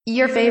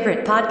Your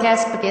favorite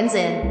podcast begins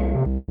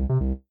in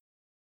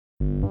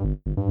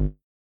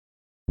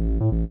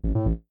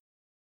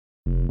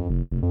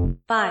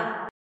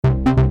 5,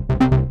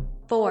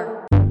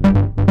 4,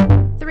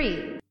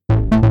 3,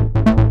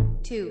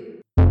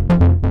 2,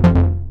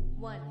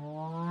 1.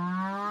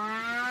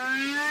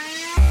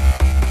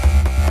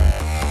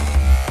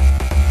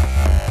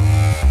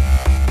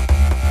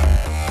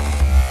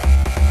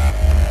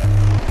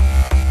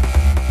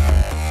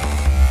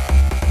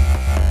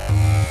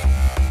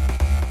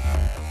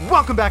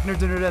 Welcome back,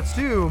 Nerds and Nerdettes,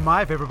 to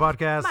my favorite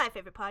podcast. My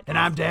favorite podcast. And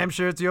I'm damn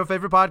sure it's your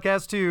favorite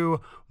podcast,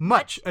 too.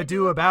 Much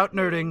Ado About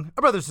Nerding.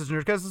 A brother sister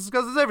nerdcast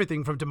discusses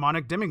everything from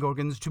demonic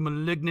demigorgons to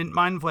malignant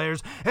mind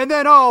flayers, and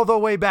then all the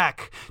way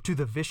back to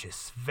the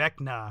vicious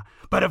Vecna.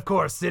 But of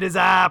course, it is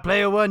I,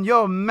 Player One,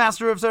 your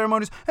master of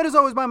ceremonies, and as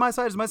always by my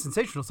side is my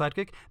sensational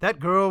sidekick, that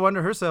girl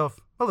wonder herself,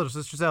 my little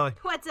sister Sally.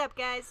 What's up,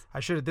 guys? I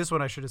should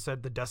have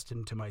said the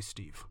Dustin to my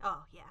Steve.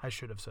 Oh, yeah. I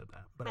should have said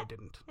that, but I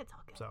didn't. It's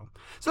all good.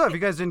 So if you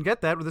guys didn't get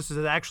that, well, this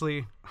is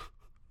actually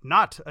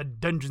not a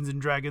Dungeons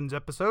and Dragons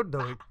episode,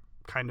 though it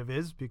kind of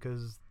is,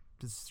 because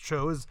this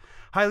show is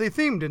highly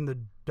themed in the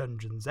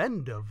dungeons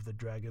and of the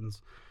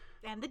dragons.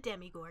 And the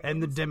demigorgons.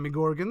 And the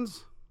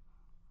demigorgons.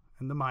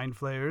 And the mind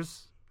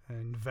flayers.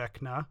 And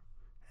Vecna.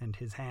 And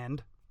his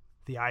hand.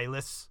 The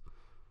eyeless.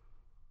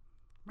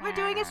 We're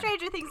doing a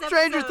Stranger Things episode.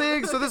 Stranger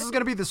Things! So this is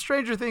going to be the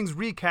Stranger Things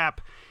recap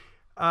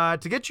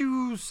to get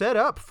you set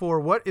up for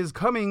what is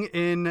coming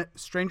in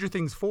Stranger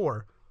Things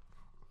 4.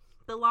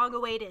 The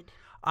long-awaited.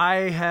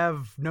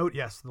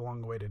 The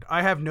long-awaited.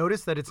 I have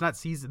noticed that it's not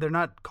season. They're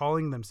not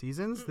calling them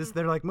seasons.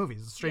 They're like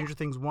movies. Stranger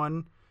Things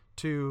 1,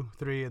 2,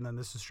 3, and then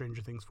this is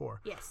Stranger Things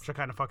 4. Yes. Which I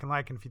kind of fucking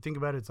like. And if you think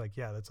about it, it's like,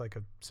 yeah, that's like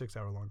a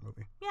 6-hour-long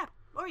movie. Yeah.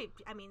 Or,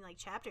 like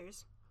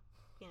chapters,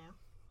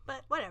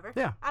 But whatever.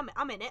 Yeah. I'm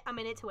in it. I'm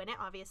in it to win it,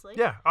 obviously.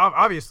 Yeah,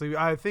 obviously.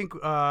 I think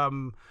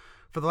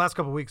for the last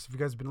couple of weeks, if you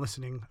guys have been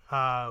listening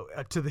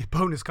to the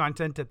bonus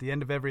content at the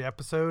end of every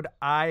episode,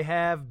 I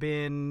have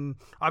been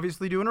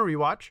obviously doing a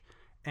rewatch.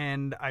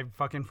 And I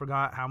fucking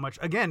forgot how much,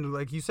 again,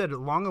 like you said,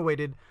 long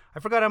awaited. I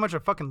forgot how much I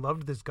fucking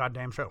loved this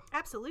goddamn show.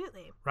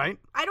 Absolutely. Right?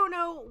 I don't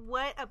know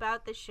what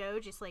about the show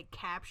just like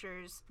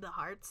captures the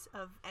hearts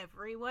of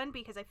everyone,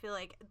 because I feel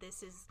like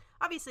this is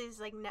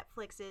like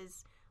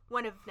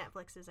one of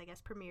Netflix's, I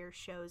guess, premiere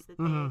shows that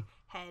they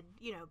had,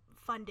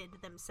 funded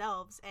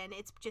themselves. And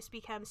it's just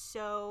become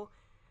so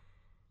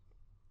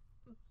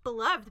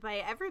beloved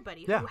by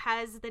everybody who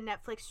has the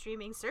Netflix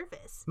streaming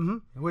service.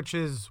 Mm-hmm. Which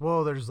is,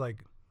 well, there's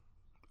like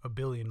a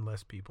billion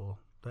less people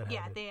that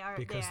have it. They are.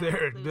 Because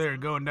they're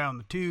going down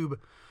the tube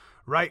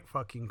right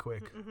fucking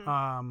quick.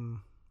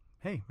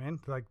 Hey, man,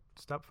 like,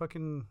 stop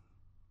cracking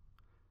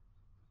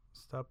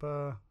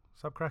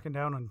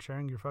down on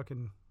sharing your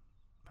fucking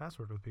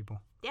password with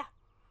people. Yeah.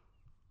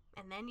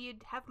 And then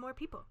you'd have more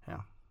people.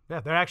 Yeah,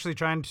 they're actually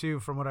trying to,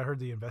 from what I heard,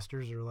 the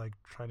investors are like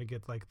trying to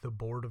get like the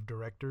board of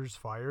directors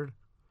fired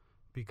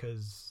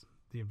because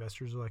the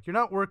investors are like, you're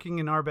not working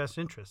in our best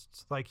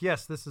interests. Like,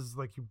 yes, this is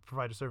like you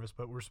provide a service,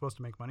 but we're supposed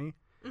to make money.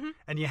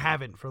 And you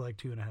haven't for like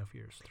 2.5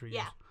 years, 3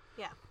 years.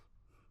 Yeah.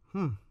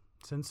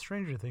 Since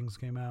Stranger Things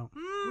came out.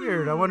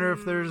 Weird. I wonder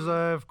if there's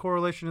if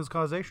correlation is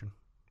causation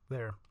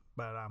there.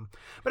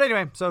 But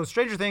anyway, so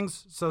Stranger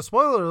Things. So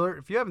spoiler alert,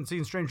 if you haven't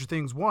seen Stranger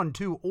Things 1,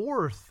 2,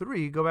 or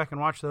 3, go back and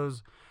watch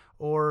those.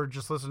 Or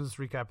just listen to this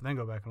recap and then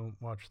go back and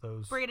watch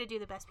those. We're going to do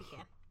the best we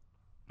can.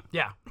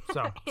 Yeah.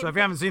 So if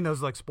you haven't seen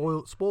those, like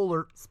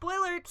spoiler. So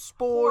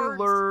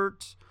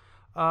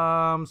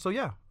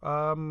yeah.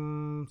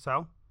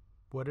 Sal,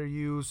 what are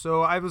you?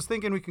 So I was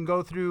thinking we can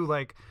go through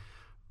like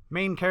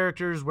main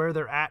characters, where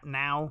they're at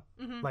now,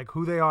 like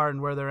who they are and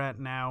where they're at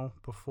now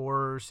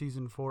before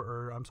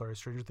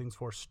Stranger Things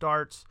 4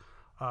 starts.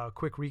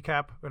 Quick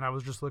recap. And I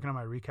was just looking at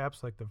my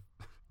recaps, like the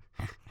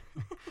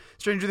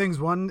Stranger Things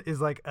 1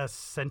 is like a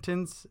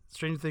sentence.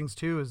 Stranger Things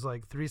 2 is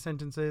like 3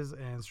 sentences,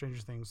 and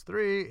Stranger Things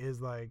 3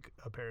 is like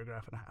a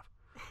paragraph and a half.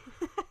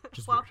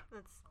 Just well,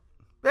 weird.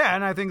 Yeah,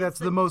 and I think that's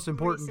the most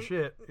important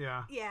shit.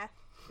 Yeah. Yeah.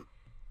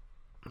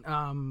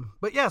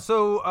 But yeah,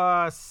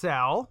 so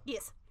Sal.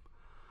 Yes.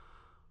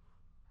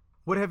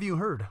 What have you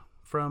heard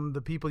from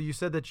the people? You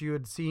said that you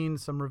had seen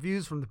some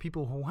reviews from the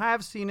people who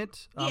have seen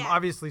it.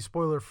 Obviously,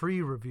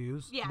 spoiler-free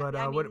reviews. Yeah. But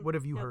what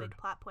have you heard? Big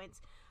plot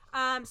points.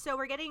 So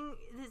we're getting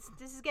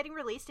this is getting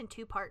released in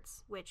 2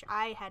 parts, which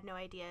I had no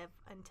idea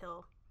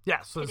until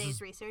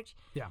today's research.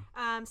 Yeah.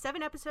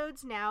 7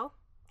 episodes now,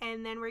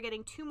 and then we're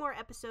getting 2 more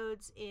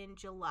episodes in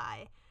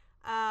July.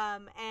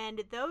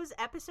 And those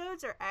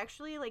episodes are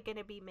actually like going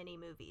to be mini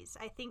movies.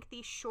 I think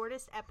the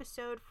shortest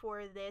episode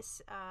for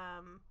this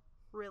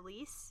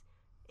release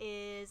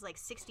is like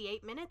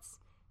 68 minutes.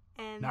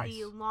 And nice.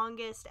 The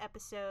longest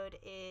episode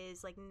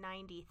is like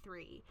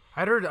 93.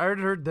 I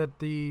heard that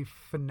the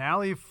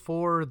finale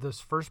for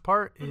this first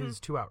part is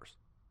 2 hours.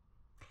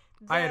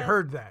 I had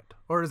heard that.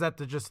 Or is that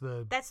just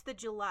the... That's the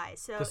July.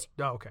 So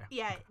okay.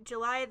 Yeah,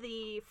 July,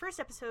 the first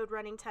episode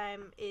running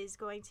time is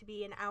going to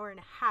be an hour and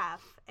a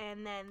half,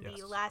 and then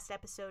the last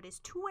episode is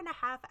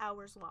 2.5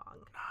 hours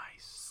long.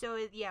 Nice. So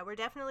yeah, we're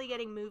definitely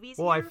getting movies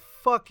well, here.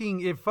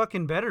 It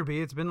fucking better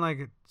be. It's been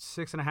like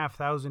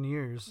 6,500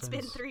 years. It's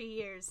been 3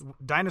 years.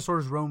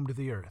 Dinosaurs roamed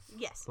the earth.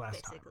 Yes,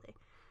 basically.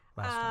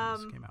 Last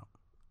time this came out.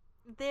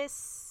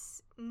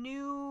 This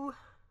new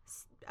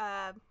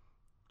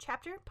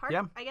chapter, part,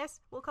 I guess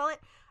we'll call it,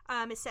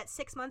 is set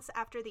 6 months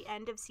after the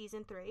end of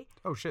season 3.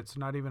 Oh shit, so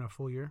not even a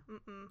full year?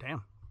 Mm-mm.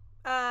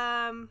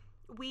 Damn.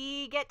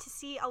 We get to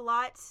see a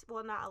lot,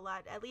 well, not a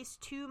lot, at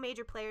least 2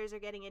 major players are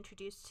getting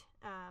introduced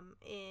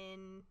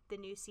in the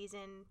new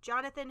season.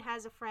 Jonathan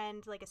has a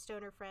friend, like a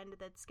stoner friend,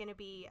 that's going to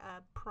be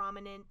a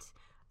prominent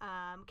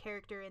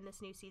character in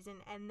this new season.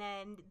 And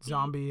then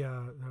Zombie,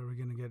 are we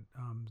going to get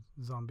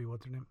Zombie,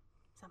 what's her name?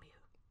 Zombie who?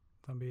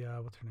 Zombie,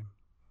 what's her name?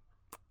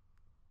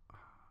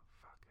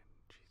 Fucking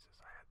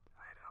Jesus, I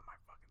had it on my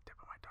fucking tip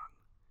of my tongue.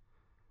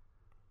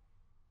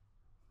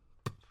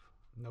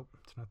 Nope,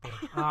 it's not there.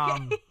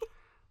 Okay.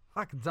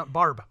 Fucking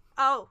Barb.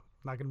 Oh.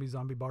 Not going to be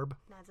Zombie Barb?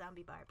 Not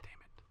Zombie Barb.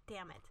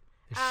 Damn it.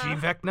 Is she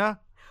Vecna?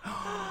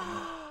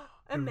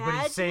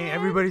 Imagine.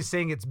 Everybody's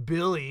saying it's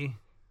Billy.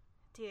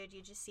 Dude,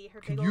 you just see her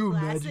Can big you old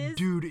glasses. imagine,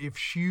 dude, if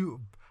she...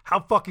 How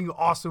fucking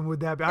awesome would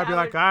that be? I'd be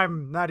like,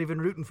 I'm not even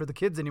rooting for the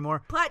kids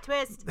anymore. Plot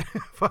twist.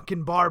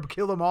 Fucking Barb,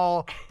 kill them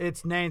all.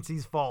 It's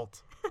Nancy's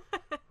fault.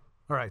 All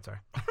right, sorry.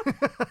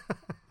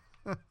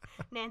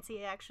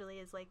 Nancy actually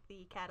is like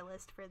the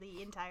catalyst for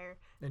the entire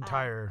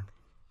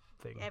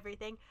thing.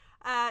 Everything.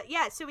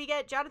 Yeah, so we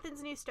get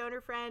Jonathan's new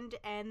stoner friend,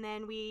 and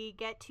then we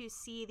get to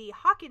see the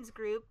Hawkins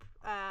group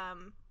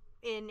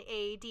in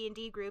a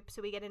D&D group,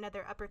 so we get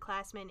another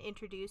upperclassman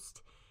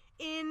introduced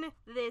in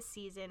this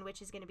season,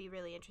 which is going to be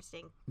really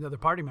interesting. Another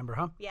party member,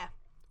 huh? Yeah.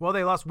 Well,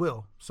 they lost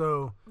Will,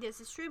 so...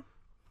 This is true.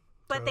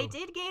 But they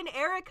did gain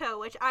Erica,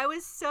 which I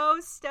was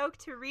so stoked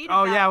to read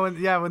about. Oh,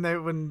 yeah,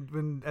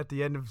 when at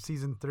the end of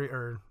season 3,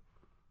 or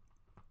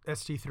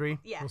ST3,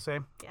 we'll say.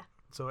 Yeah.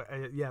 So,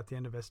 at the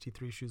end of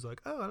ST3, she was like,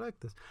 oh, I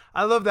like this.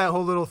 I love that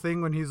whole little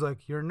thing when he's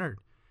like, you're a nerd.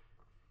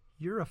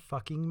 You're a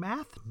fucking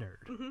math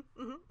nerd.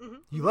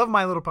 You love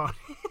My Little Pony.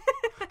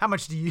 How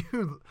much do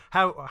you...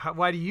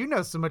 Why do you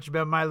know so much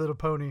about My Little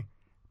Pony?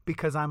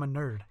 Because I'm a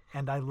nerd,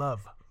 and I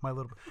love My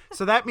Little Pony.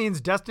 So that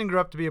means Dustin grew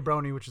up to be a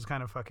brony, which is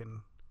kind of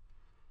fucking...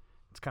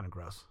 It's kind of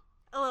gross.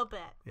 A little bit.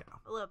 Yeah.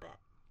 A little bit.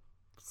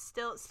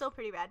 Still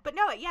pretty rad. But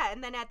no, yeah,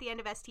 and then at the end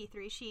of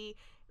ST3,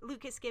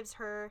 Lucas gives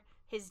her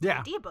his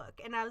D&D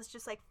book, and I was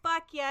just like,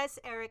 fuck yes,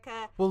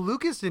 Erica. Well,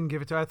 Lucas didn't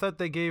give it to her. I thought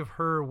they gave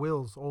her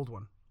Will's old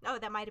one. Oh,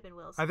 that might have been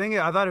Will's. I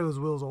thought it was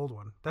Will's old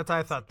one. That's how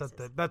I thought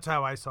that's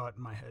how I saw it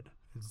in my head.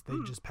 Is they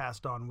just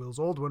passed on Will's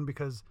old one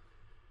because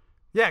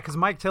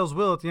Mike tells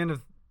Will at the end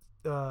of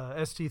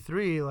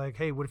ST3, like,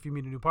 hey, what if you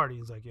meet a new party?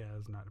 He's like, yeah,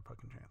 there's not a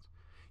fucking chance.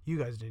 You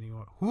guys didn't even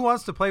want... Who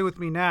wants to play with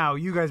me now?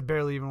 You guys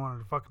barely even wanted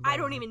to fucking play. I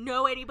don't even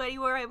know anybody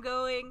where I'm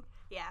going.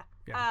 Yeah.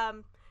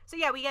 So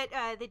yeah, we get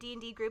the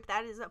D&D group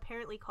that is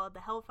apparently called the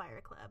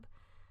Hellfire Club.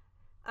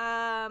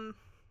 The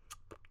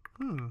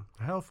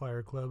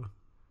Hellfire Club.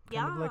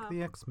 Yeah. Kind of like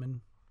the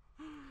X-Men.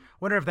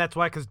 Wonder if that's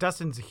why, because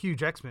Dustin's a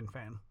huge X-Men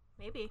fan.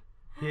 Maybe.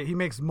 Yeah, he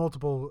makes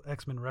multiple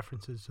X-Men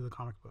references to the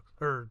comic books,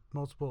 or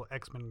multiple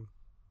X-Men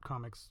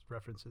comics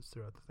references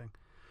throughout the thing.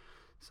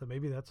 So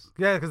maybe that's...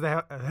 Yeah, because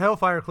the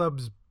Hellfire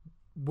Club's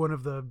one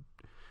of the...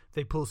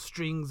 They pull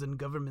strings and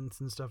governments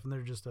and stuff, and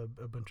they're just a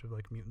bunch of,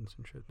 like, mutants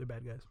and shit. They're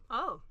bad guys.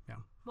 Oh. Yeah.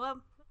 Well,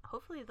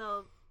 hopefully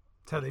they'll...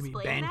 That's how they meet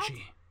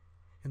Banshee.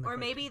 Or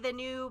maybe the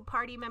new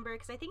party member,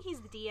 because I think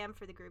he's the DM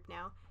for the group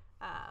now.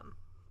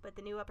 But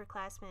the new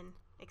upperclassman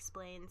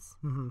explains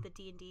the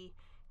D&D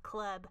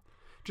club.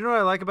 Do you know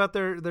what I like about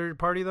their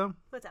party, though?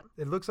 What's up?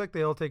 It looks like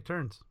they all take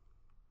turns.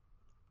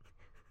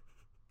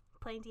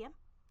 Playing DM?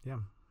 Yeah.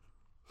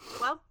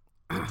 Well,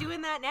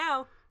 doing that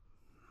now.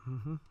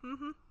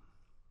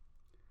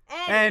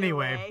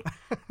 Anyway.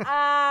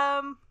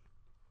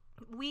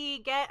 We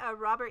get a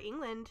Robert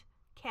England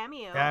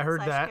cameo I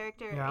heard that.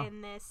 character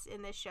in this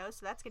show,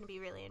 so that's going to be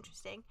really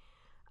interesting.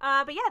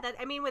 But yeah,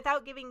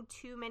 without giving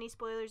too many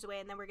spoilers away,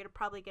 and then we're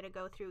probably going to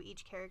go through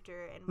each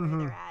character and where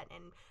they're at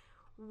and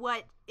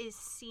what is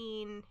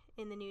seen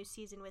in the new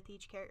season with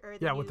each character.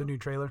 With the new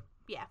trailer.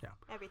 Yeah.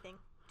 Everything.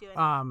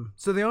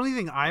 So the only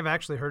thing I've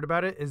actually heard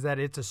about it is that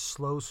it's a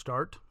slow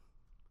start.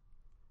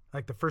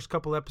 Like the first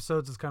couple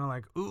episodes is kind of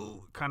like,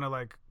 ooh, kind of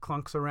like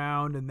clunks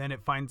around, and then it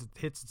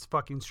hits its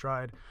fucking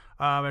stride.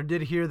 I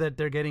did hear that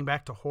they're getting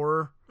back to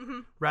horror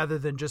rather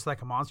than just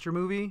like a monster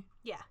movie.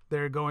 Yeah.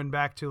 They're going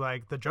back to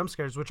like the jump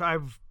scares, which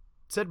I've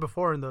said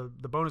before in the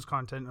bonus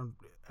content of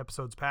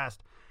episodes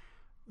past.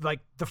 Like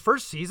the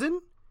first season,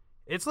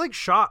 it's like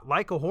shot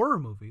like a horror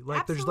movie.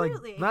 Like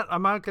Absolutely. there's like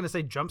I'm not going to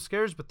say jump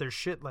scares, but there's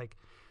shit like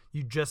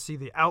you just see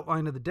the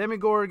outline of the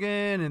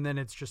Demogorgon, and then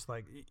it's just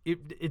like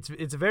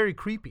it's very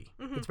creepy.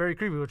 It's very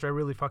creepy, which I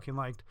really fucking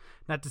liked.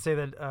 Not to say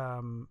that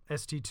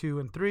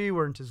ST2 and 3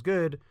 weren't as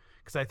good,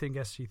 because I think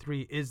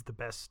ST3 is the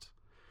best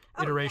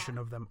iteration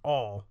of them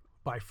all.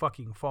 by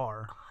fucking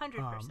far.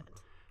 100%.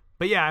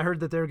 But yeah, I heard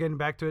that they're getting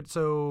back to it.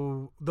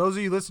 So those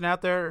of you listening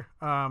out there,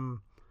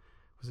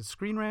 was it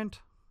Screen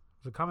Rant?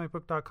 Was it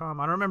comicbook.com?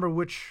 I don't remember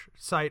which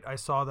site I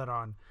saw that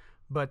on,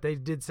 but they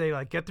did say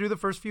like get through the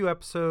first few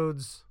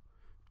episodes,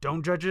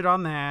 don't judge it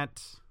on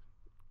that.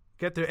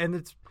 Get there,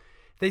 and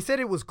they said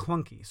it was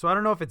clunky. So I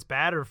don't know if it's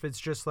bad or if it's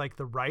just like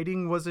the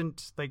writing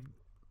wasn't like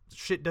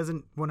shit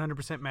doesn't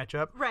 100% match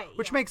up. Right.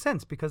 Which makes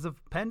sense because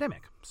of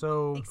pandemic.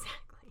 So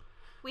Exactly.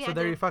 We so had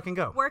there to you fucking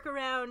go. work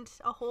around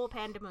a whole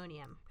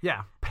pandemonium.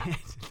 Yeah.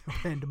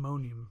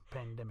 Pandemonium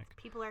pandemic.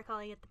 People are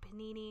calling it the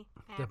panini.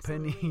 The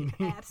Absolutely,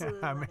 panini.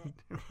 Absolutely I love mean,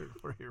 it.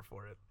 we're here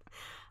for it.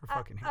 We're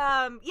fucking here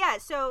for it. Yeah,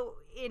 so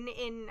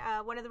in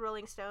one of the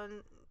Rolling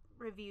Stone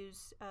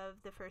reviews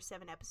of the first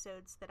 7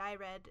 episodes that I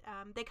read,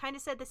 they kind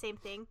of said the same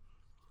thing.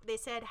 They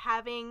said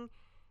having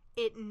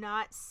it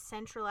not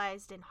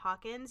centralized in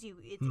Hawkins,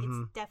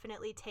 it's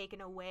definitely taken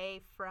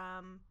away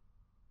from,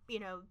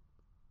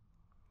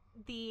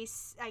 the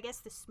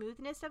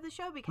smoothness of the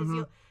show, because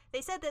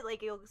they said that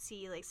like you'll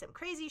see like some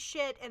crazy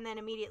shit and then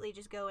immediately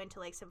just go into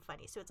like some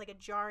funny. So it's like a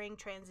jarring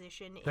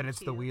transition. Then it's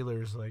the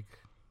Wheelers like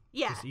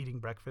just eating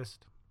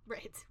breakfast.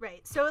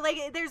 Right. So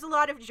like there's a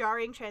lot of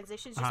jarring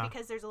transitions just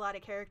because there's a lot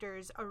of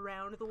characters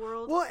around the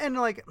world. Well, and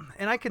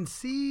I can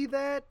see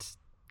that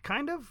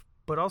kind of,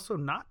 but also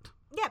not.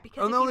 Yeah,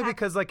 because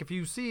because like if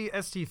you see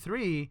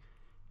ST3,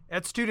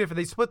 that's two different.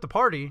 They split the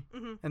party,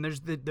 and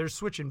they're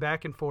switching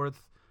back and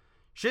forth.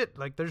 Shit,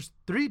 like there's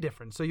 3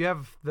 different. So you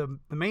have the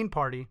main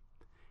party,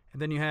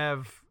 and then you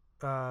have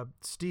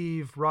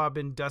Steve,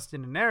 Robin,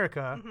 Dustin, and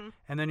Erica,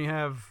 and then you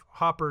have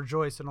Hopper,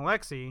 Joyce, and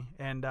Alexi,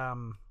 and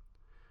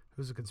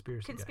who's a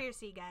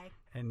conspiracy guy,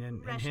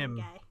 and Russian him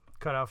guy.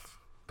 cut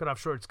off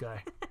shorts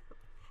guy,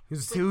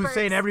 who's birds.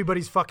 saying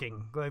everybody's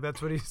fucking, like that's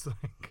what he's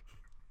like.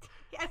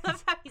 Yeah, I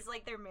love how he's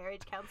like their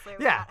marriage counselor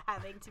Yeah. without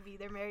having to be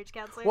their marriage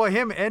counselor. Well,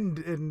 him and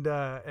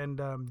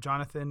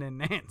Jonathan and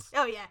Nance.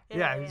 Oh yeah.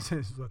 Yeah,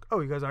 he's like, oh,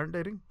 you guys aren't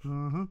dating?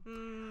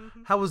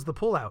 How was the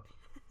pullout?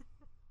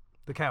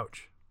 The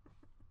couch.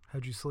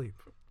 How'd you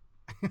sleep?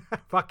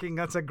 Fucking,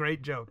 that's a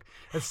great joke.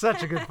 It's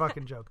such a good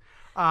fucking joke.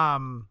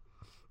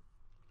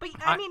 But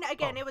I mean,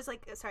 again, it was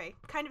like,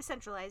 kind of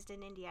centralized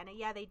in Indiana.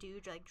 Yeah, they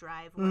do like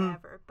drive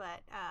whatever,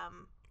 but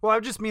well, I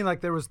just mean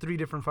like there was 3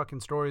 different fucking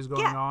stories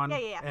going on.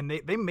 Yeah. And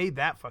they made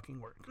that fucking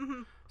work.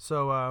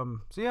 So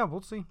yeah,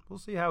 we'll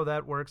see how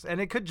that works. And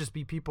it could just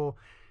be people.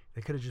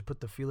 They could have just put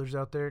the feelers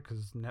out there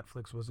because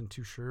Netflix wasn't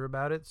too sure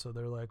about it. So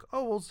they're like,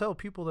 oh, we'll tell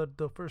people that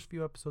the first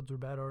few episodes were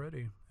bad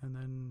already, and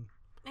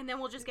then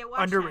we'll just get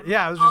watch time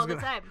I was all just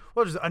the time.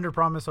 We'll just under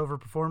promise, over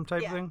perform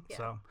type thing. Yeah.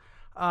 So,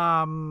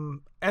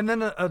 and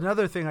then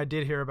another thing I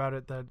did hear about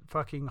it, that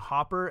fucking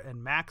Hopper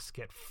and Max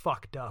get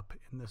fucked up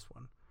in this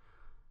one.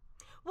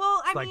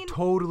 Well, I like mean,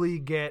 totally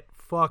get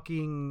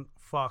fucking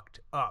fucked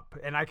up,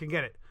 and I can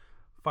get it.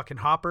 Fucking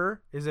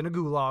Hopper is in a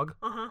gulag.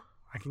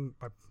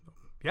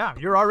 Yeah,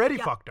 you're already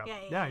fucked up.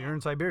 Yeah, you're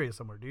in Siberia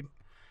somewhere, dude.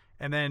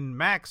 And then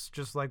Max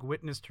just like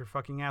witnessed her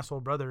fucking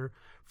asshole brother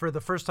for the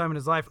first time in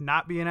his life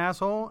not be an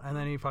asshole, and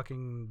then he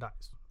fucking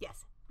dies.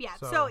 Yes. Yeah.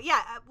 So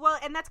yeah, well,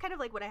 and that's kind of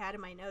like what I had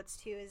in my notes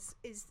too.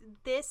 Is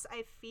this,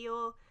 I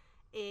feel,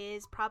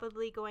 is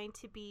probably going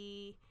to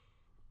be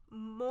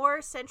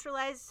more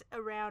centralized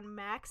around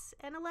Max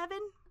and 11,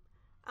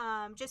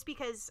 just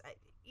because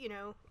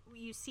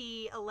you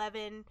see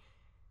 11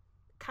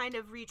 kind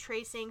of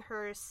retracing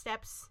her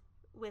steps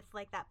with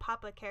like that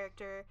Papa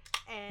character,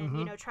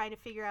 and trying to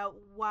figure out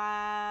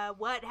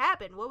what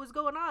happened, what was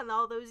going on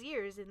all those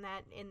years in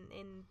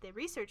the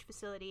research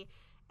facility,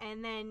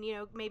 and then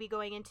maybe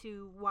going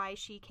into why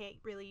she can't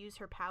really use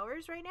her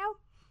powers right now.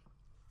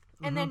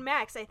 And then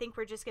Max, I think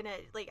we're just gonna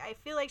I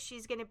feel like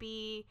she's gonna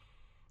be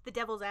the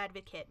devil's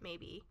advocate,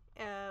 maybe,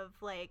 of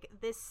like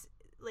this,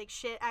 like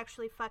shit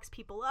actually fucks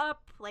people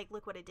up, like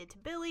look what it did to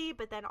Billy,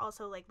 but then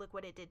also like look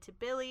what it did to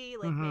Billy,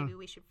 like maybe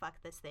we should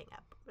fuck this thing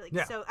up.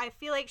 So I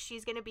feel like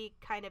she's gonna be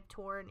kind of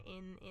torn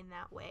in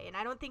that way, and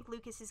I don't think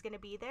Lucas is gonna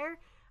be there.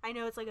 I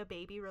know it's like a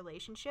baby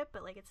relationship,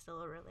 but like it's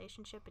still a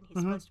relationship, and he's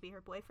supposed to be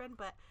her boifriend,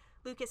 but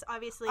Lucas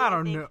obviously I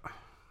don't know.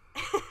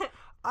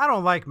 I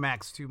don't like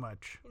Max too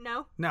much.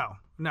 No,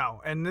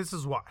 and this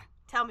is why.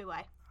 Tell me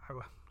why.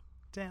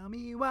 Tell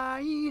me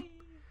why.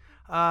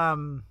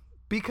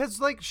 Because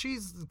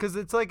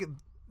it's like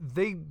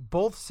they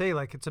both say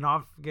like it's an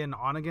off again,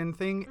 on again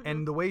thing,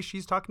 and the way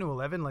she's talking to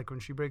 11, like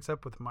when she breaks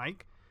up with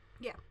Mike,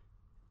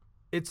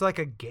 it's like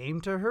a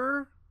game to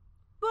her.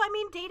 Well, I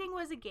mean, dating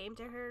was a game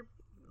to her.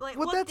 Like,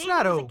 well, that's dating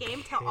not was okay. a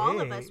game to all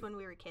of us when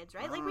we were kids,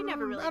 right? Like we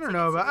never really. I don't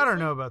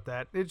know about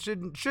that. It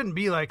shouldn't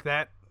be like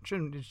that.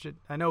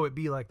 I know it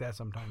be like that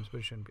sometimes,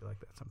 but it shouldn't be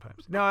like that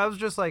sometimes. No, I was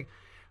just like,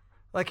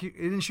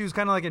 and she was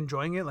kind of like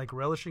enjoying it, like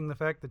relishing the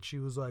fact that she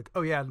was like,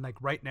 oh yeah, and like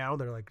right now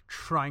they're like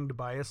trying to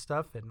buy us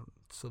stuff, and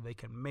so they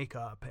can make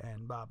up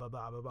and blah blah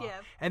blah blah blah. Yeah.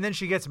 And then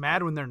she gets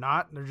mad when they're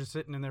not. They're just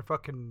sitting in their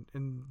fucking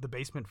in the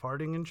basement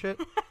farting and shit.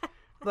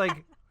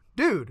 Like,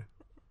 dude.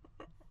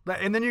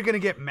 And then you're gonna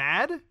get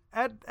mad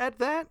at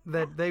that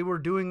they were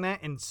doing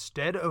that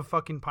instead of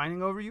fucking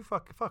pining over you.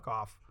 Fuck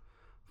off.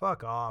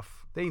 Fuck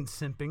off. They ain't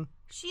simping.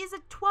 She's a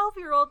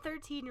 12-year-old,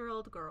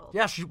 13-year-old girl.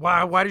 Yeah,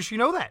 why does she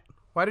know that?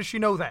 Why does she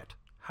know that?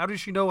 How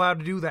does she know how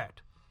to do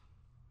that?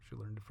 She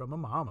learned it from a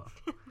mama.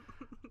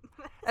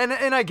 and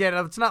I get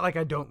it. It's not like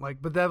I don't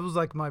like, but that was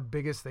like my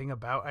biggest thing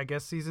about, I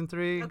guess, season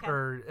 3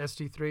 or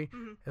ST3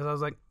 is I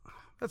was like,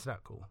 that's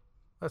not cool.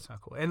 That's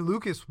not cool. And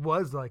Lucas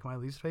was like my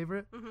least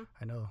favorite.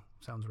 I know,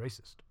 sounds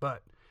racist,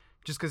 but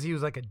just because he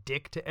was like a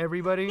dick to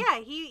everybody. Yeah,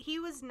 he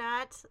was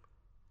not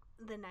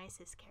the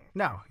nicest character.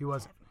 No, he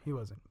wasn't. He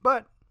wasn't.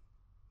 But,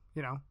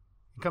 he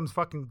comes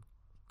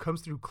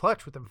through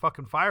clutch with them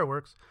fucking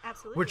fireworks.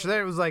 Absolutely. Which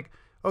there was like,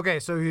 okay,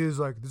 so he was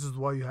like, this is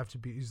why you have to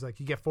be, he's like,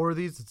 you get 4 of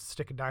these, it's a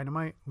stick of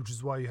dynamite, which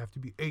is why you have to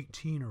be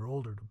 18 or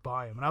older to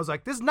buy them. And I was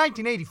like, this is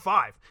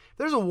 1985. If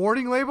there's a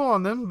warning label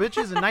on them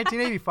bitches in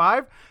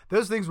 1985,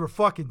 those things were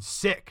fucking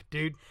sick,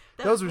 dude.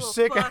 Those were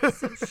sick ass.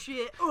 Some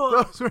shit.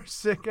 Those were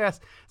sick ass.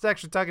 I was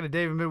actually talking to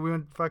David. We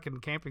went fucking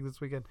camping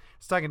this weekend. I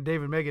was talking to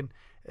David and Megan,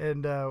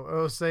 and I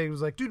was saying, he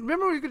was like, dude,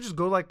 remember when you could just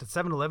go like to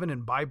 7-Eleven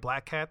and buy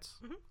black cats?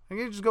 Like,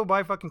 you could just go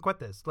buy fucking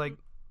cuetes. Like,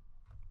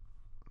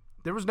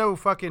 there was no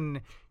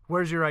fucking,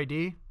 where's your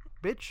ID?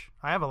 Bitch,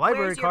 I have a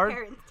library Where's card.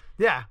 Your parents?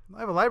 Yeah, I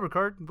have a library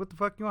card. What the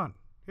fuck you want?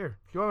 Here,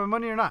 do you want my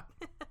money or not?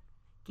 Give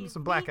me Give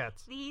some black me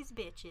cats. these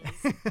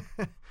bitches,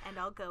 and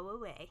I'll go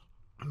away.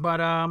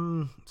 But,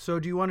 so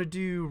do you want to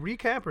do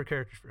recap or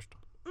characters first?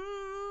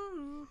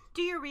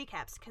 Do your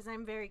recaps, because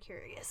I'm very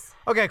curious.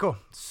 Okay, cool.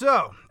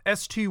 So,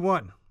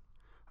 ST1.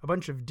 A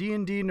bunch of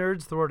D&D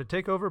nerds thwart a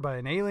takeover by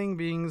alien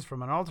beings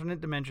from an alternate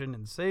dimension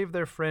and save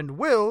their friend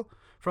Will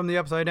from the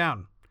Upside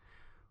Down,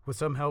 with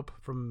some help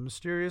from a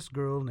mysterious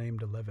girl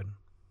named Eleven.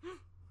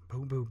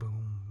 Boom, boom,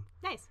 boom.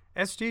 Nice.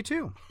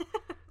 ST2.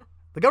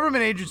 The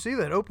government agency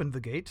that opened the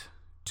gate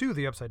to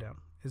the Upside Down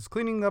is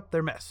cleaning up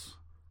their mess,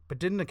 but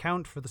didn't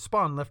account for the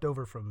spawn left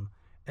over from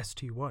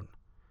ST1.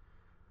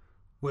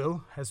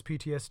 Will has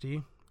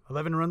PTSD.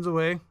 11 runs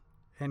away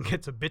and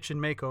gets a bitchin'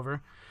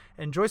 makeover.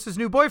 And Joyce's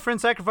new boyfriend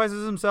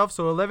sacrifices himself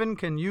so 11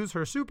 can use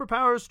her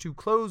superpowers to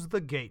close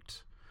the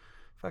gate.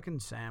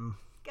 Fucking Sam.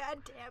 God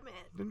damn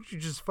it. Didn't you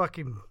just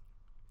fucking...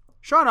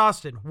 Sean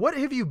Austin, what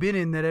have you been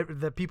in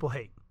that people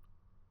hate?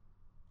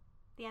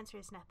 The answer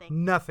is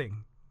nothing.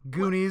 Nothing.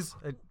 Goonies.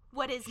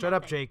 What is Shut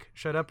up, nothing? Jake.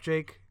 Shut up,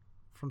 Jake.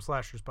 From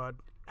Slashers Pod.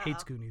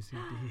 Hates Goonies.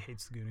 He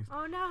hates the Goonies.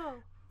 Oh, no.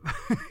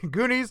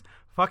 Goonies,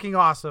 fucking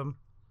awesome.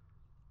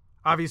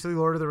 Obviously,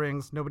 Lord of the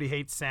Rings. Nobody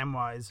hates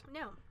Samwise.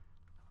 No.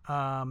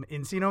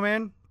 Encino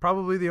Man,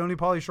 probably the only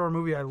Pauly Shore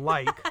movie I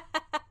like.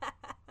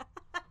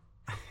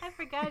 I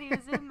forgot he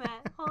was in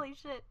that. Holy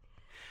shit.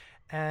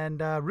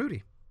 And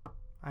Rudy.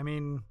 I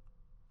mean,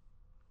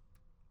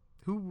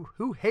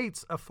 who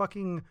hates a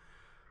fucking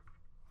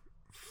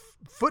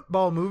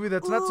football movie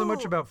that's not so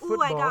much about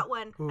football? I got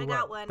one. I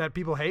got one. That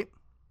people hate?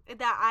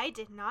 That I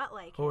did not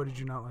like. Or did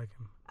you not like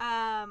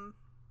him?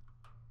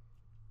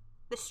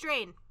 The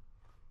Strain.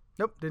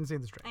 Nope, didn't see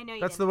The Strain. I know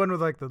you That's the didn't. one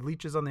with like the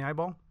leeches on the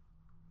eyeball?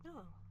 No.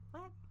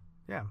 What?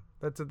 Yeah,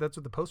 that's what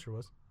the poster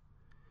was.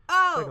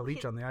 Oh. Like a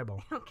leech on the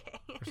eyeball Okay.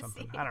 or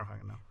something. See. I don't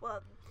fucking know.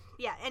 Well,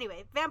 yeah,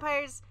 anyway.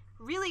 Vampires,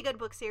 really good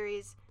book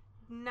series.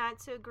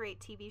 Not so great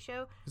TV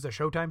show. Is that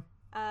Showtime?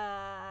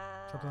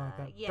 Something like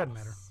that? Yes, Doesn't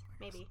matter.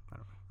 Maybe. I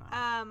don't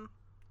know.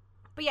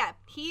 But yeah,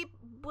 he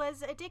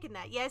was a dick in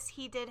that. Yes,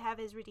 he did have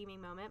his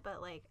redeeming moment,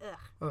 but like,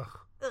 ugh.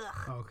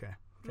 Okay.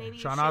 Maybe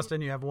you Sean shouldn't-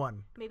 Austin, you have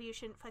one. Maybe you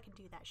shouldn't fucking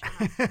do that, Sean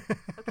Austin.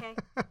 Okay?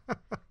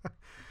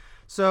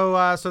 So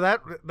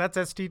that's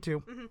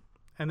ST2,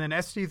 and then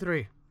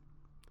ST3.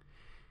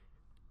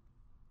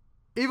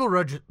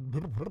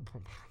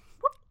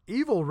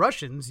 Evil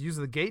Russians use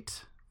the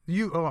gate.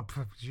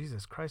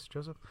 Jesus Christ,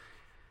 Joseph.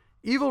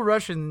 Evil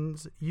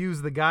Russians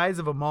use the guise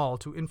of a mall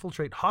to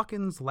infiltrate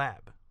Hawkins'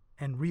 lab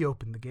and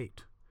reopen the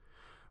gate.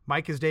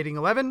 Mike is dating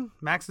 11,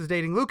 Max is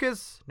dating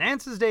Lucas,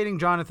 Nance is dating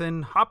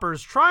Jonathan,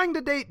 Hopper's trying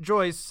to date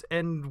Joyce,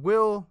 and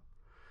Will,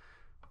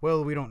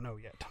 we don't know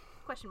yet.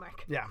 Question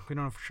mark. Yeah, we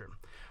don't know for sure.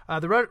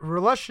 The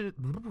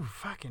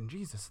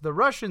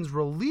Russians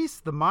release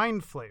the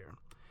Mind Flayer,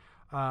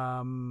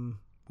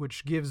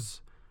 which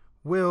gives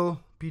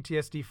Will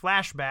PTSD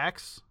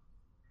flashbacks,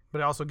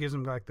 but it also gives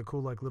him like the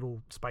cool like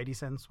little spidey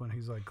sense when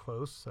he's like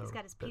close. So He's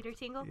got his Peter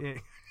tingle. Yeah.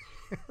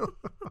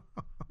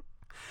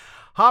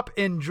 Hop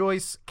and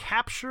Joyce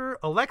capture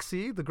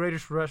Alexei, the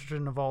greatest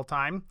Russian of all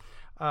time,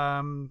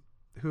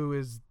 who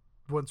is,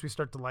 once we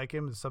start to like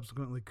him, is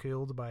subsequently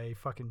killed by a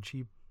fucking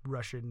cheap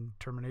Russian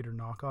Terminator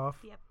knockoff.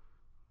 Yep.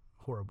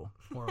 Horrible.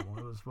 It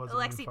wasn't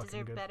Alexei even fucking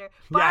deserved good. better.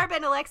 Yeah. Barb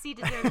and Alexei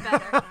deserved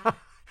better. I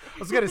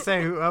was gonna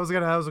say that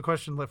was a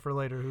question left for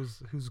later.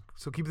 Who's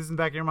so keep this in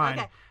the back of your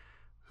mind. Okay.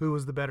 Who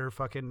was the better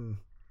fucking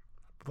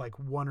like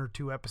 1 or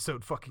 2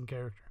 episode fucking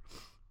character?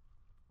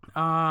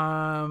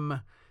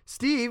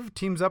 Steve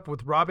teams up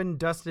with Robin,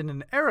 Dustin,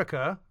 and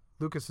Erica,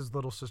 Lucas's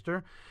little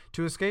sister,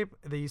 to escape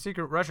the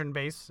secret Russian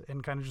base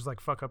and kind of just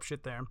like fuck up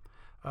shit there.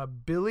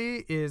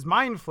 Billy is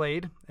mind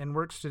flayed and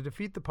works to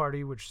defeat the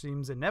party, which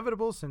seems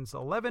inevitable since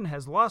 11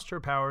 has lost her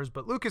powers,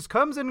 but Lucas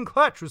comes in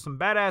clutch with some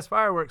badass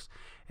fireworks,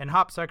 and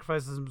Hop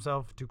sacrifices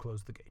himself to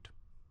close the gate.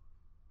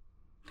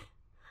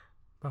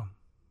 Boom.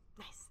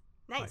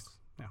 Nice.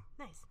 Yeah.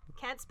 Nice.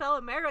 Can't spell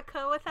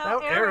America Without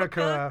without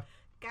Erica.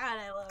 God,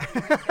 I love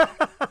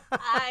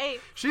Erica.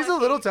 She's a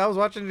little. I was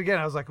watching it again.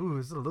 I was like, ooh,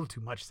 this is a little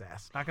too much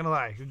sass. Not gonna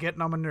lie, you're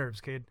getting on my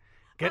nerves, kid.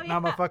 Getting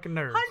on my fucking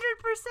nerves.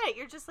 100%.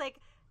 You're just like,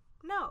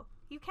 no,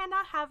 you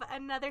cannot have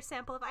another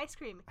sample of ice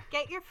cream.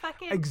 Get your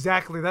fucking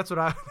Exactly. That's what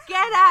I.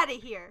 get out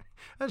of here.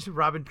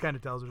 Robin kind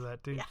of tells her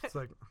that too. Yeah. She's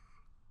like,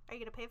 Are you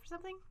gonna pay for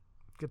something?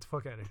 get the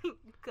fuck out of here.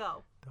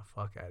 Go. The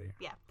fuck out of here.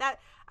 Yeah. That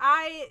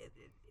I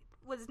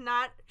was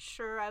not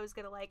sure I was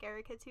gonna like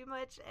Erica too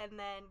much, and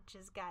then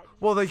just got.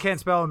 Well, they can't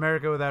spell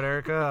America without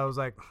Erica. I was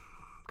like,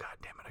 God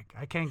damn it!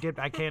 I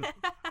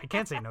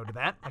can't say no to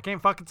that. I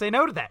can't fucking say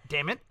no to that.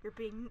 Damn it!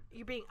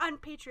 You're being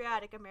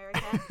unpatriotic,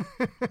 America.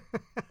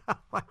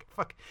 Like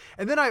fuck.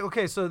 And then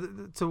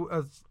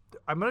so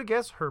I'm gonna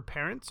guess her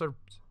parents are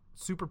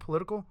super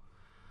political,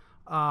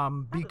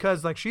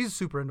 because like she's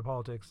super into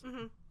politics,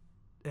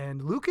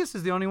 and Lucas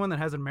is the only one that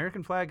has an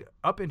American flag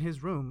up in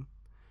his room,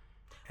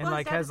 and well,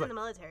 like his dad has was like in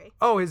the military.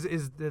 oh is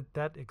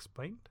that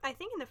explained? I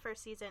think in the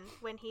first season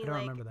when he I don't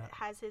like remember that.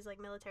 has his like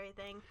military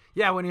thing.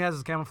 Yeah, when he has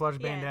his camouflage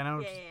Yeah,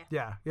 bandana.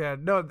 yeah. Yeah.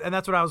 No, and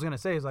that's what I was gonna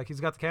say. Is like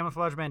he's got the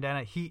camouflage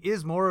bandana. He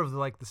is more of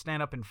the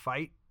stand up and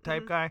fight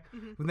type guy.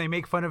 When they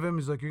make fun of him,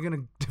 he's like, "You're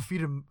gonna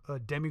defeat a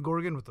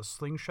Demigorgon with a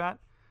slingshot,"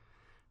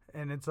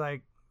 and it's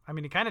like, I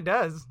mean, he kind of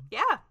does.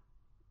 Yeah,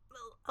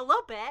 a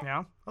little bit.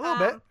 Yeah, a little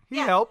bit. He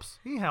yeah. helps.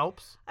 He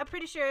helps. I'm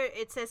pretty sure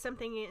it says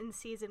something in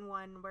season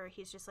 1 where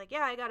he's just like,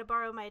 yeah, I gotta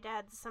borrow my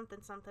dad's something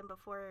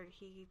before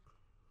he,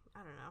 I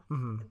don't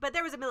know. But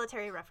there was a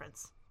military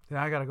reference.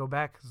 Yeah, I gotta go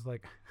back because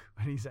like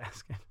when he's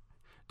asking,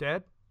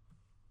 Dad,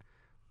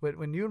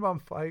 when you and Mom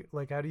fight,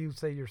 like, how do you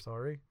say you're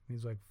sorry? And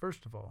he's like,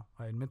 first of all,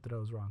 I admit that I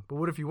was wrong. But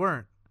what if you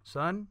weren't,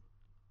 son?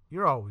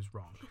 You're always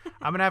wrong.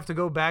 I'm gonna have to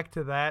go back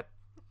to that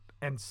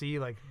and see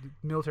like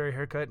military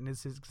haircut and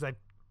his because I'm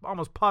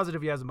almost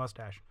positive he has a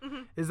mustache.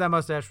 Is that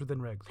mustache within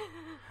regs?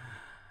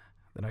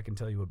 Then I can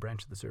tell you what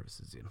branch of the service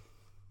is in.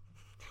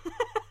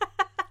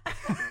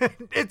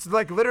 It's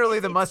like literally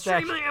the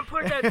mustache. Extremely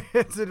important.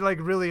 It's like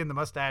really in the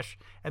mustache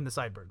and the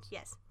sideburns.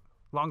 Yes.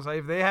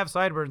 If they have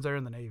sideburns, they're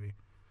in the Navy.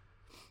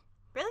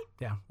 Really?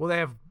 Yeah. Well, they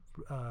have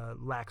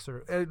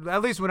laxer.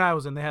 At least when I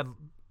was in, they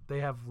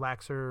have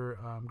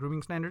laxer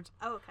grooming standards.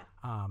 Oh, okay.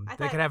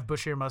 They could have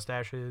bushier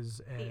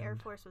mustaches. And The Air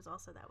Force was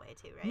also that way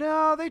too, right?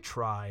 no, they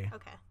try.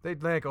 Okay. They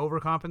like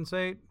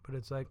overcompensate, but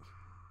it's like.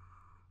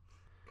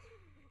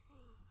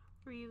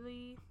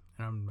 Really?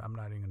 And I'm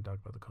not even gonna talk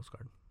about the Coast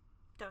Guard.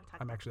 Don't talk.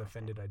 I'm about actually this.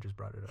 offended. I just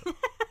brought it up.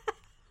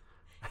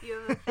 You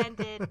have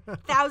offended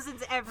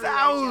thousands everywhere.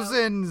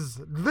 Thousands,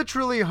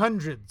 literally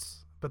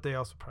hundreds. But they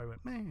also probably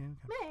went, man.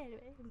 Okay.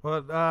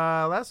 Well,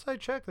 last I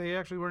checked, they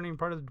actually weren't even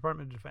part of the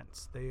Department of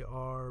Defense. They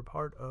are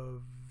part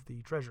of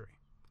the Treasury.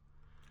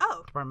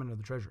 Oh. Department of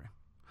the Treasury.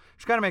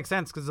 Which kind of makes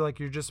sense because like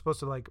you're just supposed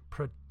to like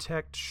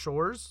protect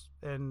shores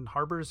and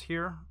harbors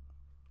here,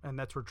 and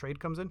that's where trade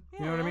comes in.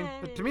 You know what I mean?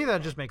 Yeah, To me,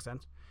 that just makes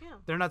sense. Yeah.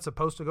 They're not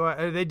supposed to go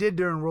out. They did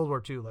during World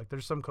War II. Like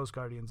there's some Coast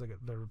Guardians like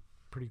they're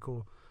pretty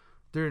cool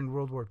during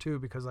World War II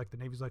because like the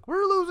Navy's like,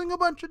 we're losing a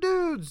bunch of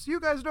dudes. You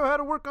guys know how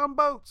to work on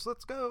boats.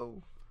 Let's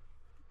go.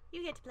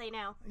 You get to play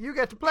now. You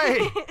get to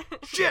play.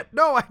 Shit,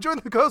 no, I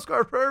joined the Coast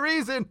Guard for a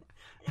reason.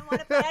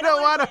 I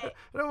don't want to play.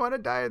 I don't want to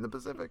die in the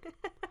Pacific.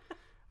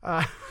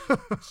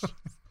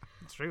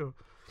 It's true.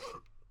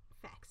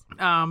 Facts.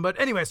 But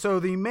anyway, so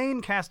the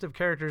main cast of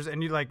characters,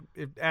 and you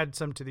add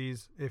some to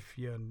these if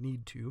you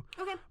need to.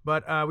 Okay.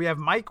 But we have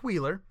Mike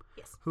Wheeler,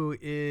 Yes. who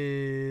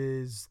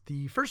is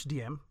the first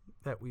DM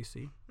that we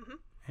see,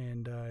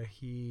 and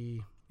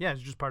he's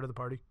just part of the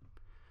party.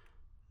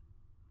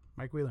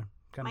 Mike Wheeler.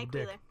 Kind of Mike a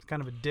dick. Wheeler. He's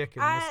kind of a dick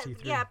in this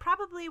T3. Yeah,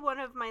 probably one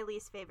of my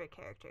least favorite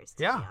characters, to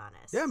be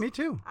honest. Yeah, me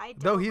too. I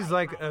Though don't he's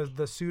like like Mike.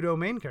 the pseudo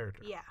main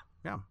character. Yeah.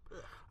 Yeah.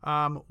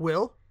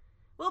 Will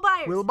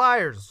Will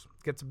Byers.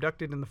 gets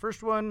abducted in the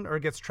first one, or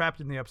gets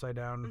trapped in the Upside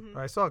Down.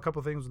 I saw a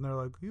couple things and they're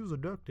like, he was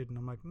abducted, and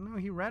I'm like, no,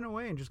 he ran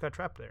away and just got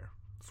trapped there.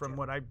 From true.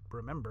 what I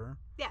remember.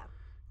 Yeah.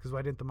 Because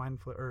why didn't the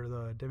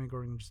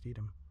Demigorgon just eat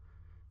him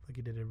like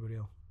he did everybody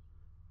else?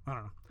 I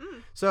don't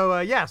know.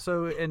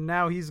 So and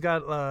now he's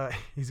got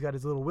his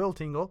little Will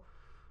tingle.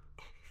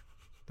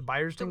 The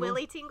Byers The tingle.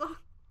 Willy tingle.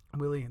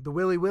 The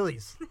Willy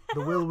Willies.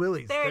 The Will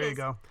Willies. There it you is.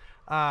 go.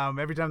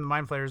 Every time the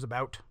Mind Flayer is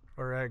about,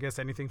 or I guess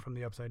anything from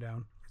the Upside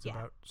Down is Yeah.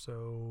 about.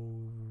 So,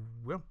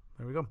 well,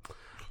 there we go.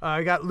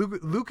 I got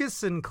Lucas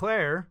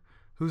Sinclair,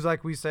 who's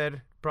like we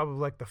said, probably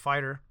like the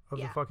fighter of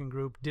the Yeah. fucking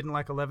group. Didn't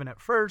like 11 at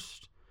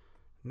first.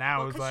 Now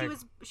Well, it's because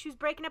like she was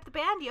breaking up the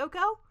band, Yoko.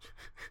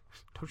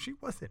 no, she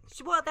wasn't.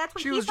 Well, that's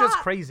what She he was thought. just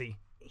crazy.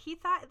 He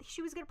thought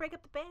she was gonna break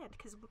up the band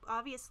because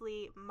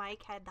obviously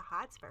Mike had the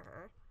hots for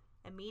her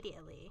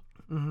immediately.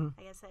 Mm-hmm.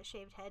 I guess that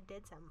shaved head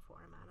did something for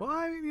him. I don't Well,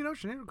 know. I mean,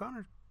 Sinead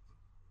O'Connor,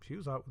 she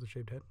was out with a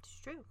shaved head. It's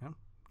true. Yeah,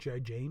 G.I.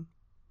 Jane.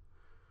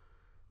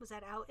 Was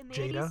that out in the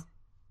Jada.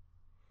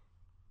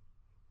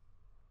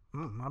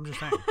 80s? I'm just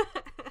saying.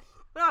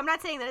 No, I'm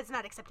not saying that it's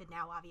not accepted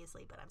now,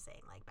 obviously, but I'm saying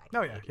like back.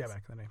 Oh in the yeah, 80s. yeah,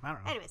 back in the day. I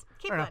don't know. Anyways,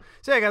 keep I don't going. know.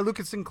 So yeah, I got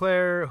Lucas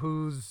Sinclair,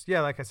 who's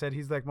like I said,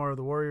 he's like more of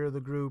the warrior of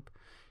the group.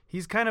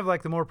 He's kind of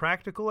like the more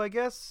practical, I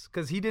guess,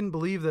 because he didn't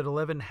believe that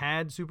 11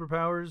 had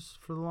superpowers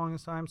for the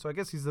longest time. So I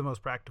guess he's the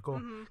most practical,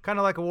 kind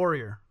of like a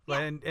warrior.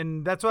 Yeah.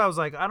 And that's why I was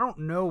like, I don't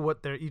know what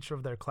each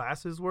of their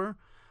classes were,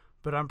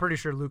 but I'm pretty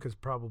sure Lucas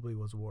probably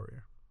was a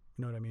warrior.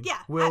 You know what I mean? Yeah,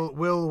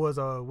 Will was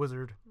a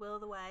wizard. Will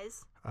the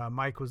Wise.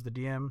 Mike was the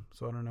DM,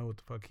 so I don't know what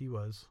the fuck he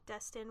was.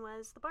 Dustin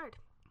was the Bard.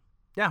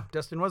 Yeah,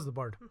 Dustin was the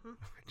bard, Mm-hmm.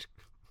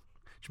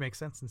 which makes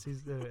sense since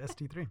he's the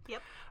ST3.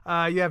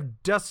 Yep. You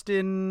have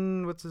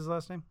Dustin. What's his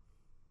last name?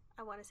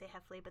 I want to say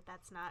Heffley, but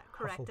that's not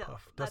correct. Hufflepuff.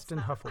 That's Dustin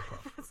not-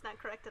 Hufflepuff. That's not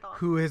correct at all.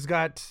 Who has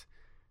got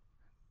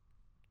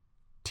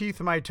teeth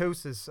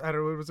mitosis? I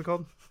don't know, what was it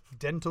called?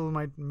 Dental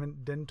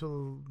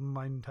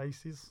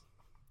mitosis.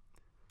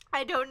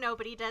 I don't know,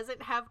 but he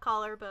doesn't have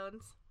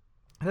collarbones.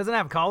 He doesn't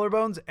have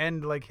collarbones,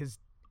 and like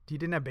he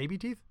didn't have baby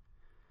teeth,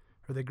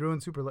 or they grew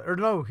in super late. Or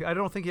no, I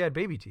don't think he had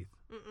baby teeth.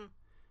 Mm-mm.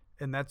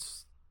 And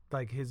that's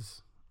like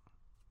his.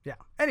 Yeah.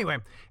 Anyway,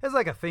 it's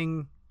like a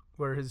thing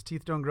where his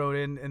teeth don't grow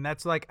in, and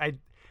that's like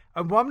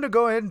I'm going to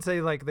go ahead and say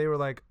like they were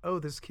like, oh,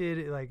 this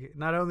kid like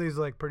not only is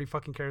like pretty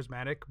fucking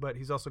charismatic, but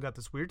he's also got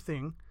this weird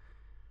thing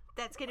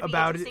That's gonna be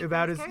about interesting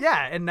about for his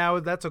character. and now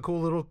that's a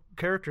cool little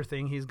character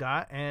thing he's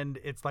got, and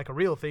it's like a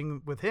real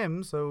thing with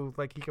him, so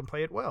like he can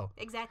play it well.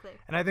 Exactly.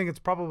 And I think it's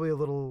probably a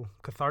little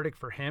cathartic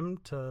for him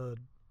to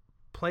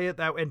play it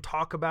that way and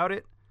talk about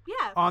it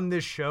Yeah. on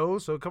this show.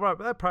 So come on,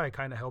 that probably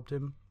kind of helped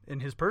him in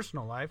his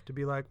personal life to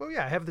be like, well,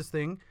 yeah, I have this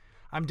thing.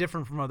 I'm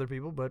different from other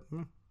people, but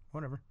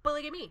whatever. But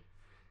look at me.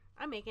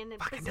 I'm making a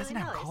Fucking bazillion doesn't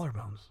have dollars.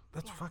 collarbones.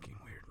 That's Yeah. fucking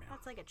weird, man.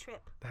 That's like a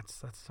trip. That's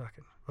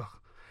fucking.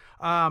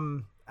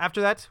 Ugh.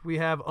 After that, we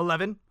have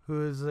 11,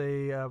 who is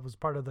was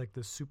part of like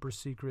the super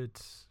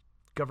secret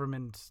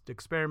government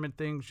experiment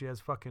thing. She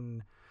has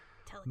fucking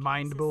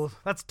mind Telekinesis. bullets.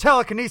 That's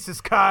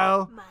telekinesis,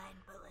 Kyle. Mind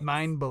bullets.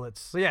 Mind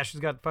bullets. So yeah,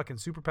 she's got fucking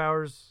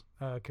superpowers.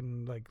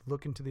 Can like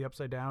look into the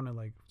upside down and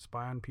like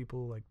spy on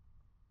people like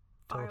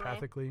Far away.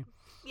 telepathically.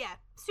 Yeah.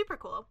 Super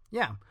cool.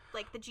 Yeah.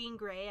 Like the Jean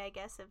Grey, I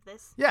guess, of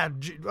this. Yeah,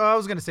 I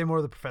was gonna say more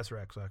of the Professor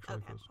X actually.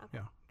 Okay, 'Cause, okay.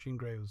 Yeah, Jean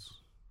Grey was.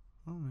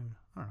 Well, maybe,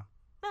 I don't know.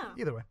 Oh.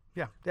 Either way,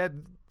 yeah, that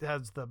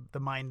has the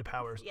mind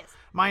powers. Yes.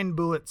 Mind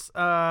bullets.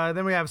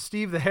 Then we have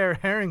Steve the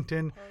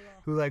Harrington, Hell yeah.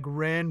 who like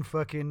ran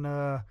fucking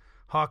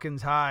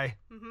Hawkins High,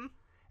 Mm-hmm.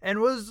 and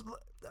was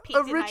Peaked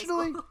in high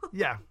originally school.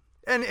 yeah,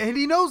 and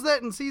he knows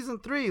that in season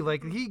 3.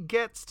 Like he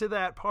gets to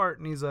that part,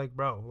 and he's like,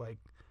 bro, like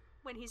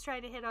When he's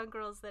trying to hit on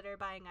girls that are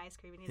buying ice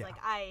cream, and he's Yeah.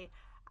 like,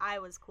 I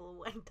was cool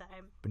one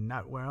time. but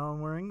not where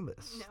I'm wearing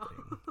this.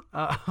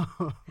 No.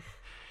 thing.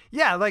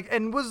 Yeah, like,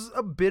 and was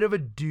a bit of a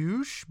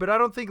douche, but I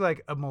don't think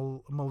like a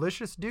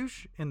malicious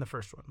douche in the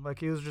first one. Like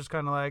he was just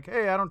kind of like,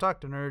 hey, I don't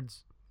talk to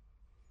nerds.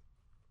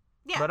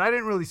 Yeah. But I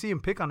didn't really see him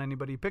pick on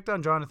anybody. He picked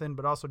on Jonathan,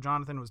 but also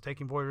Jonathan was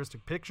taking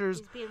voyeuristic pictures.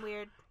 He's being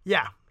weird.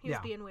 Yeah, He was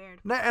yeah. being weird.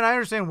 And I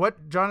understand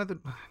what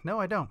Jonathan. No,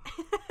 I don't.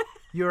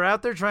 You're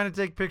out there trying to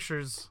take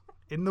pictures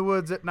in the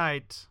woods at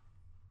night,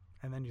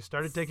 and then you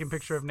started taking a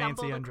picture of Nancy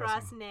Stumbled undressing.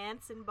 across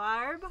Nance and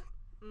Barb.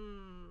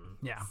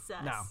 Yeah,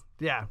 Sus.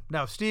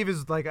 no. Steve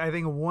is like I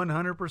think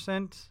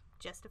 100%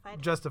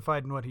 Justified.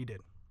 justified in what he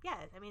did. Yeah,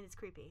 I mean it's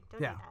creepy.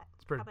 Don't Yeah, do that.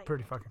 it's pretty How about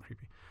pretty you? fucking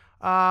creepy.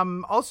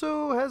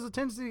 Also has a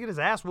tendency to get his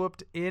ass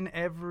whooped in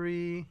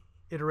every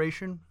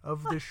iteration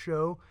of this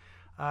show.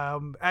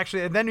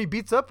 Actually, and then he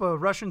beats up a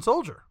Russian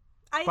soldier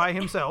by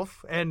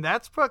himself, and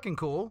that's fucking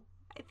cool.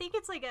 I think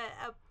it's like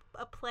a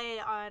play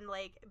on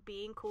like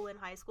being cool in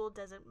high school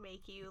doesn't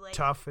make you like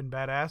Tough and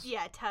badass.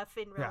 Yeah, tough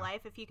in real Yeah.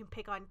 life. If you can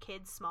pick on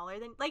kids smaller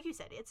than, like you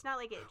said, it's not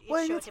like it.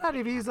 Well, and it's not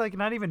even he's like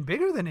not even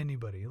bigger than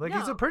anybody. Like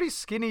he's No. a pretty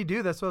skinny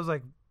dude. That's what I was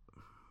like.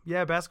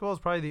 Yeah, basketball is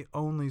probably the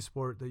only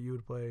sport that you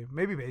would play.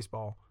 Maybe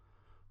baseball.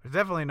 It's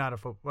definitely not a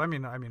football. I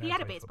mean, He I had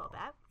a played baseball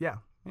football. bat. Yeah,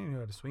 he knew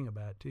how to swing a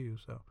bat too.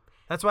 So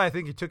that's why I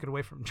think he took it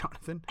away from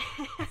Jonathan.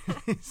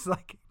 He's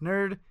like,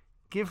 nerd,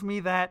 give me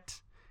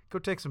that. Go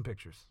take some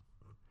pictures.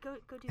 Go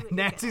do it. you're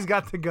Nancy's good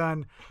at. got the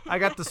gun. I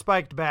got the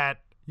spiked bat.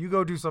 You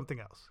go do something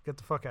else. Get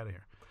the fuck out of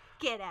here.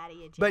 Get out of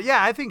here, Jim. But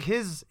yeah, I think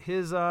his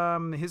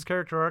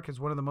character arc is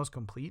one of the most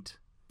complete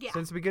Yeah.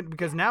 since the beginning,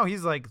 because now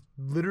he's like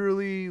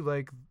literally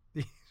like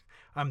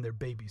I'm their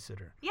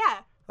babysitter. Yeah.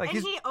 Like,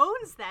 and he's- he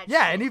owns that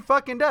Yeah, shit. and he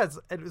fucking does.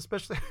 And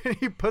especially when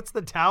he puts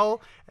the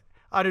towel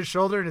on his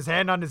shoulder and his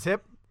hand on his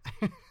hip.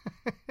 I'm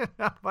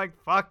like,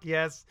 fuck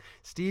yes.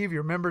 Steve,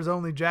 your members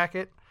only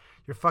jacket,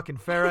 your fucking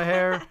Farrah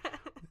hair.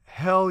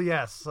 Hell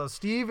yes. So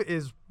Steve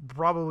is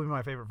probably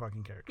my favorite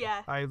fucking character.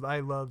 Yeah. I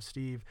love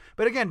Steve.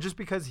 But again, just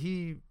because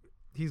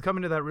he's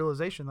coming to that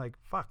realization, like,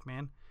 fuck,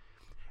 man.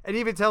 And he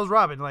even tells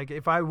Robin, like,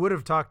 if I would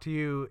have talked to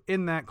you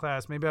in that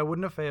class, maybe I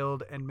wouldn't have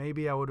failed, and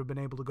maybe I would have been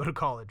able to go to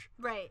college.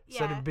 Right.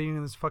 Instead Yeah. of being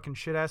in this fucking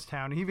shit ass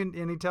town.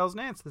 And he tells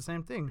Nance the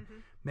same thing. Mm-hmm.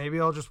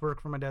 Maybe I'll just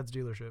work for my dad's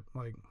dealership.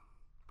 Like,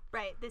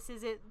 Right. This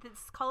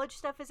college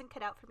stuff isn't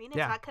cut out for me, and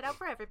Yeah. it's not cut out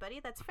for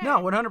everybody. That's fair. no,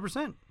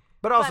 100%.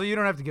 But also, you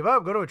don't have to give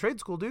up. Go to a trade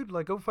school, dude.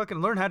 Like, go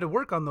fucking learn how to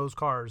work on those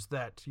cars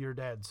that your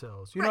dad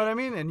sells. You know what I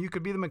mean? And you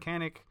could be the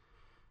mechanic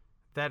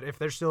that if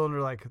they're still under,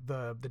 like,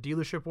 the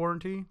dealership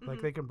warranty,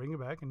 like, they can bring you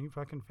back and you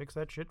fucking fix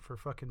that shit for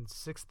fucking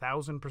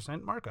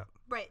 6,000% markup.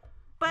 Right.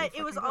 But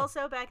it was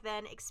also back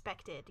then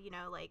expected, you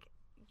know, like,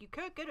 you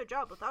can't get a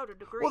job without a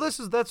degree. Well, that's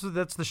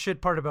the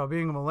shit part about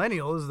being a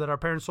millennial is that our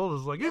parents told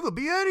us, like, you could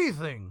be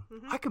anything.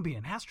 I can be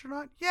an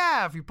astronaut.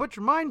 Yeah, if you put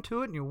your mind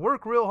to it and you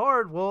work real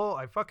hard. Well,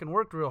 I fucking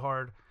worked real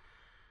hard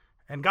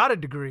and got a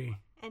degree.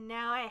 And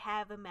now I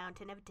have a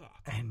mountain of debt.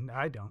 And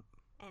I don't.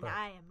 And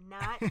I am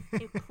not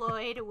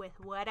employed with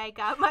what I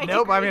got my degree.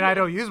 Nope, I mean, I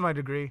don't use my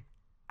degree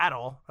at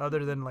all,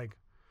 other than, like,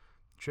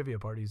 trivia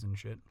parties and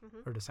shit,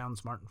 or to sound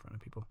smart in front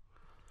of people.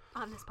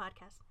 On this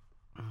podcast.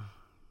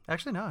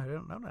 Actually, no, I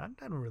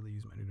don't really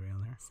use my degree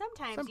on there.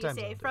 Sometimes you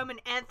say from an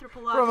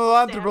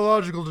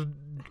anthropological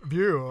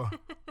view.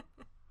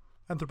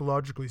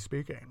 Anthropologically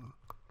speaking.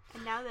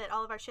 And now that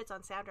all of our shit's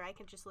on Sounder, I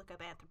can just look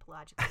up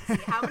anthropologically and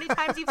see how many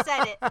times you've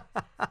said it.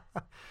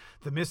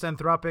 The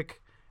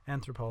misanthropic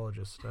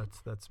anthropologist.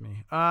 That's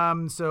me.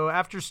 So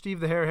after Steve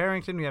the Hare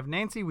Harrington, we have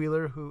Nancy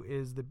Wheeler, who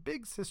is the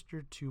big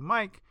sister to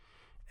Mike,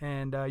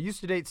 and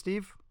used to date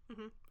Steve,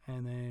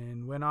 and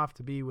then went off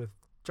to be with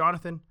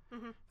Jonathan.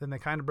 Then they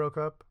kind of broke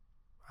up.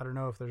 I don't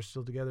know if they're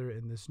still together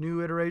in this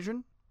new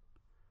iteration.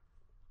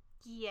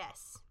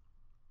 Yes.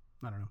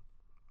 I don't know.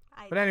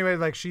 But anyway,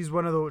 like she's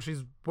one of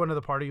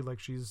the party. Like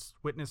she's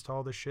witnessed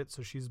all this shit,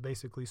 so she's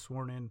basically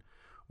sworn in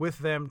with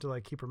them to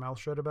like keep her mouth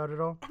shut about it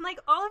all. And like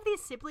all of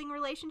these sibling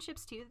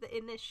relationships too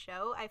in this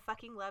show, I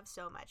fucking love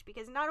so much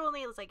because not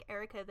only is like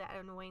Erica that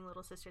annoying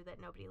little sister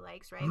that nobody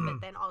likes, right? But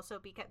then also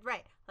because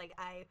like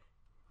I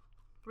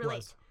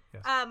relate.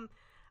 Yes.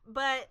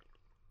 But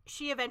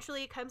she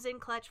eventually comes in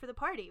clutch for the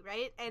party,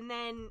 right? And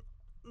then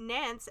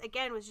Nance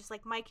again was just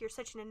like, Mike, you're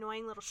such an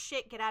annoying little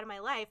shit. Get out of my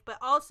life. But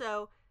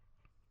also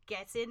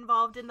gets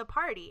involved in the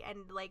party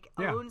and like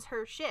owns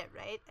her shit,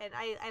 right? And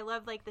I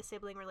love like the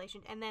sibling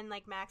relation. And then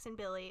like Max and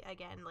Billy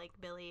again, like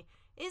Billy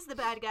is the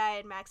bad guy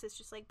and Max is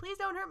just like, please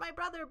don't hurt my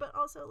brother, but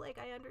also like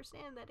I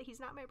understand that he's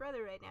not my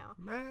brother right now.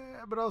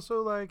 But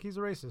also like he's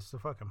a racist, so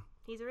fuck him.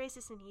 He's a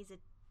racist and he's a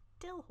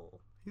dillhole.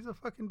 He's a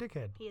fucking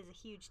dickhead. He is a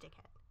huge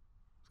dickhead.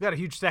 He's got a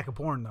huge stack of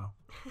porn though.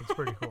 It's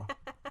pretty cool.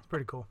 It's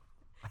pretty cool.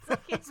 It's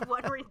like his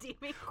one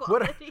redeeming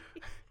quality.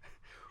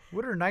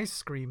 What are nice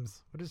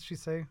screams? What does she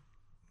say?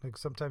 Like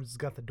sometimes he's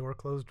got the door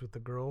closed with the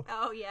girl.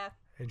 Oh yeah.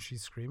 And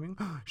she's screaming.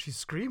 She's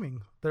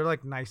screaming. They're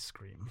like nice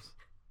screams.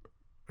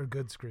 Or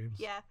good screams.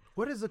 Yeah.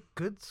 What is a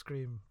good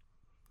scream?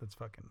 That's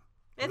fucking.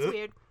 It's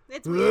weird.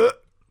 It's weird.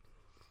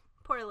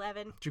 Poor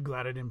 11. You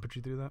glad I didn't put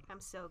you through that? I'm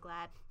so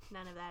glad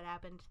none of that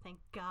happened. Thank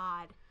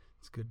God.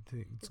 It's good.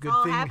 It's good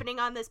all happening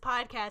on this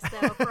podcast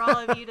though for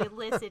all of you to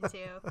listen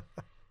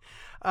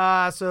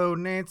to. So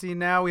Nancy,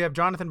 now we have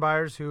Jonathan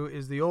Byers, who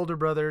is the older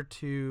brother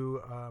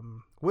to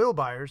Will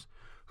Byers,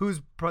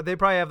 they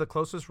probably have the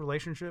closest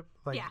relationship.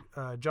 Like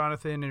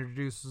Jonathan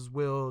introduces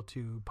Will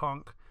to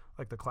punk,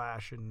 like the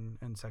Clash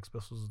and Sex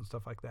Pistols and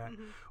stuff like that,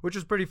 which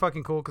is pretty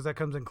fucking cool because that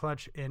comes in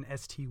clutch in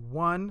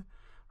ST1.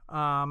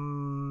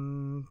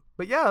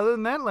 But yeah, other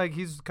than that, like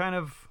he's kind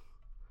of,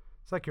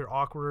 it's like your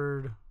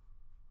awkward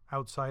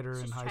outsider in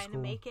high school. Just trying to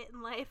make it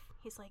in life.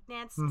 He's like,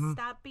 Nance,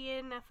 stop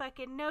being a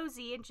fucking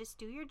nosy and just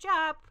do your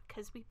job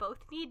because we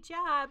both need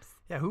jobs.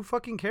 Yeah, who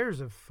fucking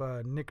cares if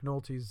Nick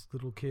Nolte's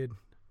little kid,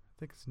 I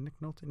think it's Nick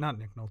Nolte? Not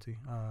Nick Nolte.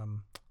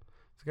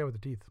 It's the guy with the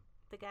teeth.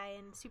 The guy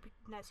in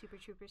not Super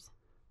Troopers.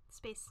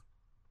 Space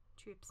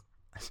Troops.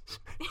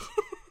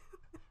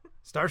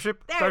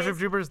 Starship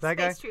Troopers, that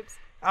Space guy. Troops.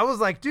 I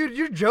was like, dude,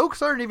 your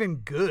jokes aren't even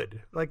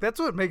good. Like, that's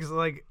what makes it,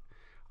 like,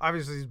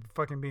 obviously he's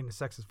fucking being a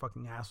sexist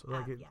fucking ass.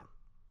 Like, yeah.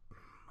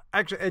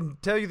 Actually, and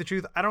tell you the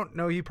truth, I don't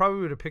know. He probably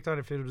would have picked on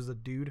if it was a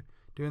dude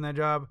doing that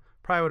job.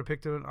 Probably would have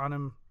picked on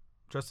him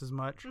just as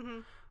much.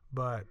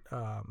 But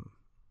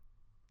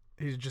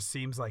he just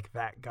seems like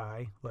that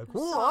guy. Like,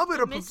 whoa, I'm in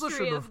a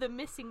position of the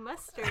missing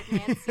mustard,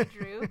 Nancy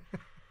Drew.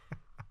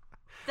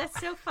 That's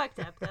so fucked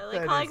up though.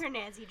 Like calling her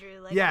Nancy Drew.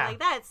 Like, yeah. Like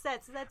that's.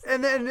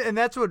 And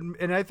that's what.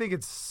 And I think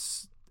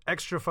it's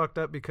extra fucked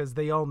up because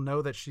they all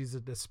know that she's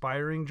an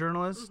aspiring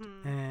journalist,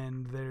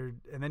 and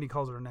then he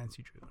calls her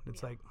Nancy Drew.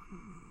 It's like.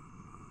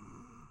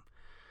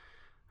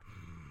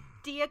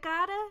 Do you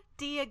gotta?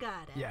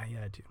 Yeah,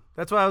 I do.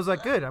 That's why I was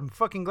like, good. I'm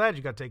fucking glad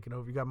you got taken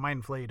over. You got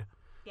mind flayed.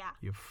 Yeah.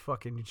 You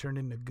turned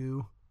into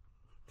goo.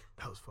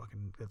 That's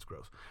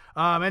gross.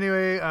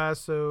 Anyway,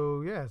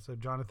 so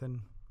Jonathan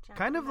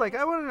kind of like,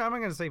 I'm not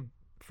going to say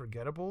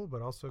forgettable,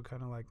 but also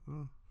kind of like,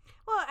 Well,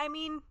 I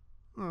mean,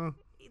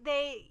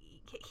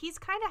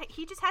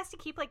 he just has to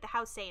keep like the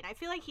house sane. I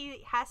feel like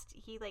he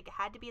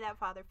had to be that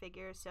father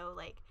figure. So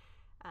like,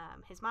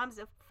 his mom's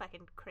a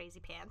fucking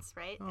crazy pants,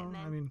 right? Oh, and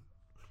then, I mean,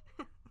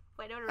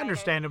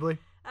 understandably.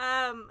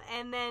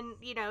 And then,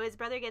 his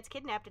brother gets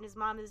kidnapped and his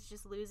mom is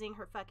just losing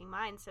her fucking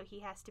mind. So he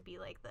has to be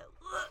like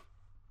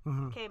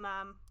okay,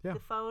 Mom, the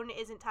phone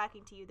isn't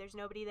talking to you. There's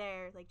nobody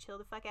there. Like, chill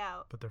the fuck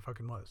out. But there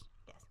fucking was.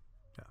 Yes.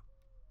 Yeah.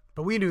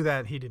 But we knew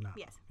that he did not.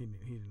 Yes. He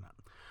did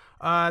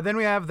Then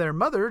we have their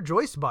mother,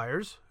 Joyce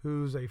Byers,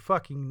 who's a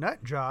fucking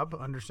nut job,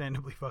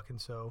 understandably fucking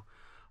so.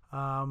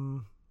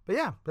 But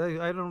yeah,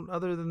 I don't,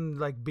 other than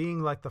like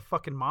being like the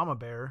fucking mama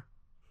bear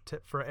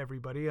for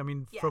everybody. I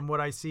mean, from what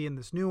I see in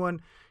this new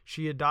one,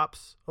 she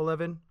adopts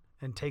 11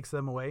 and takes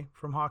them away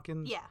from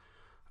Hawkins. Yeah.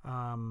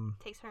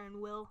 Takes her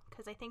and Will,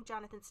 because I think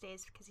Jonathan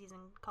stays because he's in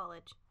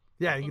college.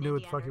 Yeah, he can do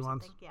what the Indiana fuck he or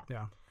wants. something.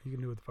 Yeah, he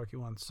can do what the fuck he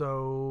wants.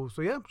 So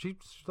yeah, she's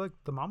like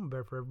the mama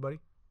bear for everybody.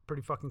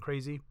 Pretty fucking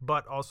crazy,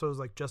 but also is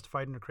like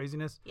justified in her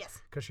craziness.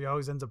 Yes. Because she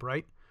always ends up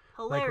right.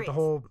 Hilarious. Like with the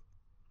whole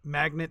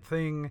magnet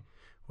thing,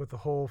 with the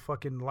whole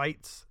fucking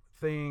lights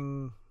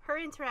thing. Her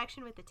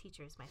interaction with the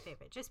teacher is my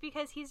favorite, just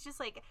because he's just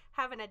like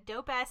having a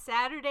dope ass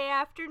Saturday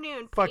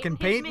afternoon, Fucking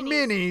paint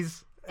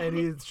minis.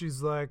 And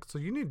she's like, so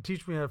you need to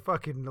teach me how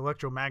fucking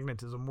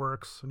electromagnetism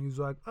works. And he's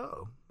like,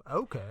 oh,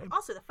 okay.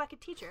 Also, the fucking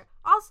teacher.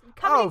 Also,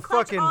 coming in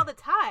clutch fucking all the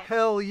time.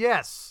 Hell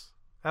yes.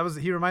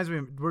 He reminds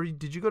me.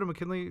 Did you go to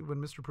McKinley when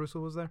Mr.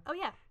 Prussel was there? Oh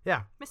yeah.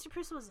 Yeah. Mr.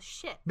 Prussel was a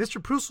shit.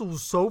 Mr. Prussel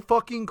was so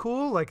fucking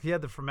cool. Like he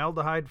had the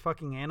formaldehyde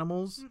fucking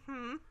animals.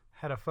 Mm-hmm.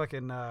 Had a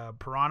fucking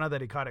piranha that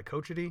he caught at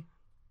Cochity.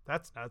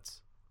 That's nuts.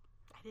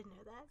 I didn't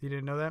know that. You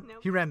didn't know that? Nope.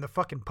 He ran the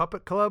fucking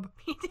puppet club.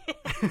 He did.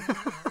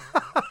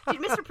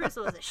 Dude, Mr.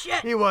 Prussel was a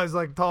shit. He was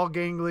like tall,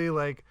 gangly,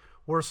 like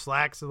wore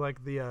slacks and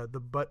like the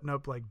button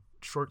up like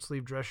short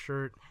sleeve dress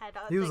shirt.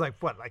 He was like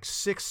what, like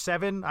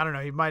 6'7"? I don't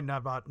know. He might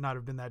not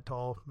have been that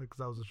tall because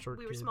I was a short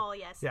kid. We were small,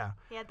 yes. Yeah.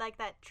 He had like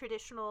that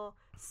traditional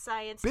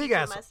science big teacher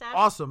ass, mustache.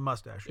 awesome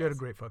mustache. He had a Yes.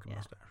 great fucking Yeah.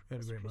 mustache. He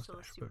had a Mr. great Prussel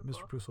mustache. is But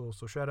super Mr. Prussel,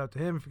 so shout out to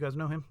him if you guys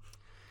know him.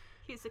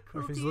 He's a Or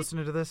cool if he's dude.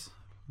 listening to this,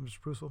 Mr.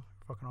 Prussel,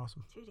 fucking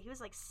awesome. Dude, he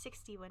was like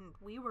 60 when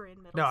we were in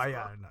middle No, school.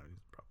 yeah, no, he's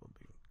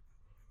probably,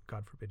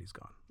 God forbid he's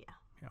gone. Yeah.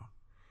 Yeah.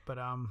 But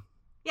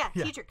Yeah,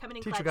 yeah. teacher coming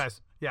in Teacher clutch.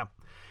 guys, yeah.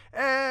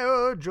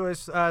 Oh,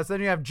 Joyce. So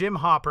then you have Jim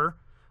Hopper,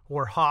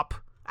 or Hop.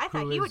 I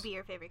thought who he is- would be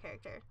your favorite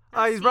character.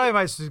 He's Steve. probably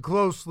my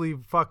closely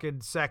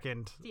fucking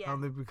second. Yeah.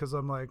 Only because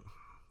I'm like,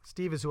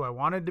 Steve is who I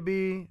wanted to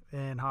be,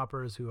 and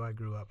Hopper is who I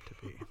grew up to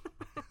be.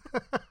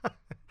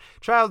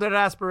 Childhood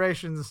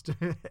aspirations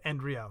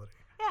and reality.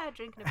 Yeah,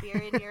 drinking a beer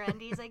in your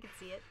undies. I could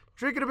see it.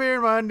 Drinking a beer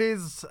in my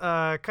undies,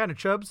 kind of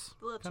chubs.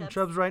 A little Kind of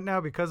chubs. chubs right now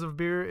because of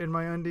beer in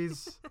my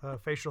undies.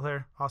 Facial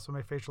hair, also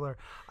my facial hair.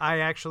 I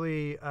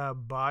actually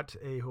bought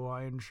a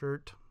Hawaiian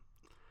shirt.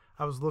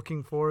 I was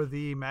looking for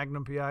the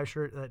Magnum PI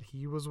shirt that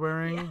he was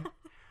wearing. Yeah.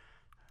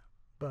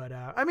 But,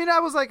 I mean, I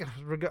was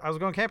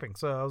going camping,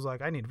 so I was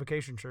like, I need a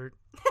vacation shirt.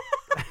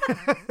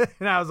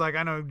 And I was like,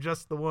 I know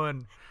just the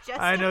one.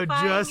 I know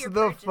Justifying just your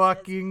the purchases.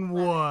 fucking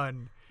Love it.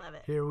 one. Love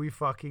it. Here we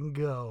fucking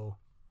go.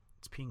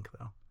 It's pink,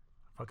 though.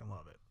 Fucking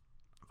love it.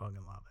 Fucking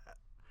love that.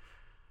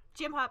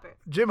 Jim Hopper.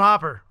 Jim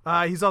Hopper.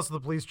 He's also the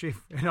police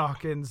chief in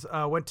Hawkins.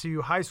 Went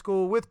to high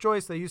school with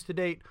Joyce. They used to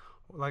date.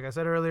 Like I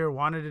said earlier,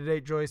 wanted to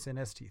date Joyce in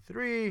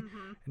ST3.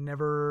 And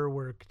never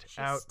worked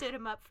She out. stood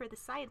him up for the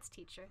science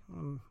teacher.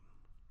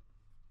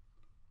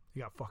 He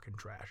got fucking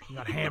trash. He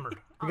got hammered. He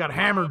All got right.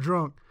 hammered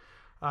drunk.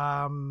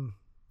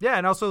 Yeah,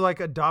 and also like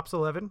adopts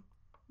 11.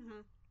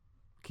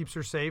 Keeps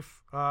her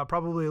safe.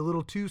 Probably a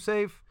little too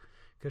safe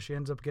because she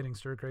ends up getting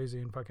stir crazy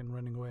and fucking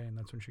running away, and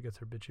that's when she gets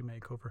her bitchy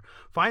makeover.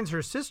 Finds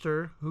her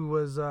sister, who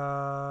was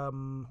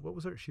what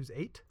was her? She was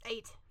 8.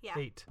 8. Yeah.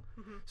 8.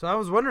 So I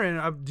was wondering,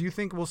 do you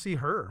think we'll see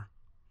her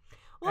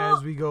Well,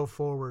 as we go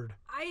forward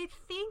I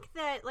think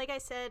that, like I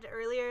said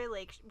earlier,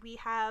 like we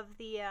have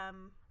the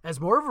as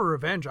more of a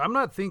revenge? I'm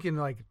not thinking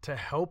like to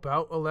help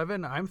out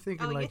 11. I'm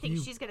thinking Oh, you like think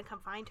she's gonna come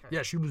find her?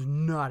 Yeah, she was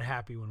not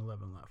happy when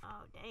 11 left.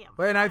 Oh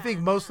damn. And I think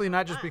mostly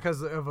not just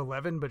because of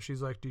 11, but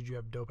she's like, dude, you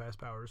have dope ass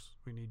powers.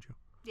 We need you.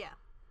 Yeah.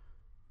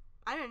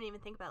 I don't even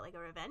think about like a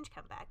revenge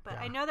comeback, but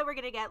Yeah. I know that we're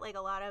gonna get like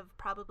a lot of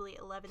probably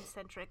 11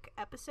 centric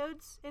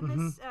episodes in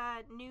Mm-hmm. this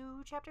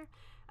new chapter.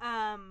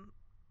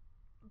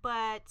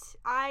 But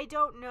I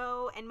don't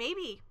know, and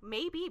maybe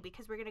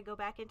because we're gonna go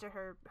back into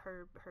her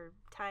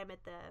time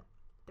at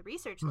the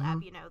research Mm-hmm.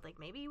 lab, you know, like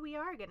maybe we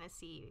are gonna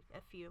see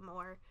a few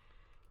more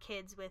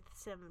kids with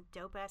some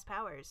dope ass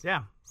powers.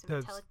 Yeah. Some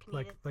That's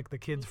telekinetic. like the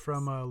kids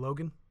from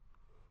Logan.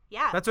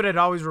 Yeah. That's what it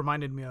always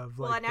reminded me of.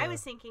 Like, well, and I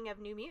was thinking of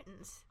New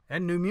Mutants.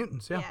 and New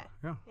Mutants. Yeah. Yeah.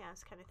 Yeah. Yeah, I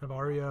was kind of Of thinking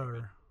Arya that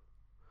maybe.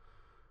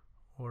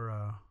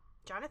 or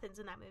Jonathan's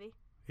in that movie.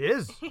 he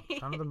is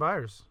Jonathan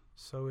Byers.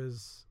 So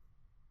is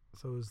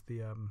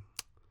the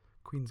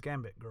Queen's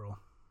Gambit girl.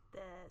 The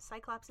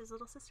Cyclops'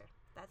 little sister.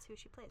 That's who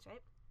she plays,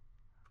 right?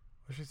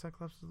 Was she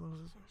Cyclops' little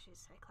sister? Yeah, she's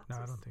Cyclops. No,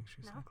 I don't think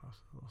she's No? Cyclops'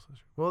 little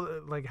sister. Well,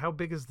 like how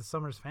big is the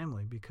Summers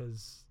family?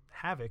 Because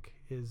Havoc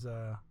is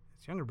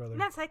his younger brother.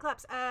 Not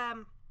Cyclops.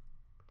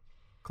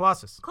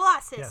 Colossus.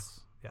 Colossus.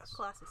 Yes.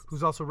 Colossus.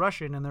 Who's also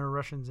Russian, and there are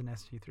Russians in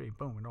ST3.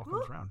 Boom, it all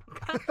comes around.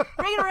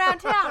 Bring it around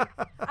town.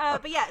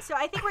 But yeah, so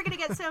I think we're gonna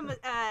get some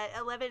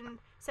 11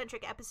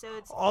 centric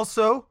episodes.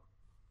 Also,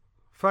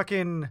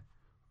 fucking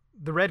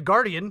the Red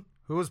Guardian,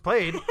 who was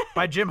played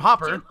by Jim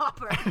Hopper, Jim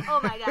Hopper. Oh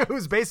my god.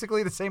 who's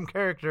basically the same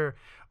character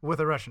with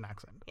a Russian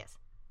accent. Yes.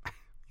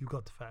 You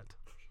got the fat.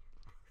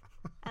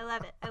 I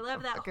love it. I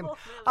love that Fucking- whole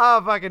movie.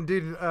 Oh, fucking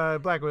dude,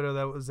 Black Widow.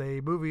 That was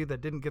a movie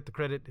that didn't get the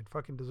credit it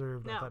fucking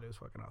deserved. I No. thought it was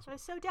fucking It awesome.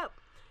 was so dope.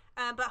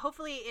 But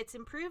hopefully it's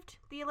improved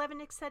the 11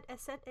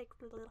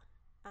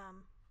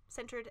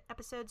 centered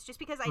episodes, just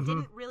because I Mm-hmm.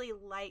 didn't really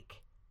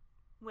like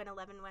when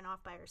 11 went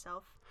off by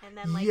herself. And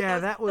then, like, Yeah,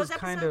 those, that was those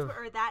kind episodes of-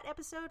 or that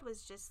episode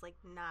was just, like,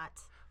 not.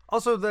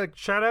 Also, the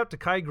shout out to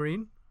Kai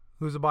Green,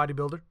 who's a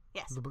bodybuilder.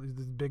 Yes. The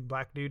big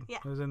black dude Yeah.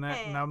 who's in that.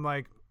 Yeah, And yeah. I'm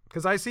like,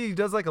 because I see he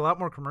does like a lot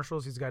more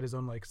commercials. He's got his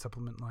own like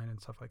supplement line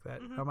and stuff like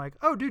that. Mm-hmm. And I'm like,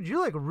 oh, dude, you're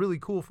like a really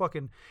cool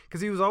fucking. Because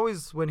he was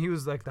always, when he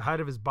was like the height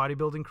of his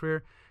bodybuilding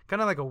career,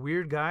 kind of like a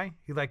weird guy.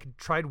 He like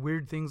tried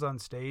weird things on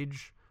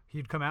stage.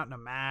 He'd come out in a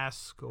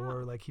mask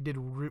or like he did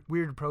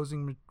weird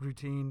posing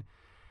routine.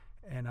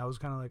 And I was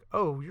kind of like,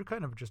 oh, you're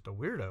kind of just a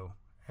weirdo.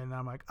 And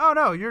I'm like, oh,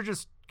 no, you're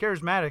just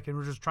charismatic and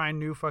we're just trying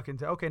new fucking.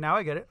 Okay, now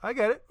I get it. I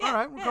get it. Yeah, All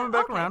right, we're yeah, coming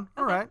back okay, around.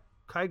 All okay. right.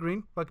 Kai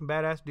Green, fucking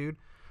badass dude.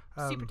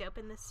 Super dope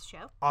in this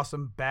show.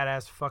 Awesome,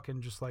 badass,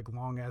 fucking just like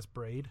long ass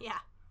braid. Yeah.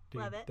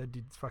 Dude, Love it. That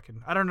dude's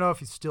fucking. I don't know if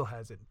he still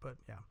has it, but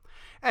yeah.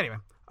 Anyway,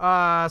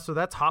 so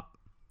that's Hop.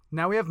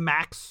 Now we have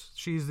Max.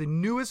 She's the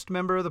newest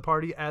member of the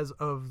party as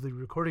of the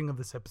recording of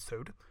this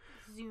episode.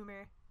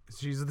 Zoomer.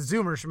 She's the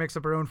Zoomer. She makes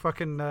up her own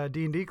fucking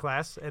D&D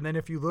class. And then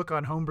if you look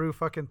on homebrew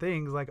fucking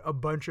things, like a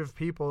bunch of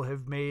people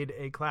have made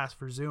a class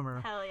for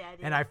Zoomer. Hell yeah,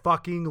 dude. And I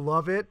fucking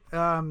love it.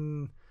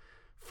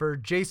 For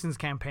Jason's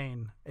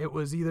campaign, it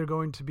was either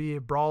going to be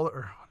a brawler,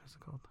 or what is it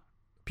called?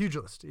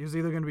 Pugilist. It was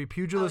either going to be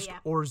Pugilist yeah.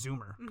 or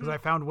Zoomer. Because I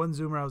found one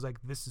Zoomer, I was like,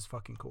 this is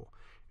fucking cool.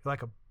 You're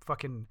like a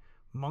fucking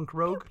monk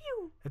rogue.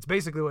 Pew. It's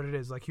basically what it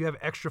is. Like you have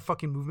extra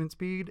fucking movement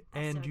speed,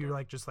 and so you dope.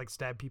 like just like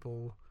stab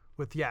people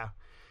with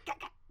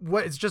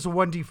What it's just a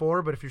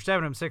 1d4, but if you're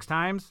stabbing them 6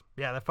 times,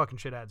 yeah, that fucking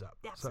shit adds up.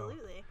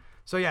 Absolutely.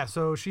 So yeah,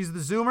 so she's the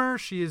Zoomer.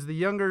 She is the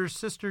younger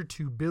sister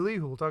to Billy,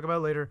 who we'll talk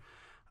about later.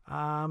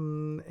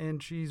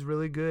 And she's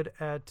really good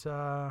at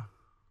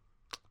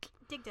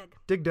Dig Dug.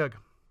 Dig Dug.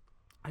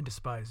 I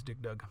despise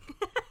Dig Dug.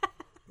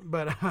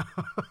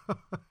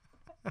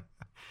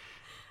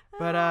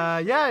 but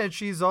yeah, and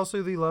she's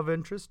also the love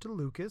interest to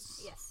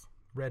Lucas. Yes.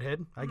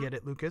 Redhead. I get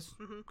it, Lucas.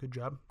 Good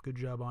job. Good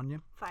job on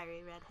you.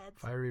 Fiery redheads.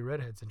 Fiery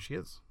redheads, and she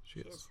is.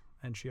 She is. is.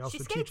 And she also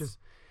skates. teaches.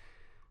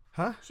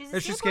 Huh? She's a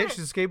She skates.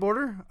 She's a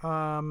skateboarder.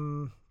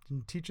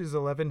 And teaches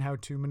 11 how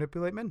to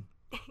manipulate men.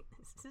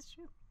 This is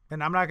true.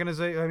 And I'm not gonna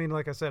say. I mean,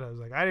 like I said, I was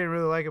like, I didn't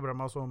really like it, but I'm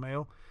also a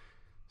male,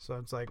 so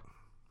it's like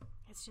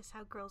It's just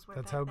how girls work.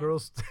 that's back how then.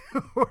 girls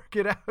work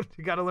it out.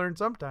 You got to learn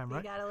sometime, You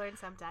right? gotta learn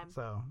sometime.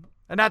 So,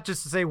 and not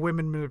just to say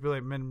women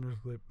manipulate men,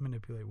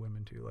 manipulate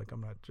women too. Like I'm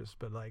not just,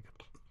 but like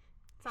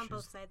It's on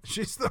both sides.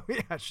 she's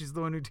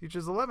the one who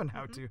teaches 11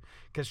 how to,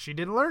 because she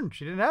didn't learn.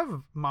 She didn't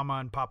have mama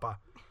and papa.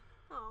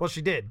 Oh, Well,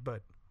 she did,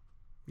 but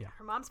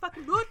her mom's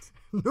fucking nuts.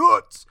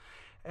 nuts.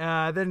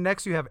 Then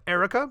next you have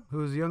Erica,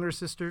 who's the younger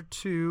sister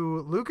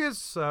to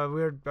Lucas. We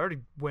already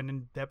went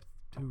in depth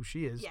who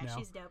she is. Yeah, now.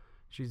 she's dope.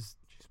 She's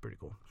pretty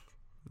cool.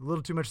 A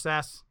little too much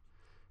sass.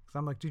 Cause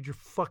I'm like, dude, you're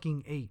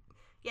fucking 8.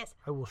 Yes,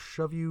 I will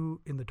shove you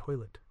in the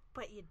toilet.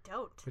 but you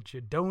don't. But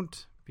you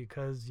don't,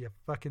 because you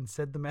fucking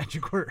said the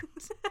magic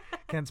words.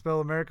 Can't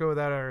spell America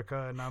without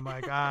Erica. And I'm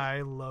like,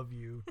 I love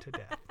you to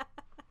death.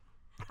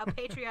 How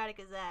patriotic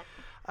is that?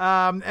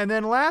 And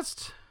then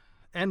last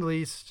and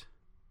least,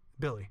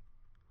 Billy.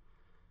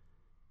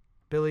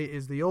 Billy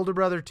is the older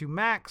brother to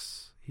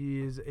Max.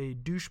 He is a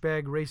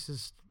douchebag,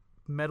 racist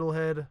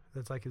metalhead.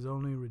 That's like his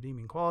only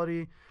redeeming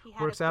quality. He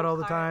had Works a out cool all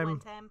the car at time. one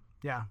time.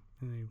 Yeah,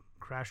 and he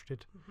crashed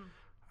it.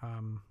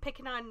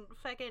 Picking on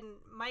fucking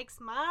Mike's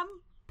mom.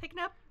 Picking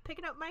up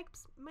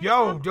Mike's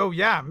Yo, mom.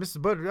 yeah,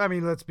 Mrs. But I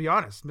mean, let's be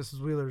honest. Mrs.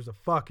 Wheeler is a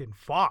fucking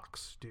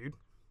fox, dude.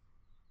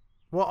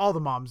 Well, all the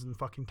moms in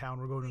fucking town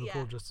were going to the Yeah.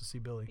 pool just to see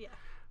Billy. Yeah.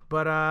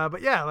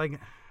 But yeah, like,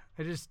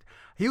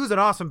 he was an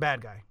awesome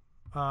bad guy.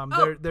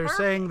 They're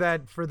saying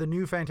that for the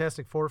new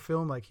Fantastic Four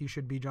film, like, he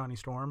should be Johnny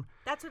Storm.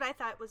 That's what I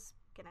thought was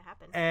gonna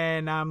happen.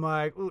 And I'm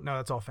like, ooh, no,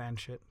 that's all fan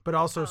shit. But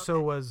also, Oh, so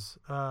okay. was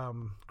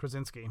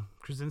Krasinski.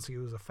 Krasinski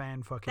was a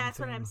fan fucking That's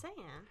thing. what I'm saying.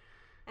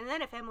 And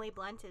then if Emily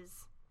Blunt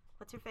is,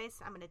 what's her face?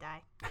 I'm gonna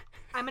die.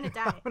 I'm gonna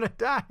die. I'm gonna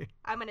die.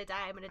 I'm gonna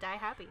die. I'm gonna die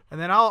happy. And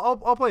then I'll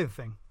play the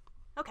thing.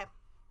 Okay.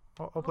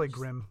 I'll play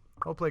Grim.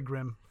 I'll play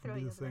Grim. Throw And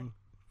do you the over there. thing.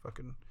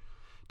 Fucking.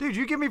 Dude,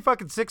 you give me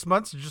fucking 6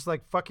 months to just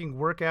like fucking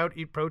work out,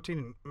 eat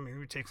protein, and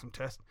maybe take some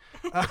tests.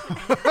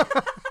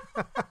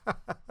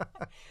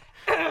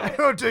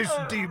 I'll take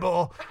some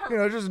D-ball. You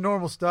know, just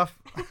normal stuff.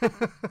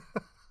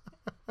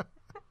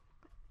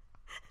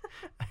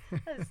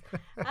 That's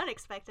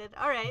unexpected.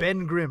 All right.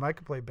 Ben Grimm. I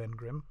could play Ben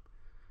Grimm.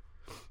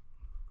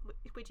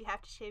 Would you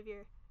have to shave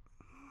your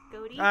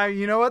goatee?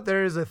 You know what?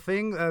 There is a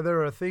thing.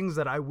 There are things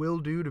that I will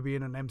do to be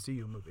in an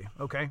MCU movie.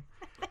 Okay.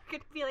 They're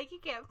gonna be like, you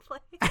can't play.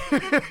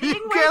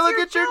 You can't look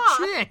at your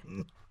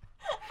chin.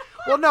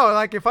 Well, no,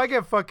 like if I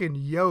get fucking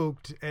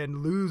yoked and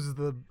lose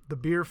the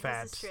beer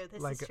fat, This is true.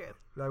 This like is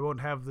true. I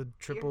won't have the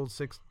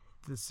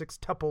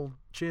six-tuple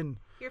chin.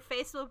 Your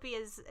face will be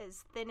as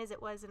thin as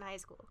it was in high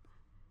school.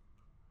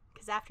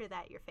 Because after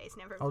that, your face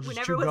never. I'll just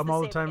never chew was gum the all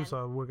the same time, again.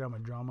 so I work out my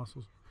jaw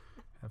muscles.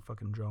 That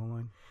fucking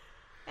jawline.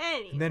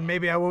 Anyway. And then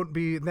maybe I won't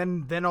be.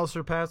 Then I'll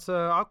surpass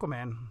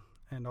Aquaman,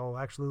 and I'll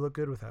actually look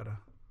good without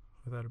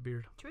a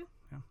beard. True.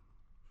 Yeah.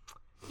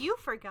 You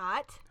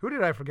forgot Who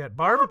did I forget?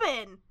 Barb.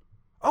 Robin.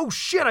 Oh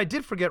shit! I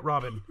did forget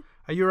Robin.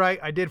 You're right.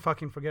 I did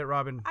fucking forget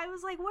Robin. I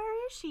was like,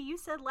 where is she? You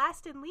said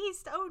last and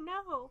least. Oh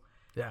no.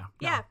 Yeah.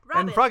 Yeah, no.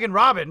 And Robin. fucking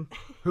Robin,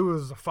 who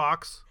was a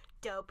fox.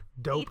 Dope.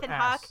 Dope Ethan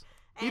ass.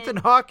 Hawke. Ethan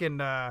Hawke and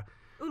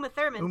Uma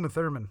Thurman. Uma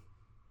Thurman.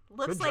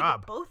 Looks Good like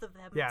job. both of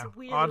them. Yeah. It's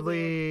weird.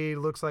 Oddly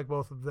looks like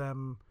both of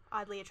them.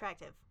 Oddly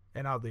attractive.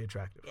 And oddly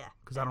attractive. Yeah.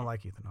 Because I don't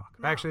like Ethan Hawke.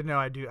 No. Actually, no,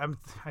 I do.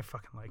 I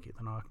fucking like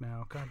Ethan Hawke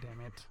now. God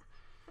damn it.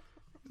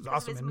 He was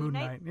awesome his in Moon Moon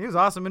Knight? Knight. He was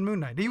awesome in Moon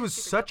Knight. He was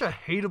Super such a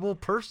hateable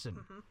person.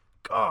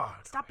 God.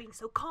 Stop being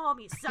so calm,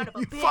 you son of a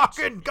You bitch.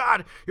 fucking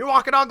God. You're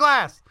walking on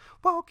glass.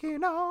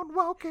 Walking on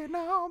broken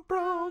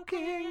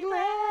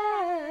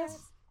glass.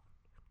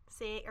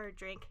 Say or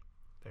drink.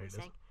 There it is.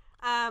 Saying.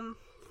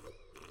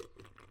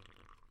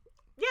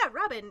 Yeah,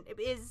 Robin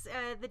is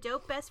the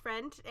dope best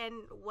friend and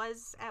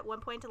was at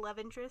one point a love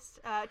interest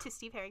to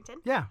Steve Harrington.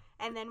 Yeah.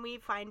 And then we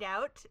find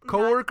out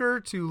Coworker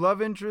to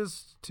love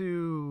interest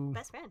to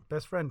best friend.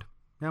 best friend.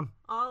 Yeah.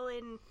 All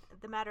in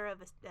the matter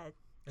of a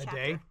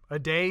chapter. A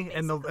day,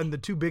 and Basically. the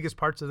two biggest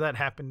parts of that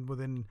happened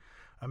within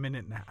a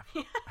minute and a half.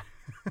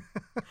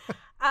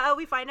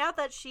 We find out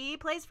that she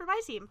plays for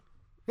my team.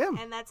 Yeah.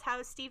 And that's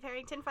how Steve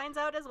Harrington finds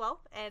out as well.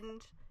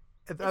 And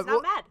It's not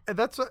mad.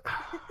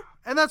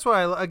 That's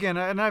why, again,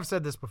 and I've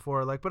said this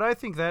before, like, but I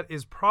think that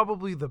is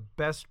probably the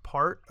best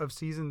part of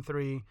season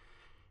 3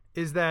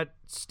 is that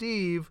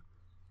Steve,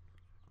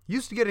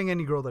 used to getting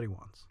any girl that he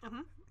wants,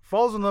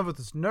 falls in love with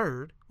this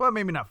nerd. Well,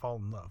 maybe not fall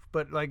in love,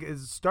 but like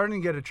is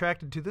starting to get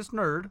attracted to this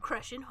nerd.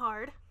 crushing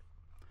hard.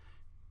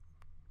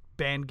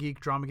 Band geek,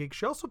 drama geek.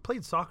 She also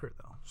played soccer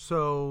though,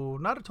 so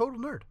not a total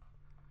nerd.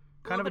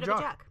 Kind of a Little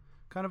bit jock.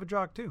 Kind of a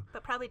jock too.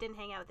 But probably didn't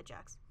hang out with the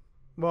jocks.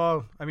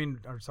 Well, I mean,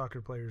 are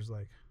soccer players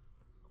like?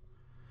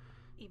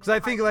 Even Because I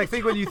part think of like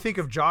the when you jocks. think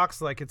of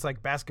jocks, like it's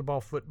like basketball,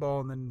 football,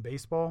 and then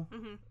baseball,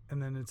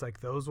 and then it's like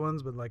those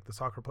ones. But like the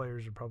soccer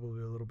players are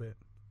probably a little bit.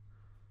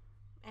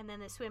 And then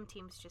the swim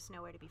team's just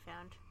nowhere to be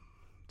found.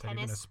 Is that even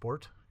a Tennis.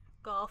 sport?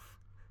 Golf.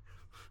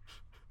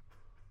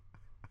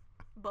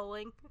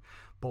 Bowling.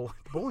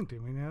 Bowling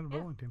team. We had a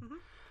bowling team.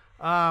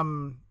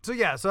 Mm-hmm. So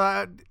yeah.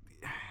 So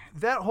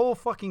that whole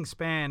fucking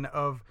span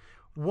of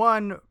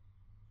one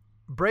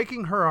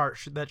breaking her heart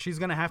that she's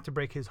gonna have to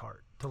break his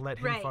heart to let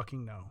him Right.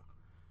 fucking know,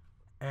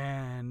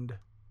 and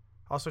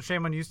also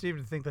shame on you, Steve,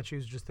 to think that she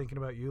was just thinking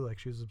about you, like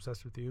she was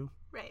obsessed with you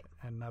Right.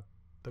 and not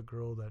the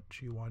girl that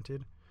she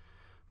wanted.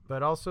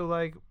 But also,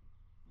 like,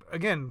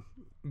 again,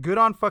 good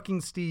on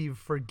fucking Steve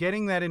for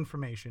getting that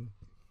information,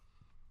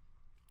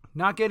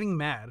 not getting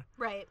mad,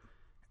 Right.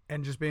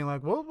 and just being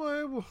like,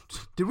 well,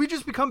 did we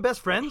just become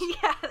best friends?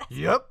 Yeah. That's,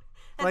 Yep.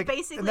 that's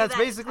basically and that's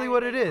that basically entire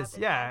what thing it that is.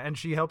 happened, Yeah, and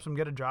she helps him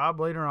get a job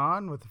later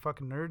on with the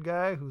fucking nerd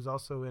guy who's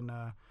also in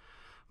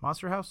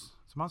Monster House.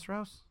 It's Monster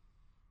House.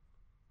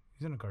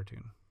 He's in a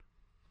cartoon.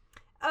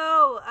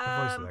 Oh,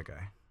 The voice of that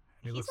guy.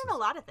 He he's looks in the- a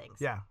lot of things.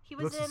 Yeah, He he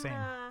was looks the in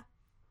same.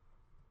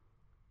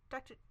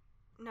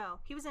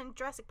 he was in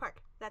Jurassic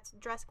Park. That's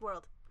Jurassic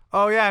World.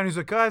 Oh yeah, and he's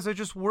like, guys, I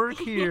just work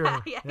here.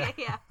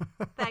 Yeah.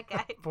 That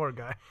guy. Poor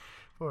guy.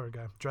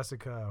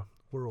 Jurassic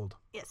World.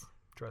 Yes.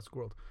 Jurassic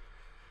World.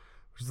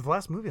 Which is the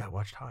last movie I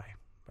watched high,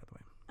 by the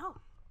way. Oh,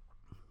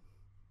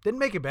 Didn't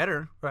make it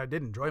better, but I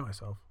did enjoy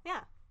myself.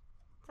 yeah.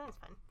 It's always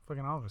fun.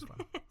 Fucking all of it's fun.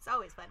 It's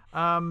always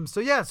fun. So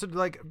yeah,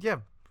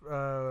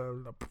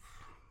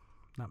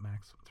 not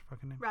Max. What's her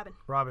fucking name?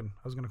 Robin.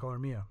 I was gonna call her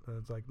Mia, but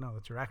it's like, no,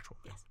 that's your actual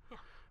name. Yes. Yeah.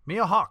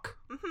 Mia Hawke.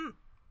 Mm-hmm.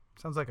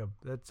 Sounds like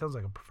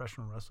a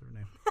professional wrestler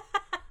name.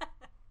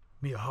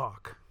 Mia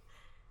Hawke.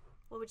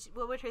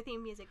 What would her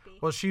theme music be?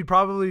 Well, she'd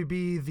probably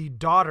be the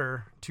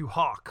daughter to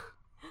Hawk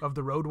of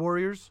the Road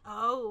Warriors,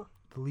 Oh,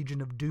 the Legion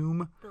of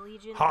Doom. the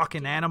Legion. Hawk of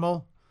and Doom.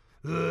 Animal.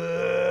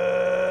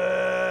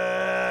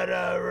 Let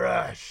a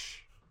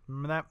rush.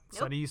 Remember that? Nope.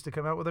 Sonny used to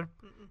come out with her.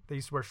 They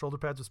used to wear shoulder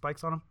pads with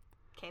spikes on them.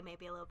 Okay,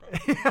 maybe a little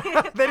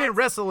bit. They didn't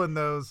wrestle in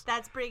those.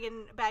 That's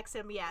bringing back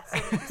some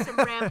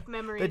ramp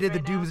memories. They did the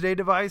right now. Doomsday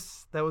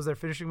Device. That was their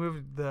finishing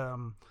move.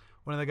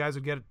 One of the guys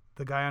would get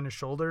the guy on his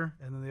shoulder,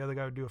 and then the other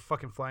guy would do a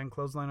fucking flying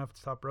clothesline off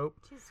the top rope.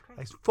 Jesus Christ.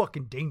 Like, it's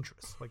fucking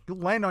dangerous. Like, you'll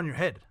land on your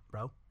head,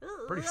 bro.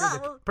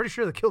 Pretty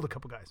sure they killed a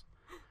couple guys.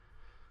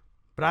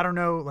 But I don't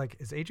know. Like,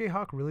 is AJ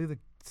Hawk really the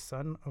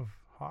son of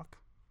Hawk?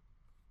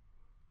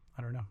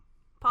 I don't know.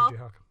 Paul. AJ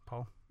Hawk.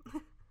 Paul.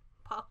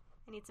 Paul,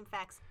 I need some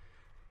facts.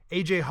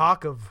 AJ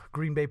Hawk of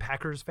Green Bay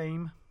Packers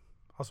fame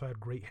also had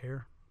great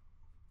hair.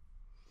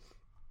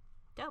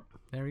 Dope.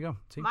 There you go.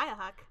 See, Maya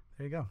Hawk.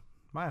 there you go.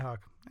 Maya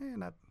Hawk.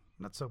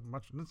 Not so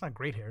much. It's not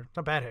great hair. It's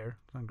not bad hair.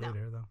 It's not great No.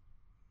 hair though.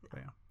 But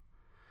yeah.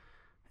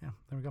 Yeah,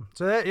 there we go.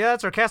 So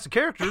that's our cast of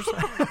characters.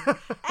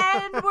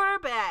 And we're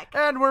back.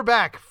 And we're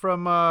back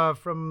from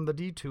the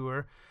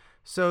detour.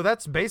 So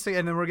that's basic,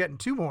 and then we're getting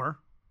two more.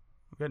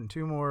 We're getting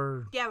two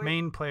more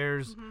main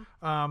players.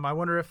 I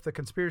wonder if the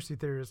conspiracy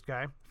theorist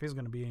guy, if he's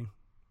going to be.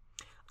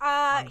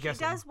 He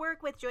guessing. does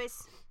work with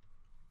Joyce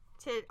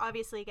to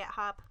obviously get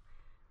Hop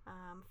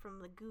from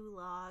the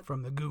gulag.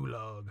 From the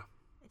gulag.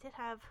 I did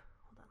have.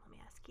 Hold on, let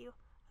me ask you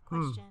a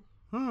question.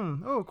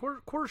 Oh,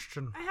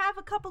 question. I have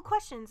a couple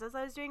questions as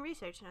I was doing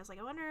research, and I was like,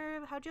 I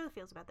wonder how Joe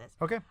feels about this.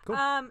 Okay, cool.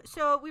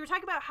 So we were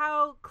talking about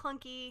how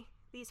clunky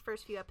these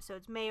first few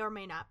episodes may or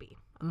may not be,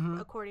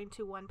 according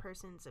to one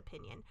person's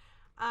opinion.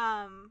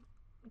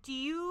 Do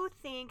you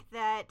think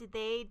that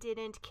they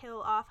didn't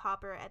kill off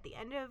Hopper at the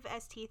end of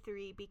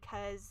ST3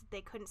 because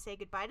they couldn't say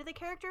goodbye to the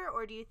character,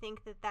 or do you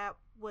think that that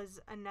was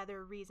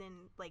another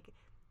reason, like,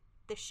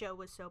 the show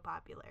was so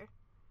popular?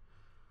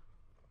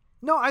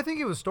 No, I think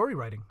it was story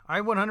writing.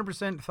 I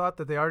 100% thought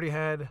that they already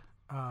had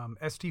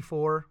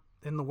ST4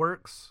 in the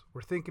works.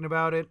 We're thinking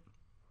about it.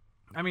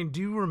 I mean,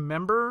 do you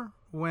remember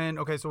when...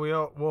 Okay, so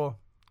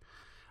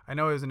I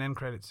know it was an end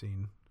credit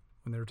scene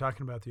when they were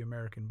talking about the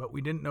American, but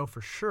we didn't know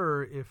for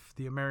sure if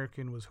the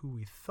American was who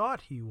we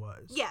thought he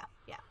was. Yeah.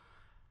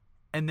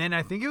 And then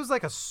I think it was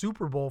like a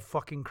Super Bowl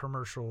fucking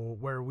commercial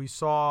where we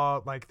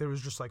saw, like, there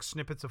was just like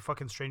snippets of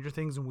fucking Stranger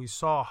Things, and we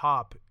saw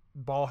Hop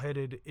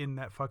ball-headed in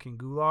that fucking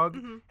gulag,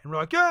 and we're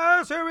like,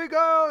 yes, here we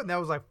go, and that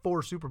was like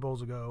 4 Super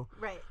Bowls ago.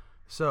 Right.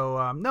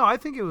 So no, I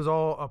think it was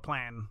all a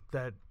plan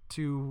that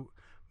to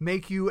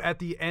make you at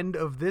the end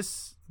of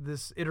this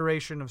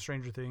iteration of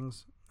Stranger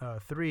Things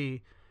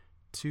 3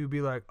 to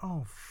be like,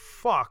 oh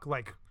fuck,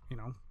 like, you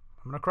know, I'm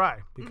gonna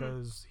cry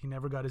because he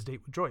never got his date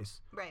with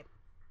Joyce. Right.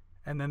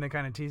 And then they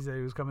kind of teased that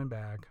he was coming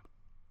back,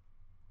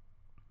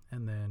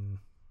 and then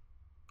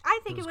I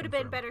think it would have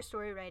been better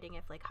story writing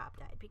if, like, Hop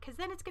died, because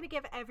then it's going to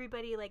give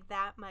everybody, like,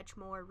 that much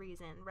more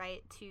reason,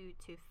 right, to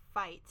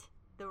fight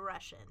the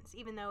Russians,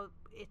 even though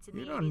it's in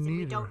the 80s and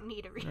we don't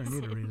need a reason.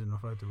 You don't need a reason to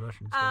fight the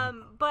Russians.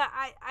 But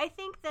I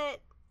think that,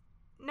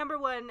 number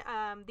one,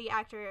 the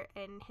actor,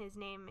 and his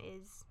name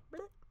is...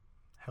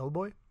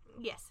 Hellboy?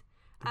 Yes.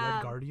 The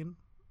Red Guardian?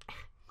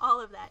 All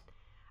of that.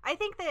 I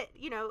think that,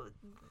 you know,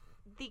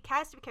 the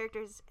cast of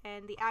characters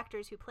and the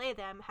actors who play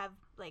them have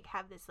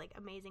this, like,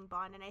 amazing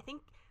bond, and I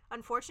think...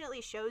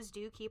 Unfortunately, shows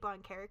do keep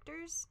on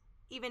characters,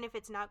 even if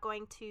it's not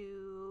going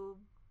to,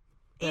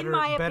 in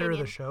my opinion, better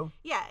the show.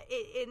 Yeah,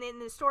 in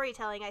the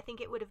storytelling, I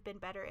think it would have been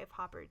better if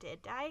Hopper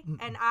did die.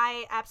 And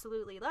I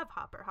absolutely love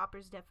Hopper.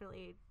 Hopper's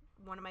definitely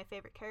one of my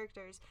favorite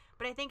characters,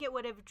 but I think it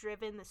would have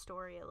driven the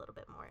story a little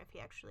bit more if he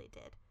actually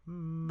did.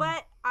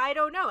 But I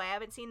don't know. I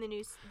haven't seen the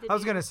news. I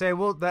was going to say,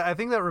 well, I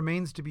think that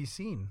remains to be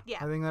seen. Yeah.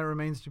 I think that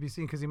remains to be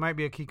seen because he might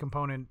be a key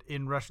component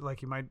in Russia.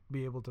 Like, he might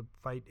be able to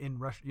fight in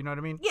Russia. You know what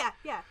I mean? Yeah.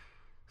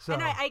 So,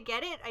 and I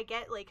get it. I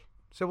get, like...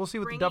 So we'll see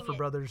with the Duffer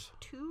Brothers.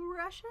 To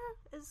Russia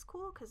is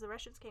cool because the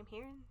Russians came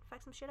here and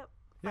fucked some shit up.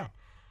 Yeah.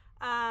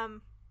 But,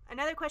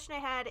 another question I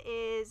had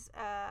is,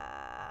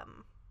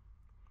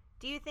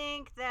 do you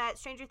think that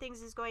Stranger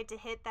Things is going to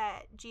hit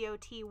that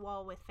GOT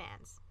wall with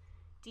fans?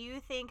 Do you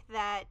think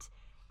that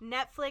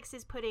Netflix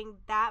is putting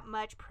that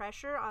much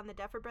pressure on the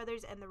Duffer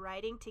Brothers and the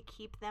writing to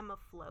keep them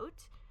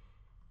afloat?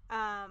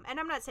 And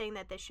I'm not saying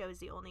that this show is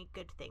the only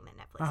good thing that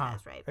Netflix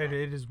has, right? But,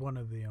 it is one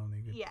of the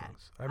only good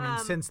things. I mean,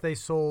 since they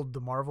sold the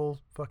Marvel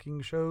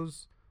fucking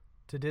shows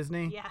to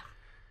Disney,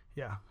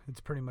 yeah, it's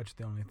pretty much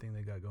the only thing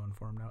they got going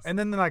for them now. And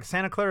then like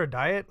Santa Clara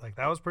Diet, like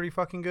that was pretty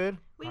fucking good.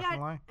 We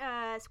got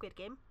Squid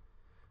Game.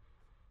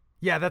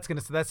 Yeah,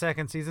 that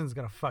second season is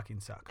gonna fucking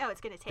suck. Oh,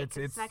 it's gonna take.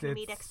 It's not gonna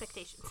meet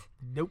expectations.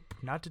 Nope,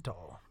 not at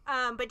all.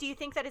 But do you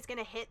think that it's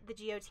gonna hit the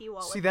GOT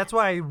wall? See, that's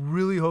why I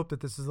really hope that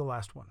this is the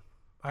last one.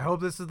 I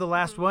hope this is the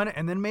last one,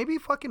 and then maybe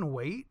fucking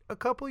wait a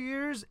couple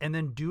years and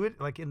then do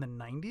it like in the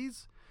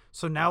 90s.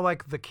 So now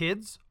like the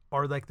kids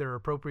are like their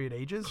appropriate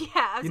ages. Yeah,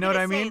 I was you know what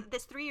I mean?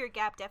 This 3-year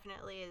gap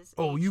definitely is.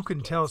 Oh, you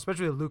can tell,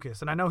 especially with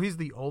Lucas, and I know he's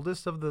the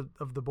oldest of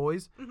the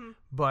boys,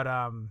 but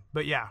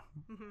yeah,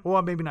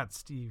 well maybe not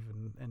Steve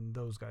and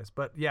those guys,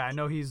 but yeah, I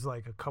know he's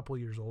like a couple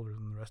years older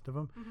than the rest of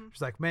them.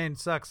 She's like, man, it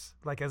sucks.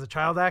 Like as a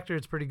child actor,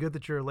 it's pretty good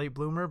that you're a late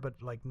bloomer, but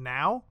like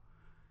now,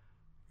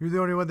 you're the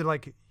only one that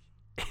like.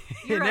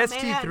 You're in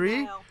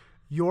ST3,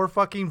 your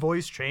fucking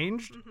voice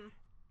changed,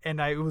 and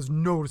it was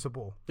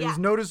noticeable. It was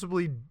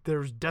noticeably,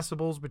 there's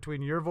decibels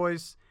between your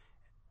voice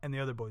and the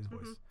other boy's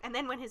voice. And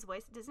then when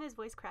doesn't his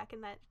voice crack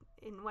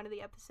in one of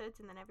the episodes,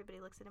 and then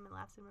everybody looks at him and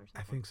laughs at him or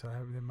something? I think so.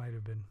 It might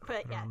have been.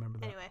 But I don't remember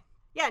that. Anyway.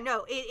 Yeah,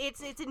 no,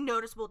 it's a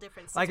noticeable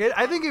difference. Like,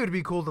 I think it would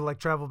be cool to like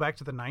travel back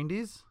to the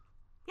 90s.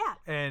 Yeah.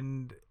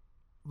 And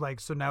like,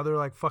 so now they're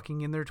like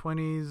fucking in their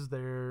 20s.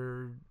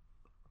 They're,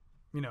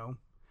 you know,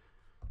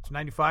 it's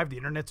 95. The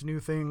internet's a new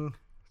thing.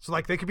 So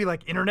like, they could be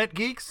like internet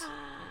geeks.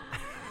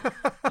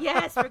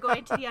 Yes, we're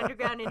going to the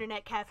underground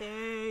internet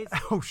cafes.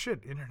 Oh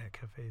shit, internet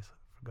cafes.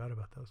 I forgot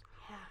about those.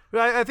 Yeah.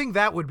 But I think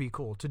that would be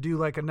cool to do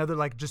like another,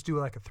 like just do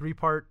like a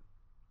 3-part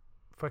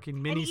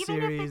fucking mini series. And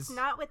even if it's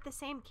not with the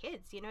same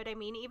kids, you know what I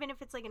mean? Even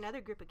if it's like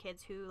another group of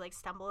kids who like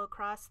stumble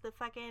across the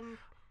fucking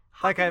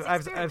like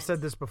I've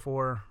said this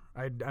before.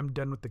 I'm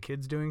done with the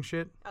kids doing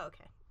shit. Oh,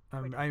 okay.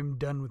 I'm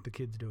done with the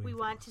kids doing. We things.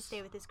 want to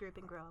stay with this group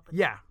and grow up. With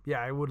yeah,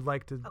 I would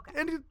like to. Okay.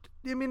 And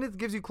it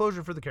gives you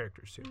closure for the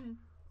characters too, a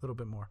little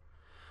bit more.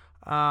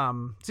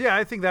 So yeah,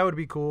 I think that would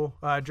be cool.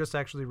 I just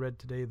actually read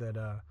today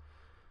that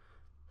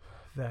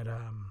that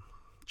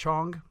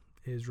Chong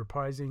is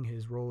reprising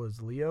his role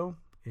as Leo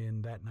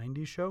in that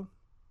 90s show.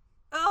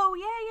 Oh,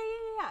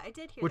 yeah. I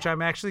did hear Which that.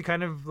 I'm actually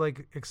kind of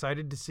like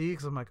excited to see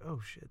because I'm like, oh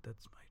shit,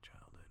 that's my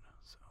childhood.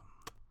 So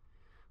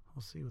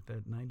we'll see what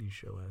that 90s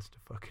show has to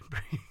fucking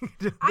bring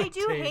to the I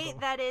do table. hate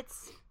that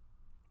it's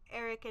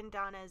Eric and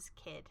Donna's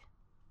kid.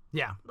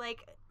 Yeah.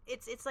 Like,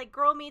 it's like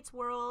Girl Meets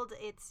World.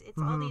 It's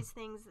all Mhm. these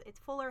things. It's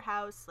Fuller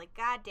House. Like,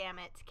 god damn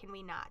it, can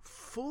we not?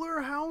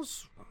 Fuller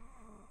House?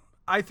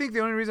 I think the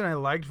only reason I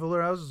liked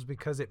Fuller House is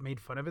because it made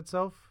fun of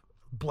itself.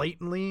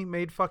 Blatantly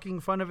made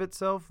fucking fun of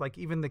itself. Like,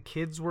 even the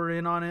kids were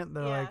in on it.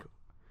 They're Yeah. like,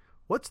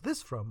 what's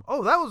this from?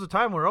 Oh, that was a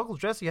time where Uncle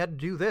Jesse had to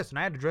do this, and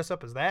I had to dress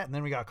up as that, and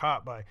then we got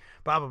caught by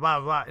blah, blah, blah,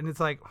 blah. And it's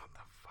like, what the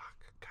fuck?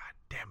 God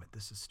damn it,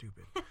 this is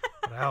stupid.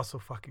 But I also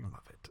fucking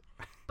love it.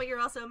 But you're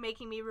also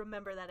making me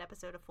remember that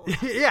episode of Full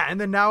House. Yeah,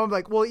 and then now I'm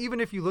like, well, even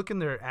if you look in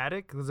their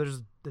attic, because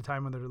there's the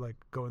time when they're like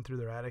going through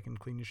their attic and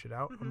cleaning shit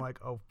out, I'm like,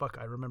 oh fuck,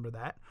 I remember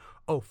that.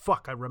 Oh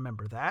fuck, I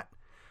remember that.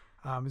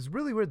 It's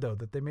really weird though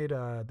that they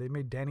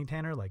made Danny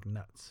Tanner like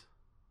nuts,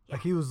 Yeah.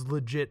 like he was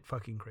legit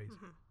fucking crazy.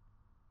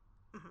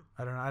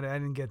 I don't know, I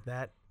didn't get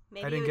that.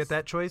 Maybe I didn't get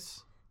that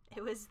choice.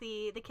 It was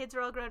the kids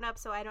are all grown up,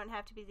 so I don't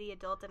have to be the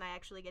adult, and I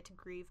actually get to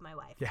grieve my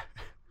wife. Yeah.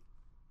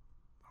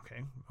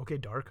 Okay,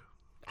 dark.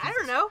 I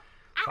don't know.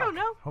 I don't Fuck.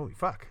 know. Holy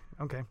fuck.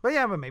 Okay, but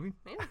yeah, but maybe.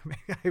 Maybe.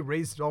 I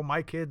raised all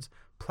my kids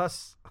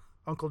plus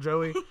Uncle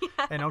Joey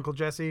and Uncle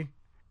Jesse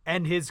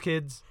and his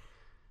kids.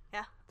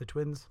 Yeah. The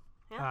twins.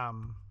 Yeah.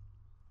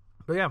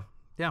 But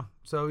yeah.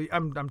 So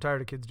I'm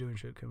tired of kids doing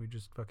shit. Can we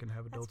just fucking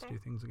have adults fair. do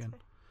things again?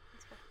 That's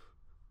fair.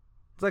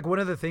 It's like one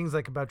of the things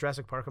like about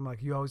Jurassic Park. I'm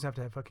like, you always have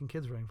to have fucking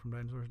kids running from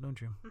dinosaurs, don't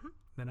you? Mm-hmm.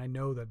 Then I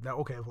know that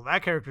okay, well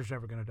that character's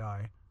never gonna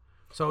die.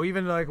 So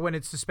even like when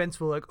it's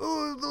suspenseful, like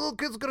oh the little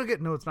kid's gonna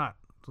get no, it's not.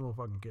 It's a little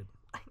fucking kid.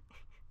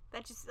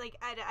 That just like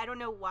I don't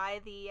know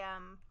why the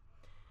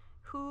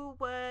who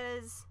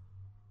was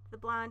the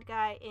blonde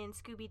guy in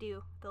Scooby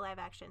Doo the live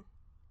action.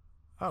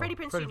 Oh, Freddie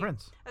Prinze Freddie Jr.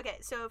 Prinze. Okay,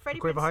 so Freddie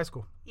Cueva Prinze. High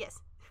School. Yes,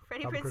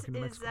 Freddie Albuquerque, New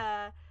Prince is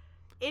Mexico.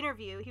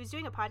 interview. He was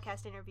doing a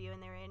podcast interview,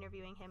 and they were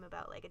interviewing him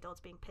about like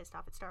adults being pissed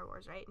off at Star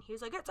Wars, right? And he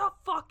was like, "It's a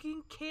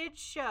fucking kid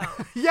show."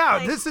 Yeah,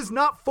 Like- this is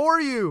not for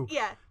you.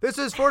 Yeah. This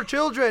is for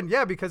children.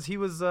 Yeah, because he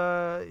was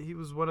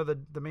one of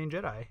the main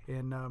Jedi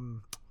in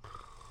Clone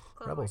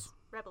Rebels. Wars.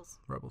 Rebels.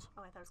 Rebels.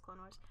 Oh, I thought it was Clone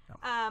Wars.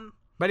 No.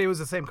 But it was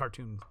the same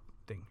cartoon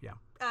thing. Yeah.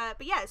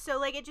 But yeah, so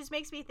like it just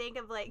makes me think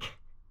of like,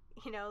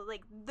 you know,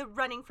 like the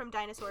running from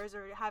dinosaurs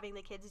or having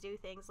the kids do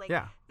things. Like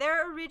Yeah.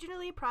 they're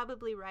originally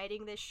probably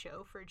writing this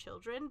show for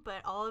children,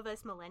 but all of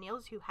us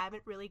millennials who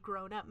haven't really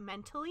grown up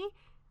mentally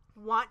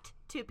want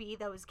to be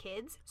those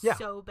kids Yeah.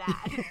 so bad.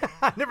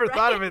 I never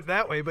thought of Right? it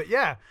that way, but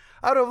yeah,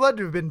 I would have loved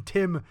to have been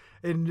Tim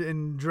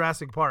in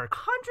Jurassic Park.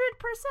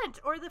 100%,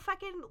 or the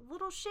fucking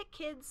little shit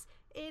kids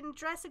in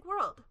Jurassic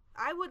World.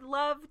 I would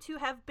love to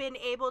have been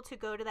able to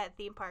go to that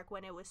theme park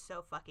when it was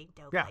so fucking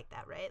dope Yeah. like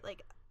that, right?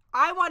 Like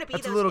I want to be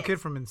That's a those little kids.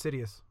 kid from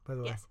Insidious, by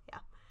the way. Yes, yeah.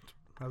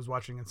 I was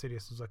watching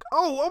Insidious. I was like,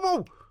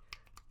 oh.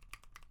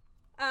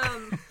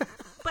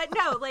 But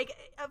no, like,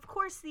 of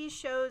course these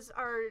shows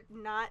are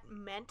not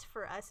meant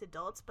for us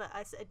adults, but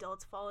us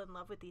adults fall in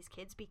love with these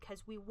kids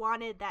because we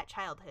wanted that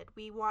childhood.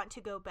 We want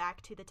to go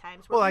back to the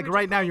times where Well, we like were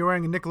right just now, playing. you're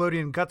wearing a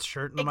Nickelodeon Guts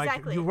shirt, and I'm like,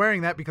 Exactly. you're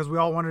wearing that because we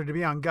all wanted to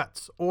be on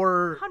Guts.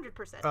 Or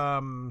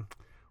 100%.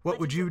 what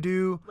would Legends you of-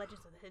 do?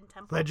 Legends of the Hidden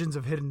Temple. Legends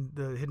of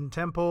the Hidden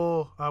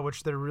Temple,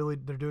 which they're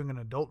doing an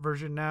adult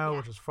version now, Yeah.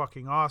 which is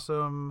fucking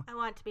awesome. I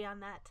want to be on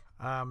that.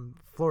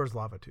 Floor's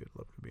Lava too. I'd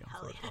love to be on Hell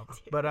Floor's yeah,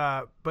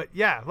 Lava. dude. But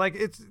yeah, like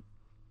it's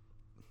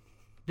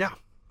yeah.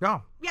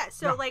 Yeah,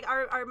 so Yeah. like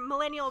our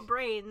millennial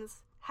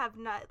brains have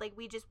not, like,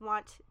 we just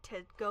want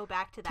to go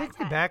back to that Take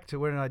time. me back to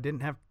when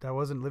I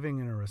wasn't living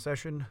in a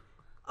recession.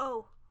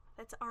 Oh,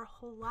 that's our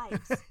whole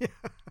lives.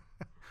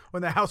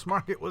 When the house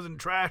market wasn't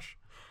trash.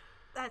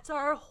 That's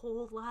our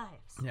whole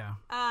lives. Yeah.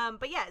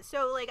 But yeah,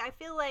 so like I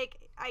feel like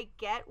I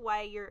get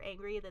why you're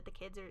angry that the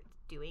kids are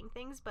doing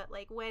things, but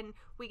like when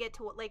we get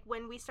to like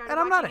when we started And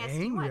I'm not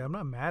watching angry. SG1, I'm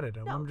not mad at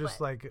him. No, I'm just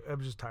but- like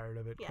I'm just tired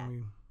of it. Yeah.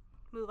 Can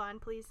move on,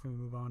 please. we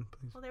move on,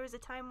 please? Well, there was a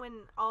time when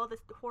all the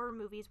horror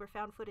movies were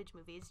found footage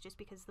movies just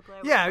because the Blair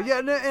Witch Yeah,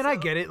 Project was and I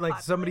so get it. Like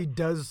popular. somebody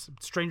does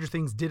Stranger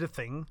Things did a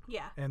thing,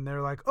 Yeah. and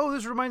they're like, "Oh,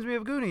 this reminds me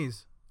of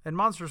Goonies and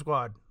Monster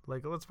Squad."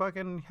 Like, let's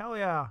fucking hell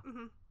yeah.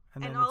 Mm-hmm.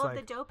 And And then all it's of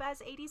like, the dope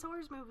ass 80s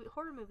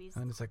horror movies.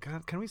 and it's like,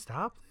 God, can we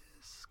stop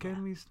this?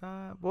 Can we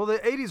stop? Well, the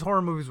 '80s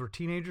horror movies were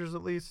teenagers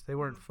at least. They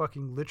weren't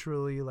fucking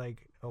literally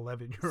like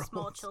 11-year-olds.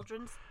 Small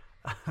children's.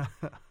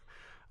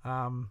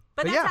 But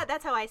But yeah,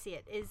 that's how I see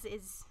it.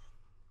 Is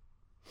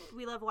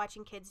we love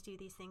watching kids do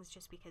these things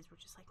just because we're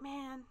just like,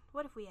 man,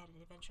 what if we had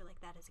an adventure like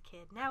that as a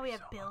kid? Now we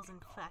have bills and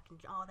fucking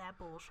all that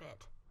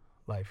bullshit.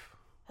 life,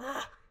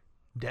 Ugh.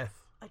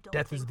 death. Adulting.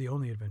 Death is the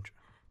only adventure.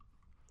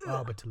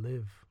 Oh, but to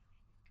live,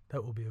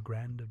 that will be a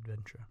grand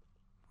adventure.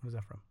 What is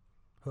that from?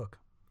 Hook.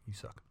 You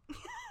suck.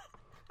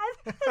 I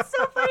It's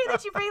so funny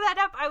that you bring that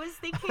up. I was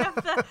thinking of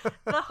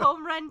the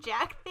home run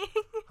Jack thing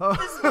Oh.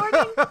 this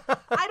morning.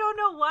 I don't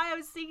know why I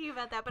was thinking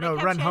about that, but No, I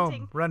kept run chanting.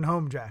 home. Run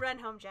home, Jack. Run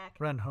home, Jack.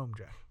 Run home,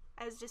 Jack.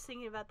 I was just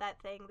thinking about that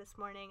thing this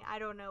morning. I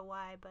don't know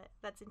why, but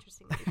that's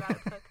interesting that you brought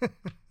up Hook.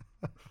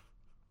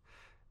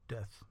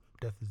 Death.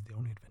 Death is the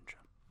only adventure.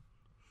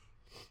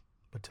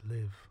 But to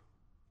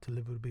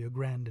live would be a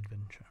grand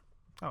adventure.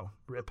 Oh,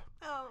 rip.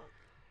 Oh,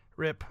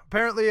 Rip.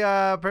 Apparently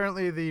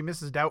the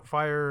Mrs.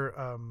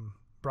 Doubtfire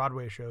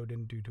Broadway show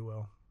didn't do too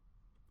well.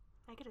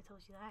 I could have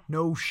told you that.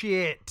 No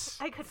shit.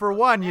 I could've For told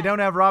one, you you that. don't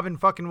have Robin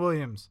fucking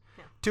Williams.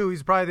 No. 2,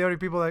 he's probably the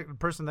only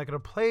person that could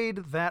have played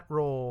that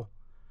role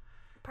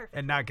Perfect.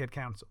 and not get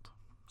canceled.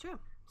 True.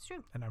 It's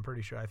true. And I'm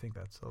pretty sure I think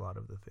that's a lot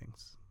of the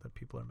things that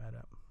people are mad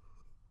at.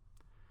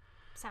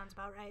 Sounds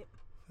about right.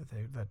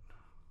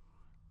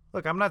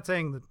 Look, I'm not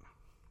saying that.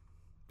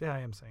 Yeah, I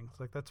am saying it's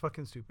like that's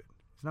fucking stupid.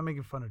 He's not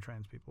making fun of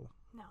trans people.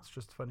 No. It's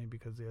just funny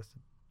because he has to.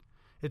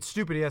 It's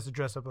stupid. He has to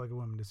dress up like a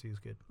woman to see his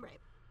Right.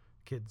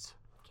 kids.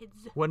 Kids.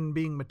 One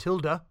being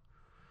Matilda.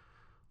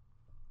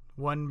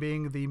 One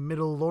being the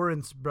middle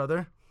Lawrence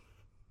brother.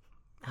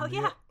 Oh, and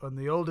yeah. And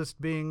the oldest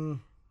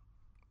being.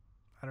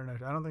 I don't know.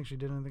 I don't think she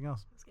did anything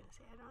else. I was gonna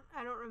say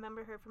I don't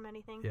remember her from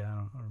anything. Yeah, I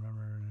don't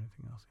remember her in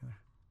anything else either.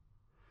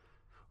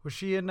 Was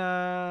she in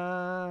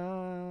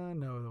no,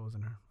 that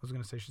wasn't her. I was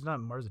gonna say she's not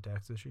in Mars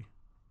Attacks, is she? I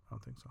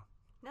don't think so.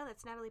 No,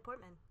 that's Natalie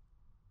Portman.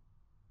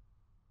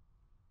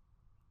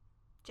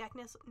 Jack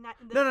Nicholson. No. I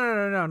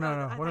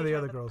One thought of the you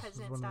other meant the girls.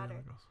 president's One of the daughter.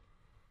 other girls.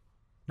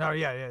 No,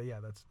 yeah.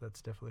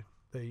 That's definitely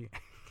the.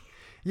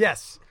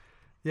 Yes.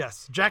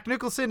 Jack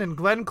Nicholson and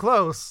Glenn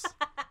Close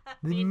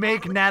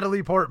make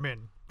Natalie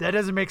Portman. That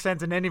doesn't make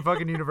sense in any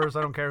fucking universe.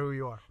 I don't care who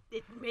you are.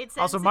 It made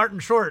sense. Also, Martin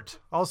Short,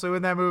 also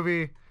in that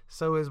movie.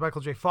 So is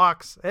Michael J.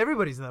 Fox.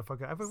 Everybody's in that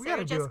fucking.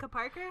 Sarah Jessica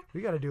Parker.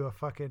 We got to do a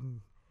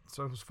fucking.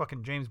 So it was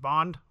fucking James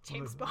Bond.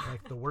 James Bond.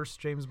 Like the worst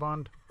James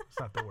Bond. It's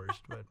not the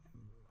worst, but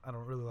I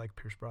don't really like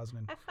Pierce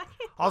Brosnan. I fucking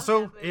love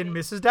Also that in movie.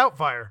 Mrs.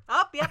 Doubtfire.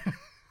 Oh, yep.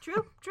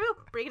 True.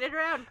 Bringing it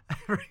around.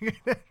 Bringing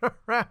it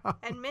around.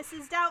 And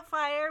Mrs.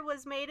 Doubtfire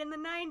was made in the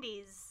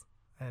 90s.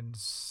 And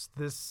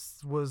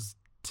this was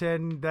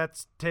 10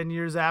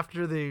 years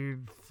after the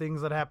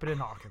things that happened in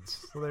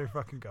Hawkins. So there you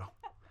fucking go.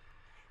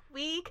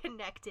 We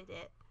connected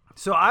it.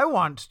 So I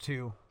want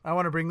to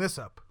bring this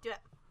up. Do it.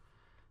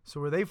 So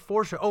were they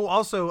foreshadow? Oh,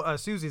 also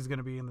Susie's going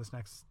to be in this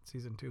next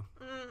season too.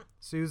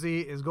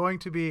 Susie is going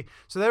to be.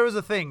 So there was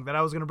a thing that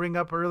I was going to bring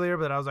up earlier,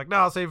 but I was like, no,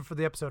 I'll save it for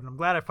the episode. And I'm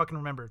glad I fucking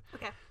remembered.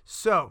 Okay.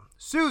 So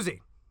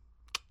Susie,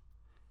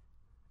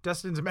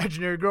 Dustin's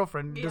imaginary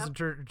girlfriend, Yep.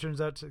 turns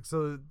out to,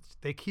 so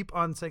they keep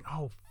on saying,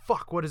 oh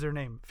fuck, what is her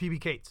name? Phoebe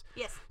Cates.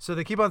 Yes. So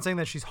they keep on saying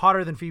that she's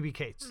hotter than Phoebe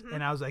Cates,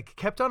 and I was like,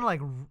 kept on like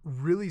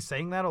really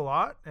saying that a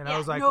lot, and Yeah, I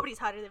was like, nobody's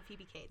hotter than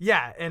Phoebe Cates.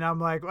 yeah, and I'm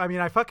like, I mean,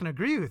 I fucking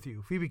agree with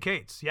you, Phoebe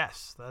Cates.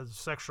 Yes, that's a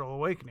sexual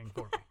awakening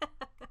for me.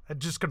 I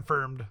just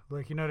confirmed,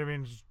 like, you know what I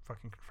mean? Just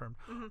fucking confirmed.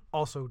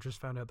 Also, just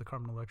found out that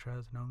Carmen Electra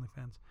has an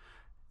OnlyFans.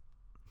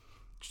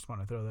 Just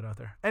want to throw that out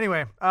there.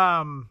 Anyway,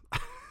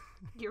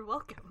 You're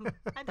welcome.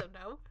 I don't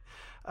know.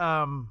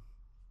 I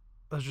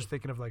was just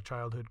thinking of like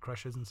childhood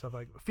crushes and stuff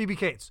like Phoebe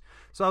Cates.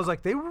 So I was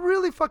like, they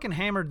really fucking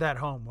hammered that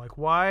home. Like,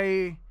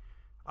 why?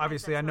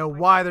 Obviously, that's I so know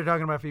important. why they're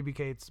talking about Phoebe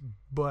Cates,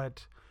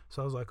 but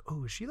so I was like,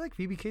 oh, is she like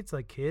Phoebe Cates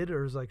like kid,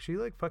 or is like she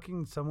like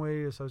fucking some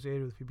way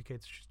associated with Phoebe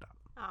Cates? She's not.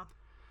 Oh.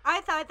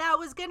 I thought that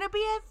was going to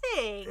be a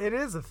thing. It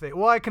is a thing.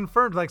 Well, I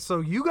confirmed, like, so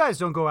you guys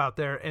don't go out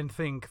there and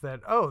think that,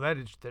 oh, that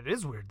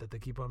is weird that they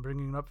keep on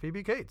bringing up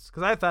Phoebe Cates,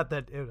 because I thought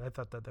that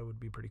would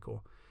be pretty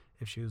cool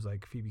if she was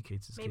like Phoebe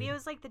Cates' Maybe kid. it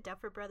was like the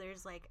Duffer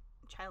Brothers, like,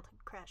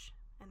 childhood crush,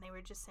 and they were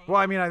just saying. Well,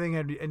 I mean, I think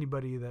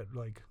anybody that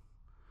liked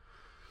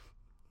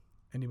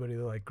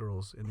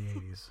girls in the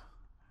 80s,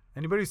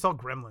 anybody who saw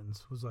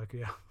Gremlins was like,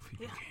 yeah,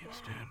 Phoebe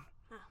Cates, yeah.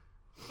 dude.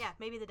 Yeah,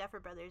 maybe the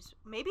Duffer Brothers.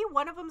 Maybe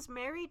one of them's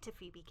married to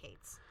Phoebe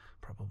Cates.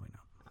 Probably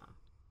not.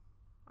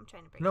 I'm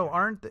trying to break No, it up.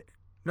 aren't they?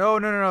 No.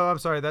 I'm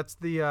sorry. That's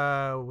the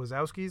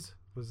Wazowskis,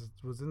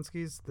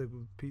 Wazinskis,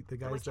 the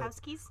guys that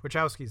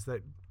Wachowskis?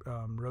 that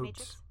wrote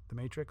Matrix? The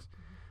Matrix.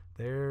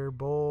 They're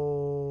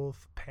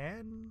both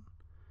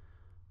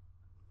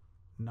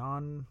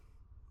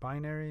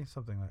non-binary,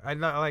 something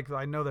like.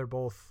 I know they're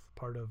both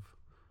part of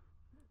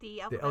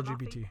The the Alphabet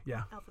LGBT. Mafia?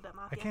 Yeah, Alphabet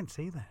I Mafia. can't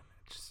say that.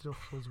 It just still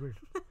feels weird.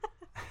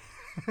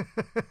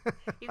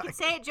 You can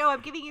say it, Joe.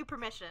 I'm giving you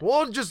permission.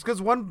 Well, just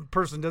because one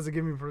person doesn't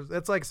give me,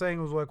 it's like saying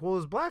it was like, well,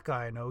 this black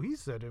guy I know, he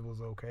said it was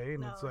okay,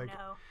 and it's like,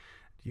 no.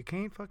 you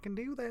can't fucking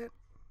do that.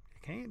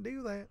 You can't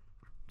do that.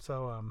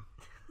 So,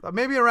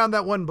 maybe around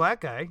that one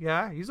black guy,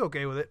 yeah, he's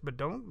okay with it, but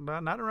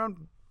not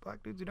around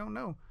black dudes you don't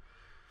know.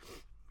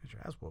 Get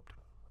your ass whooped.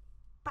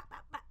 Bah, bah,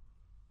 bah.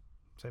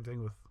 Same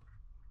thing with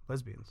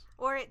lesbians.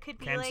 Or it could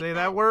be Can't like say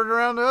that word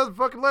around the other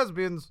fucking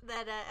lesbians.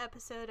 that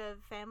episode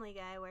of Family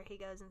Guy where he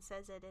goes and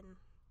says it in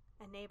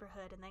a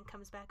neighborhood and then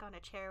comes back on a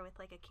chair with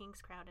like a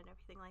king's crown and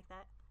everything like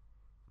that.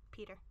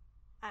 Peter.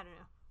 I don't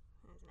know.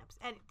 There's an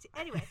episode.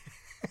 Anyway.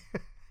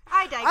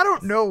 I digress. I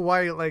don't know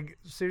why, like,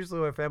 seriously,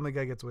 why Family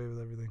Guy gets away with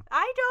everything.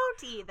 I don't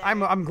either.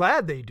 I'm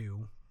glad they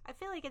do. I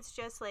feel like it's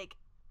just like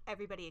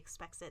everybody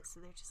expects it, so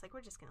they're just like,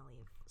 we're just gonna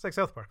leave. It's like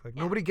South Park. Like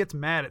nobody gets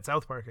mad at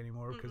South Park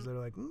anymore because they're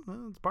like,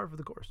 well, it's par for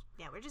the course.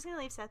 Yeah, we're just gonna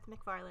leave Seth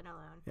MacFarlane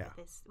alone Yeah.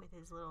 with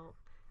his little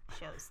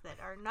shows that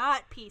are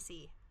not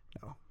PC.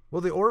 No.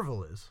 Well, the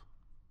Orville is.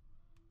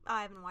 Oh,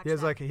 I haven't watched.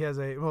 He has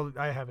that. well,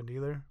 I haven't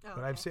either, Oh,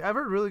 but okay. I've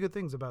heard really good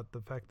things about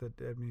the fact that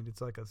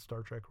it's like a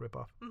Star Trek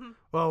ripoff. Mhm.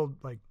 Well,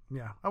 like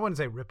I wouldn't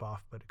say ripoff,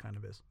 but it kind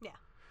of is. Yeah.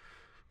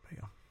 But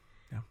yeah.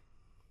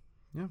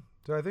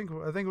 So I think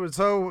it was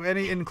so.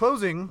 In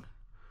closing,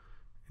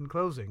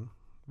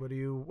 what do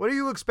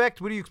you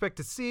expect? What do you expect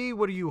to see?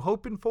 What are you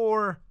hoping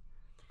for?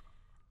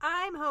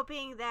 I'm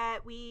hoping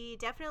that we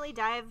definitely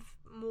dive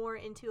more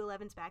into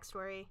Eleven's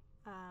backstory.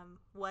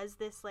 Was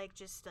this like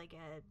just like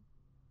a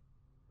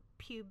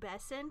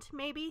pubescent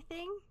maybe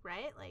thing,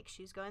 right? Like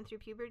she's going through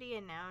puberty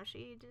and now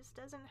she just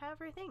doesn't have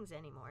her things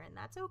anymore, and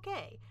that's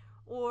okay.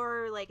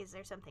 Or like, is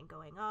there something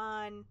going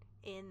on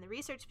in the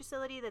research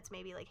facility that's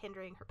maybe like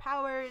hindering her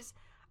powers?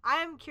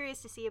 I'm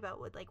curious to see about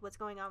what's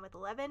going on with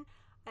 11.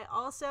 I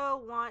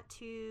also want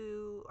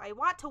to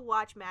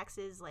watch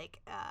Max's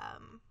like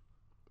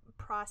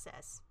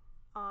process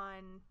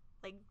on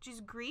like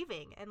just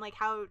grieving and like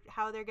how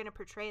they're going to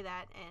portray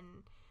that,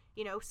 and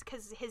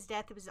because his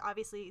death was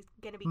obviously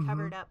going to be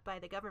covered up by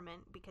the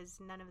government because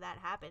none of that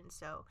happened,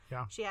 so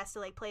she has to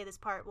like play this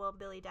part, well,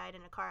 Billy died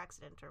in a car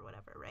accident or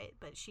whatever, right?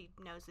 But she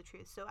knows the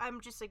truth, so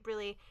I'm just like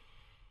really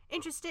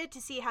interested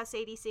to see how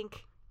Sadie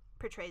Sink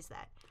portrays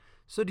that.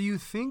 So do you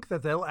think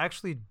that they'll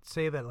actually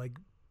say that, like,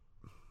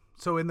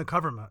 so in the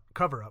cover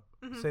up,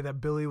 say that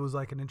Billy was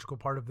like an integral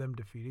part of them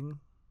defeating?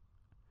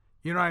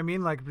 You know what I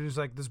mean? Like, just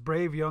like this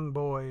brave young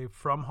boy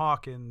from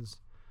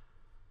Hawkins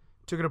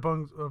took it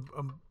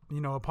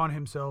upon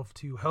himself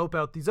to help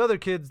out these other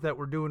kids that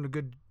were doing a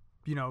good,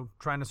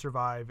 trying to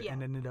survive,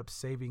 and ended up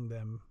saving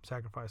them,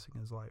 sacrificing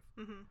his life.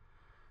 Mm-hmm.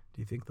 Do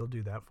you think they'll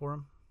do that for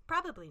him?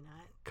 Probably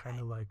not. Kind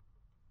of like,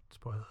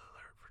 spoiler alert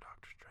for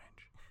Doctor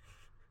Strange.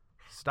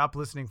 Stop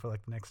listening for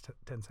like the next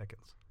 10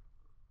 seconds.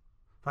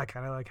 I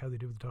kind of like how they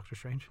do with Doctor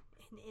Strange.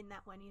 In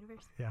that one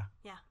universe? Yeah.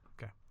 Yeah.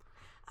 Okay.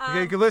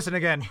 Okay, you can listen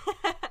again.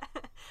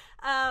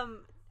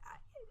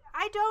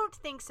 I don't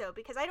think so,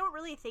 because I don't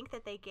really think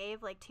that they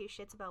gave like two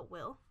shits about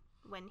Will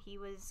when he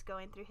was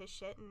going through his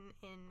shit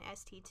in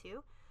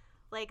ST2.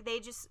 Like, they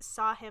just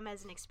saw him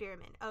as an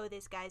experiment. Oh,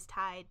 this guy's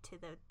tied to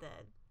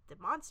the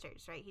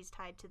monsters, right? He's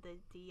tied to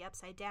the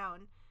Upside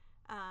Down.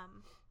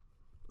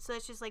 So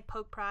it's just like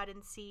poke prod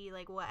and see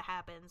like what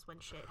happens when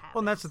shit happens. Well,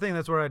 and that's the thing.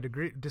 That's where I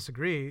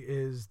disagree.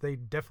 Is they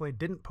definitely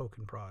didn't poke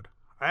and prod.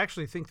 I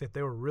actually think that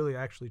they were really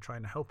actually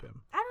trying to help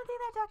him. I don't think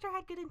that doctor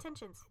had good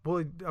intentions. Well,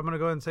 I'm going to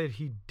go ahead and say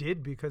he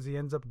did, because he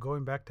ends up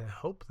going back to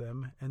help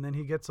them, and then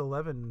he gets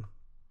 11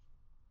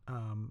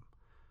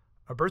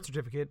 a birth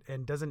certificate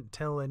and doesn't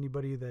tell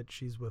anybody that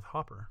she's with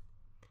Hopper.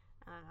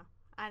 I don't know.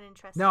 I didn't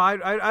trust No,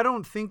 I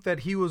don't think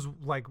that he was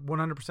like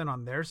 100%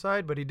 on their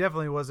side, but he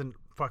definitely wasn't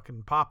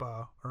fucking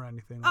Papa or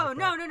anything. Oh, like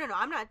no, that. no.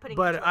 I'm not putting.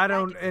 But it I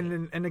don't,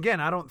 and again,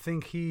 I don't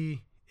think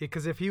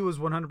because if he was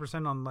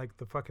 100% on like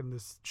the fucking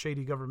this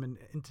shady government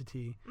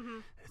entity,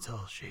 it's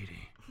all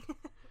shady.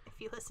 If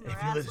you listen to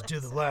If you listen to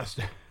the last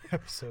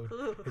episode,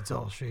 Ooh. it's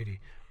all shady.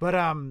 But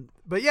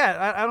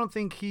yeah, I don't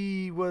think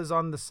he was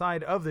on the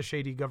side of the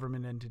shady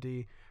government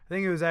entity. I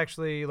think it was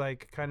actually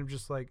like kind of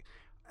just like,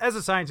 as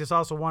a scientist,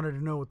 also wanted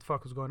to know what the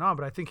fuck was going on.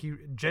 But I think he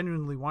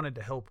genuinely wanted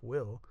to help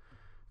Will,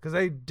 because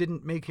they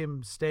didn't make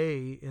him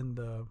stay in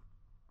the,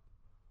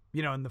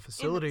 in the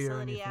facility or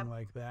anything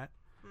like that.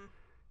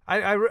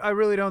 I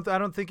really don't. I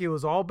don't think it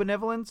was all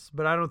benevolence,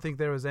 but I don't think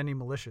there was any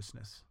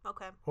maliciousness.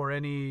 Okay. Or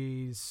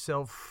any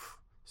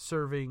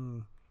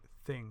self-serving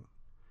thing.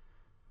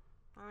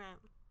 All right.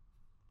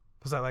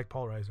 Because I like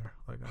Paul Reiser.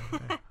 Like,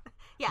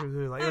 Yeah.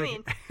 really I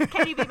mean,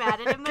 can you be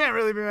mad at him? Can't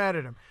really be mad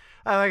at him.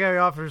 I like how he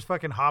offers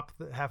fucking Hop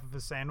half of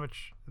his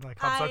sandwich. And like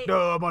Hop's like,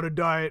 no, I'm on a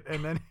diet.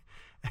 And then,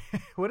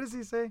 what does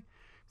he say? He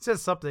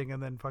says something,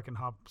 and then fucking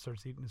Hop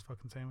starts eating his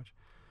fucking sandwich.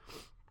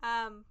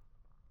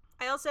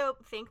 I also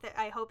think that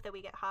I hope that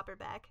we get Hopper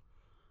back,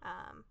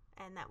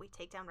 and that we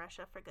take down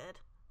Russia for good.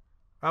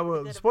 I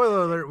will.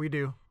 Spoiler alert: we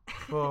do.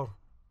 Well,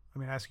 I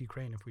mean, ask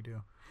Ukraine if we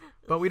do,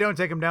 but we don't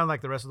take them down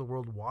like the rest of the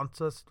world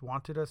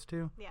wanted us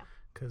to. Yeah.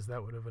 Because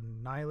that would have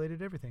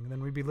annihilated everything, and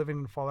then we'd be living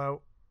in the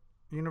Fallout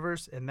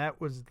universe, and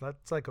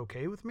that's like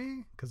okay with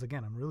me. Because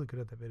again, I'm really good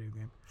at that video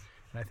game,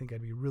 and I think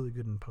I'd be really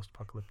good in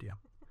post-apocalyptia.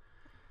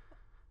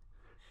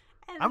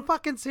 And I'm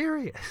fucking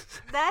serious.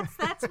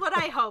 That's what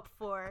I hope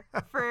for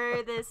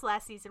this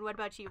last season. What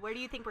about you? Where do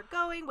you think we're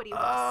going? What do you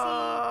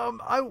hope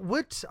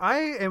to see? I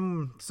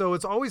am. So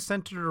it's always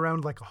centered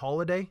around like a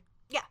holiday.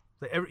 Yeah.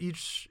 Like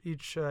each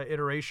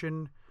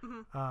iteration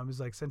is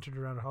like centered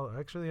around a holiday.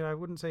 Actually, I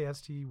wouldn't say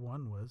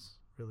ST1 was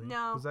really.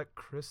 No. Was that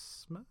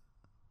Christmas?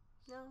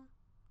 No.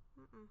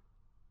 Mm-mm.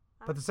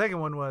 But the second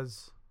one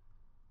was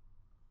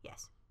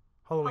Yes.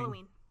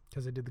 Halloween.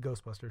 Because they did the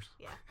Ghostbusters.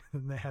 Yeah.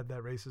 And they had that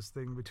racist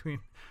thing between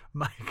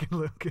Mike and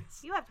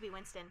Lucas. You have to be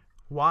Winston.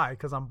 Why?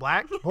 Because I'm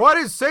black? Oh, I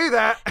didn't say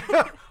that.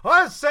 I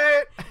didn't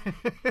say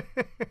it.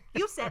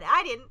 You said it.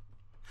 I didn't.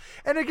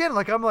 And again,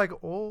 like, I'm like,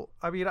 oh,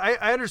 I mean, I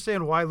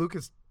understand why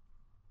Lucas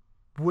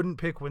wouldn't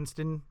pick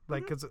Winston.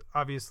 Like, because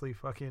obviously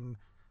fucking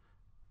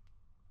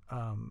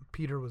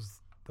Peter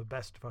was the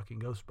best fucking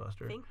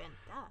Ghostbuster. Finkman,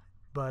 duh.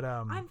 But,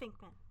 I'm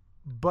Finkman.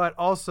 But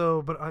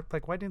also,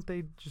 like, why didn't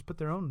they just put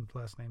their own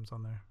last names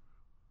on there?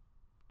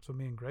 So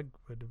me and Greg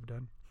would have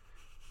done.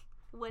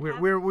 We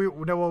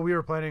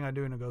were planning on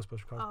doing a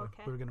Ghostbuster cosplay. Oh,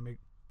 okay. We were gonna make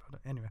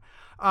anyway.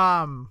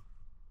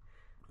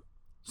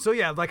 So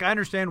yeah, like, I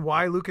understand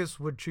why Lucas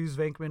would choose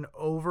Venkman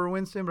over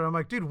Winston, but I'm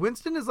like, dude,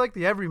 Winston is like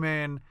the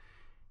everyman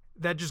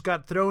that just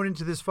got thrown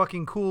into this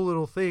fucking cool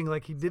little thing.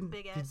 Like, he's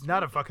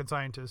not a fucking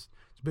scientist.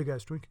 He's a big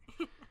ass twink.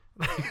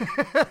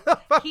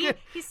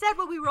 He said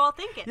what we were all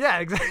thinking. Yeah,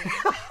 exactly.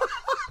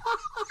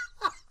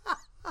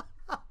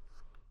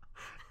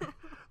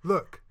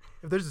 Look,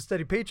 if there's a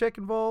steady paycheck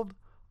involved,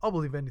 I'll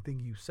believe anything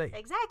you say.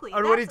 Exactly.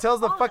 Or when he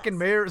tells the all of fucking us.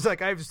 mayor, it's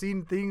like, I've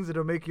seen things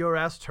that'll make your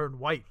ass turn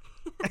white.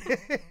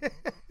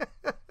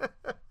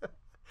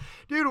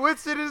 Dude,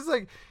 Winston is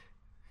like,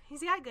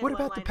 He's got good what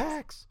about the one-liners.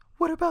 PAX?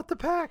 What about the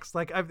PAX?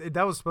 Like,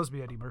 that was supposed to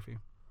be Eddie Murphy.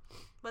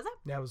 Was it?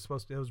 Yeah, it was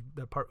supposed to.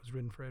 That part was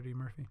written for Eddie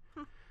Murphy.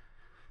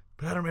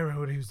 But I don't remember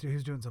what he was doing. He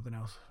was doing something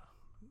else,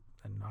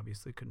 and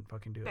obviously couldn't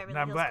fucking do it. Beverly And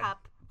I'm Hills glad.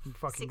 Cop I'm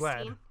fucking 16.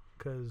 glad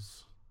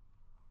because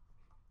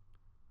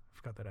I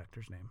forgot that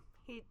actor's name.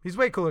 He- He's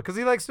way cooler because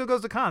he like still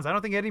goes to cons. I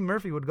don't think Eddie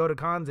Murphy would go to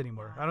cons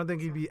anymore. I don't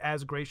think he'd be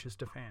as gracious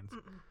to fans.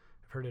 I've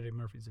heard Eddie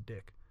Murphy's a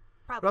dick.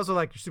 Probably. But also,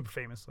 like, you're super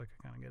famous. Like,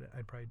 I kind of get it.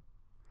 I'd probably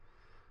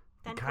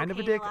Done kind of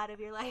a cocaine dick. lot of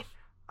your life.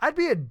 I'd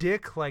be a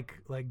dick like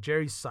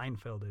Jerry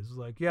Seinfeld is.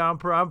 Like, yeah,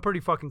 I'm pretty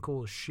fucking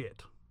cool as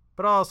shit.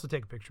 But I'll also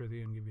take a picture with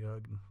you and give you a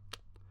hug. And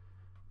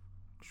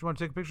just want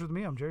to take a picture with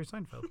me? I'm Jerry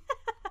Seinfeld.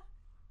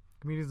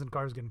 Comedians in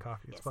cars getting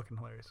coffee. It's Yes. fucking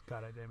hilarious.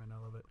 God, I damn it, I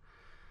love it.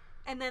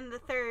 And then the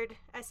third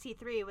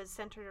ST3 was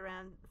centered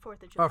around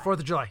 4th of July. Oh, 4th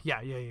of July.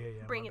 Yeah.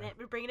 Bringing My it,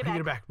 bad. bringing it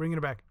Bringing back.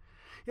 it back.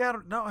 Yeah, I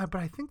don't know,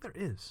 but I think there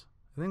is.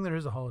 I think there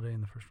is a holiday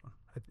in the first one.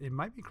 It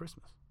might be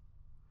Christmas.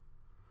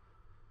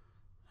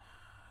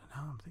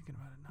 Now I'm thinking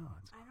about it. No,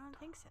 it's. I don't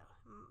think so.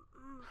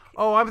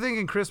 Oh, I'm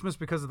thinking Christmas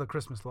because of the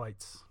Christmas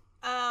lights.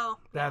 Oh.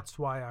 That's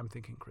why I'm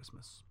thinking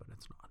Christmas, but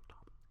it's not.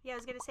 Yeah, I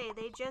was going to say,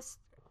 they just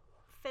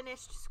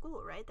finished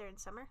school, right? They're in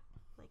summer?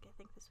 Like, I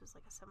think this was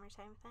like a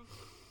summertime thing.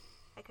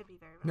 I could be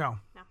very wrong.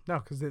 No,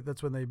 because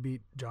that's when they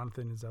beat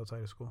Jonathan is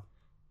outside of school.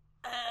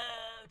 Oh,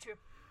 true.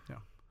 Yeah.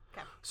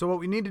 Okay. So what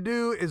we need to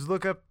do is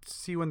look up to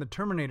see when the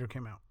Terminator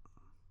came out.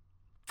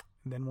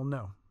 And then we'll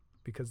know.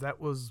 Because that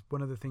was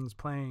one of the things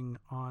playing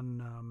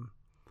on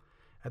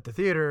at the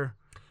theater.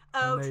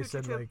 Oh, and they true,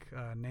 said true. like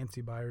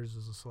Nancy Byers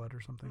is a slut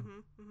or something.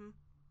 Mm-hmm.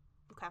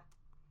 Okay.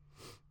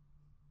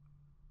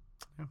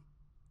 Yeah.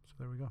 So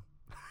there we go.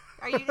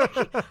 Are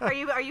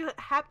you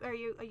happy? Are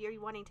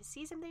you wanting to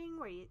see something?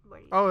 Were you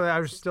Oh, I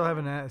this is still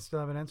going?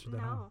 haven't answered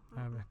that. No.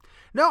 Huh?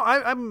 No,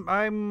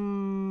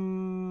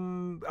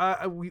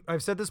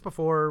 I've said this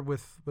before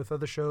with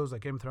other shows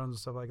like Game of Thrones and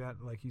stuff like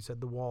that. Like you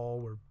said, The Wall,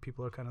 where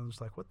people are kind of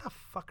just like, "What the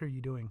fuck are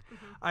you doing?"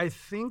 Mm-hmm. I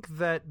think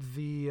that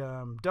the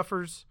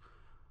Duffers.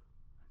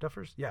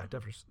 Yeah,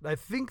 Duffers. I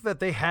think that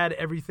they had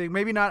everything.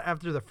 Maybe not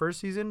after the first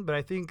season, but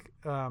I think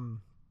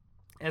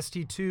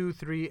ST2,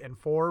 3, and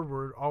 4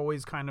 were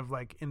always kind of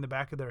like in the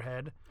back of their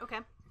head. Okay.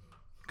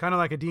 Kind of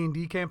like a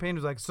D&D campaign. It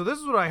was like, so this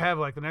is what I have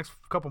like the next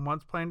couple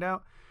months planned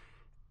out.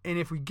 And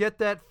if we get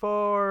that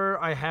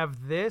far, I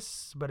have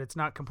this, but it's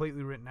not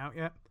completely written out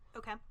yet.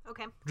 Okay.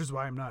 Which is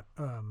why I'm not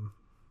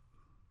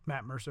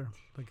Matt Mercer.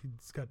 Like,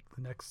 he's got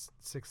the next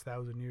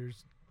 6,000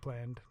 years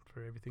planned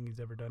for everything he's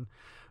ever done.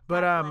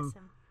 But God bless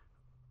him.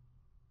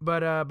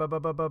 But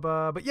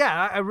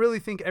yeah, I really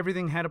think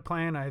everything had a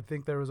plan. I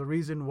think there was a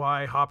reason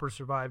why Hopper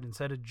survived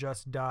instead of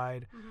just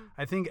died. Mm-hmm.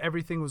 I think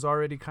everything was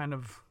already kind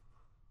of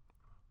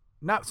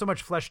not so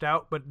much fleshed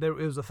out, but it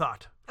was a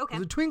thought. Okay.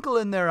 There's a twinkle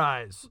in their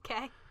eyes.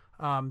 Okay.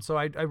 So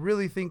I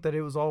really think that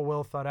it was all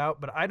well thought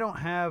out, but I don't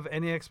have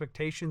any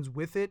expectations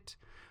with it.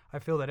 I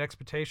feel that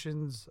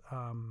expectations,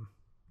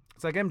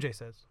 it's like MJ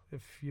says,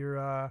 if you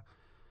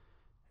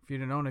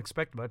don't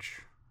expect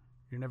much,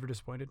 you're never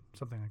disappointed.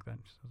 Something like that.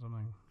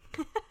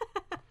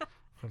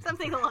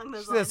 Something along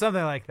those Yeah, lines.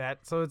 something like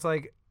that. So it's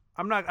like,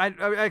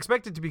 I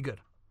expect it to be good.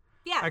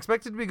 Yeah. I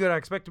expect it to be good. I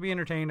expect to be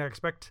entertained. I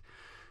expect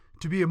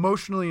to be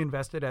emotionally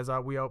invested, as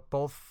we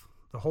both,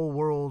 the whole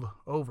world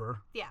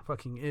over, Yeah.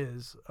 fucking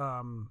is.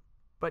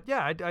 But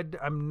yeah,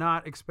 I'm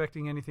not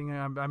expecting anything.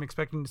 I'm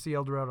expecting to see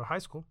El Dorado High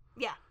School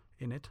Yeah.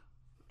 in it,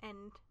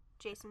 And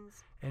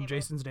Jason's. and neighborhood.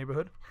 Jason's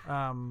Neighborhood.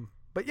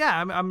 But yeah,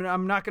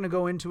 I'm not going to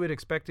go into it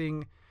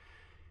expecting,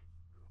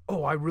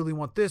 oh, I really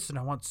want this, and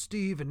I want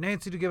Steve and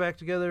Nancy to get back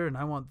together, and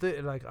I want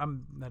this. Like,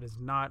 that is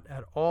not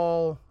at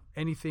all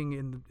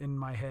anything in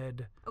my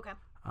head. Okay.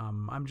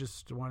 I'm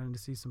just wanting to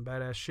see some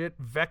badass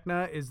shit.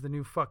 Vecna is the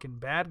new fucking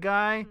bad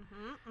guy.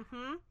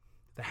 Mm-hmm.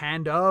 The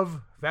hand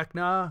of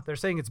Vecna. They're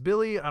saying it's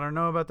Billy. I don't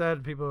know about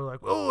that. People are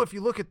like, oh, if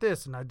you look at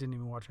this. And I didn't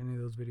even watch any of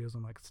those videos.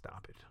 I'm like,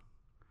 stop it.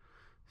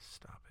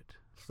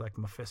 like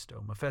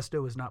Mephisto.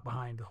 Mephisto is not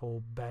behind the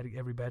whole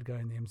every bad guy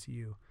in the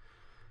MCU.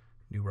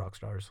 New rock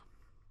stars.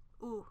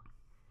 Ooh.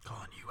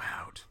 Calling you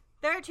out.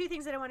 There are two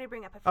things that I wanted to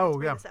bring up. I forgot to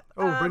bring this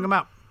up. Bring them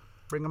out.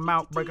 Bring them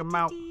out. Break them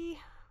out.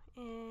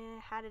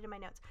 Had it in my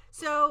notes.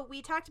 So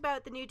we talked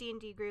about the new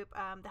D&D group,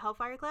 the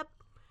Hellfire Club.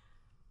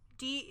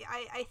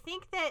 I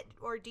think that,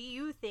 or do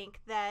you think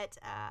that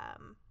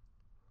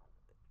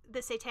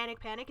the Satanic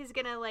Panic is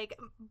gonna like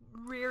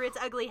rear its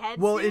ugly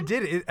head? Well, soon? it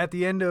did at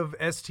the end of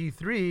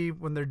ST3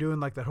 when they're doing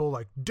like that whole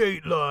like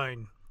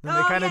Dateline. Then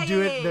they kind of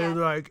do it. They're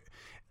like,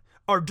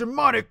 are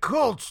demonic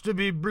cults to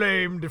be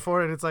blamed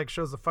for it? It's like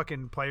shows the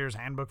fucking player's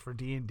handbook for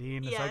D&D,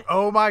 and it's like,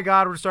 oh my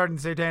god, we're starting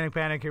the Satanic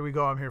Panic. Here we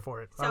go. I'm here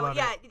for it. So I love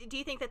it. Do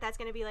you think that that's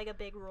going to be like a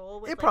big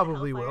role? With, it like,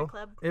 probably the Hellfire will.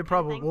 Club It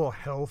probably will.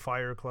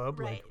 Hellfire Club.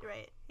 Right.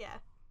 Yeah.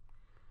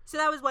 So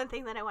that was one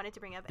thing that I wanted to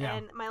bring up. Yeah.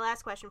 And my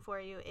last question for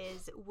you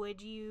is: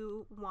 would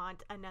you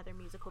want another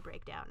musical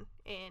breakdown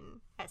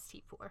in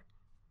ST4?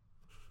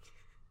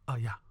 Oh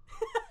yeah.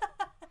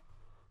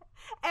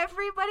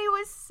 Everybody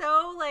was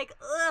so like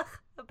ugh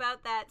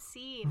about that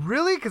scene.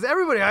 Really? Because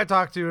everybody I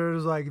talked to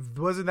was like,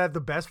 wasn't that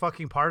the best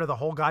fucking part of the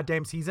whole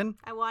goddamn season?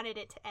 I wanted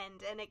it to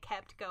end, and it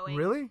kept going.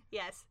 Really?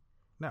 Yes.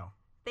 No.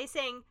 They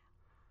sang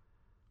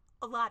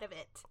a lot of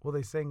it. Well,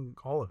 they sang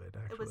all of it,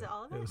 actually. Was it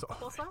all of it? It was The all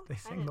whole of it. song? They I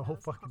sang didn't the know whole it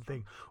was the fucking whole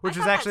thing, song. which I is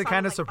thought that actually song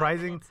kind of was, like, 5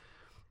 surprising. minutes.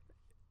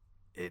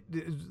 It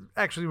is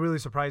actually really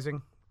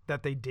surprising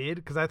that they did,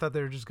 because I thought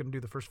they were just going to do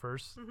the first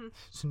verse. Mm-hmm.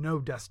 It's no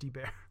Dusty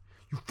Bear.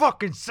 You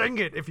fucking sing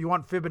it if you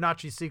want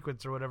Fibonacci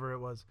sequence or whatever it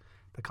was.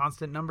 The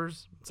constant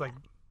numbers. It's like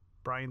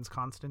Brian's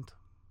constant.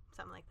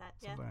 Something like that.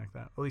 Yeah. Something like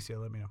that. Alicia,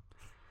 let me know.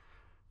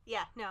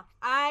 Yeah. No.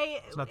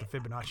 It's not the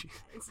Fibonacci.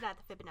 It's not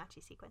the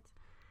Fibonacci sequence.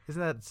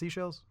 Isn't that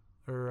seashells?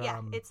 Or Yeah.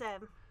 It's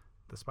the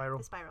spiral.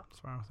 the spiral.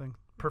 Spiral thing.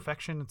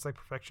 Perfection. It's like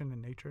perfection in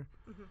nature.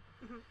 Mm-hmm.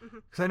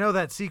 Because I know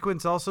that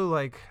sequence also,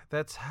 like,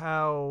 that's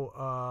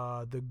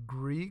how the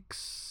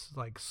Greeks,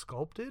 like,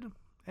 sculpted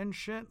and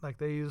shit. Like,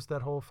 they used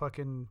that whole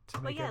fucking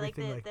to make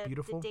everything, like,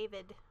 beautiful. The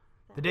David.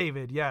 The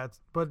David, yeah.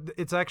 But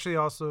it's actually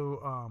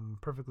also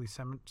perfectly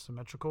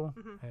symmetrical,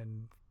 Mm-hmm.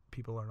 and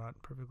people are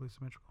not perfectly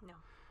symmetrical. No.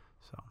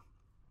 So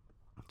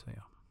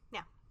yeah.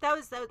 Yeah. That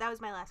was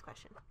my last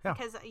question. Yeah.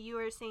 Because you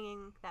were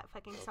singing that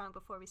fucking song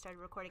before we started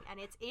recording, and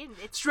it's still in.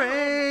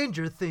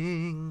 Stranger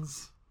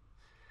Things.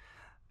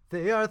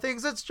 They are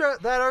things that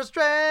are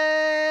strange.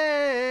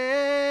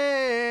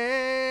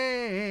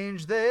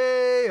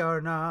 They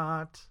are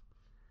not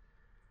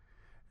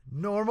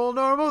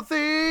normal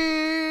things.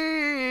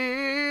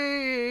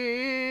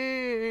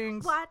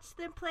 Watch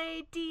them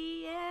play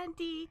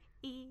D&D.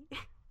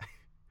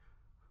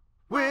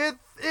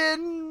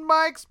 Within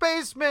Mike's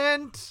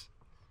basement.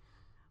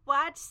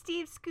 Watch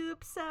Steve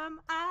scoop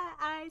some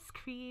ice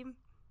cream.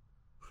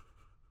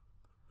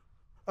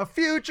 A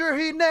future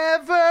he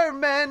never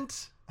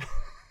meant.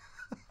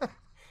 There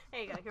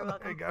you go. You're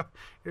welcome.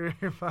 There you go.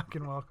 You're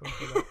fucking welcome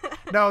for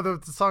that. No, the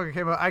song that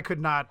came out, I could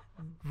not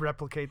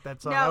replicate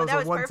that song. No, that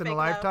was a once perfect, in a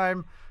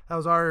lifetime. That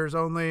was ours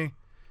only.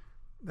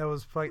 That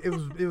was like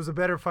it was a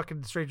better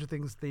fucking Stranger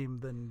Things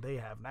theme than they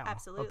have now.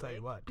 Absolutely. I'll tell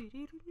you what.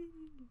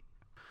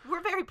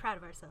 We're very proud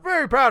of ourselves.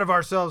 Very proud of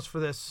ourselves for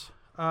this.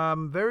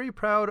 Very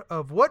proud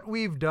of what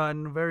we've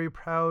done. Very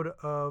proud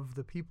of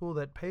the people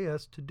that pay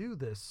us to do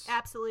this.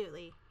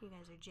 Absolutely. You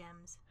guys are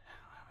gems.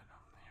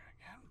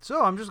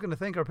 So I'm just going to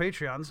thank our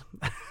Patreons.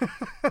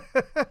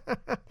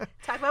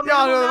 Talk about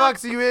Y'all know who the Minimal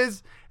Fucksy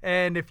is.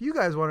 And if you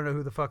guys want to know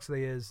who the fucks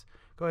they is,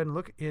 go ahead and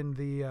look in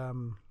the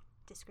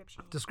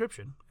description,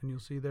 and you'll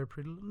see their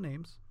pretty little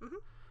names at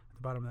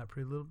the bottom of that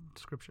pretty little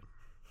description.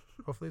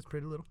 Hopefully it's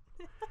pretty little.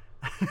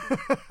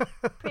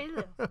 Pretty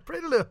little.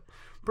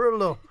 Pretty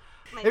little.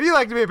 If you'd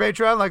like to be a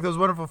Patreon like those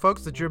wonderful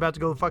folks that you're about to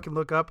go fucking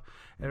look up,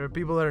 and are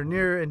people that are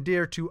near and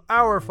dear to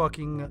our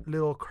fucking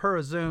little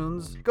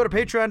corazones, go to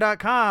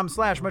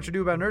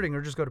patreon.com/muchadoaboutnerding,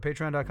 or just go to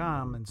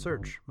patreon.com and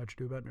search Much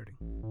Ado About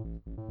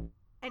Nerding.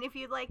 And if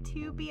you'd like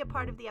to be a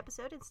part of the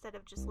episode instead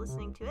of just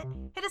listening to it,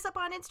 hit us up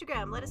on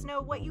Instagram. Let us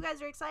know what you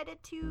guys are excited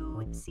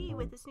to see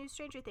with this new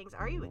Stranger Things.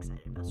 Are you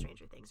excited about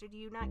Stranger Things, or do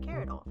you not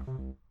care at all?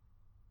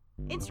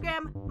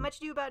 Instagram, Much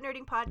Ado About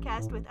Nerding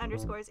Podcast with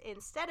underscores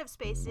instead of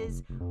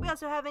spaces. We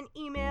also have an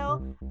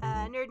email,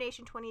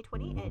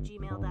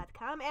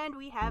 nerdnation2020@gmail.com, and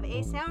we have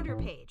a sounder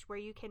page where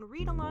you can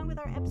read along with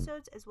our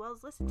episodes as well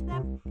as listen to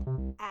them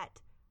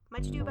at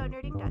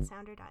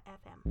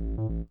muchadoaboutnerding.sounder.fm.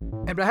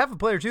 And on behalf of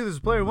Player 2, this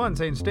is Player 1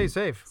 saying stay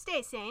safe.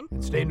 Stay sane.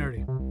 And stay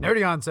nerdy.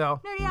 Nerdy on, Sal.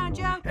 Nerdy on,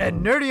 Joe.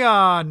 And nerdy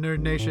on,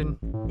 Nerd Nation.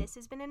 This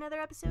has been another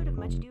episode of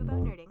Much Ado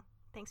About Nerding.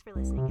 Thanks for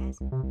listening, guys.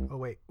 Oh,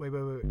 wait.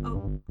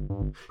 Oh.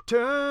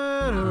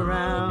 Turn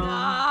around.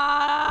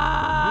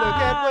 God.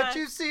 Look at what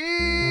you see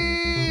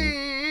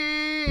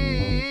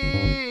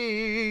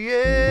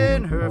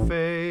in her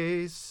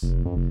face.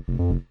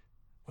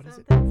 What is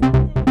it?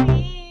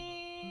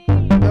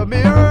 The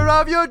mirror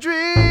of your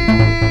dreams.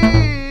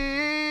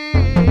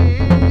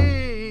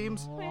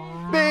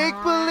 Make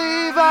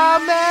believe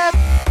I'm there.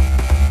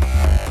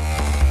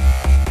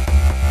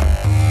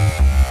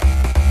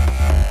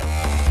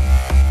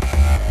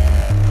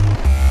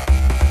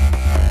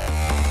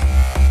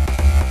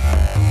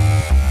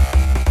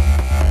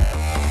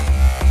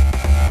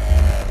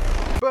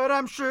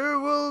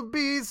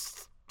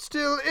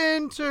 still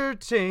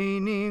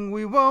entertaining.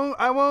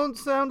 I won't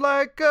sound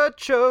like a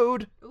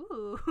chode.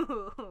 Ooh.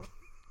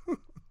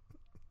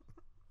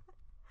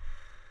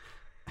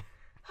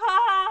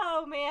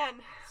 Oh, man.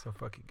 So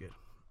fucking good.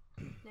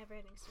 Never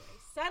ending story.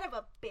 Son of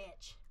a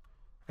bitch.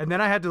 And then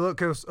I had to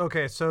look.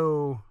 Okay,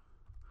 so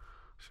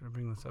should I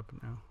bring this up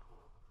now?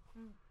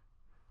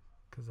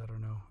 Because I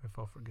don't know if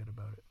I'll forget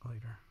about it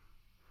later.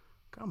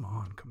 Come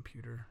on,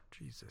 computer.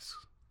 Jesus.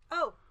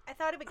 Oh, I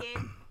thought of a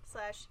game /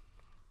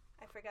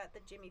 I forgot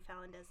that Jimmy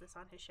Fallon does this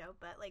on his show,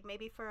 but like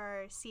maybe for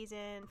our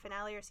season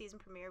finale or season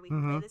premiere, we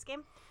can play this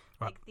game.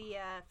 Like the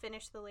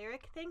finish the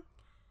lyric thing.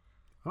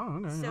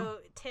 Oh, okay. So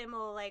Tim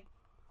will like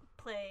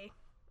play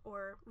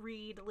or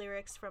read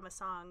lyrics from a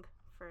song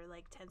for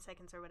like 10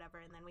 seconds or whatever,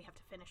 and then we have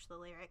to finish the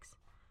lyrics.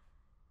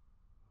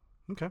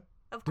 Okay.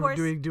 Of course.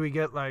 Do we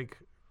get like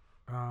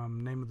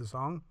name of the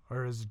song,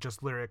 or is it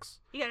just lyrics?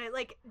 You gotta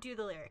like do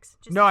the lyrics.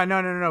 Just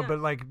No. But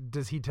like,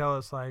 does he tell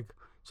us like,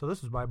 so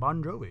this is by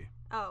Bon Jovi?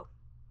 Oh,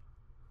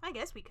 I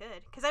guess we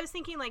could. Because I was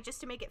thinking like just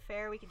to make it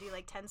fair, we could do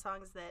like 10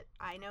 songs that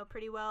I know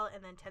pretty well,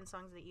 and then 10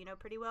 songs that you know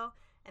pretty well,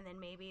 and then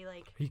maybe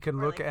like He can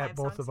or, look like, at 5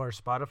 both songs. of our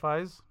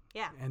Spotifys.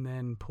 Yeah. And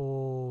then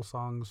pull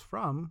songs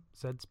from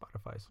said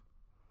Spotifys.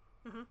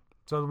 Mhm.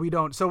 So we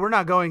don't. So we're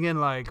not going in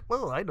like,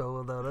 well, I know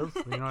what that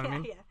is. You know what I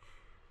mean? Yeah.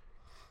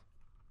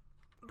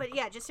 But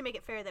yeah, just to make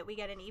it fair that we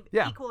get an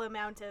Yeah. equal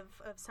amount of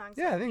songs.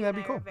 Yeah, that I think you that'd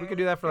and be I are cool. We could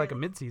do that for like a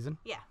fairly- mid-season.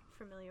 Yeah,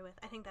 familiar with.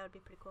 I think that would be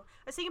pretty cool.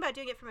 I was thinking about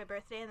doing it for my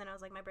birthday, and then I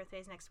was like, my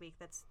birthday's next week.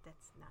 That's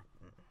not.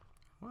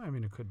 Well, I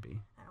mean, it could be.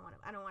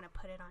 I don't want to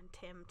put it on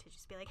Tim to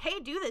just be like, hey,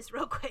 do this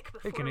real quick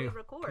before Hey, we can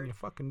record. you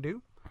fucking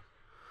do?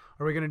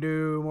 Are we gonna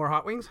do more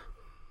hot wings?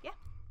 Yeah.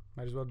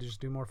 Might as well just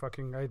do more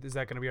fucking. Is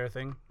that gonna be our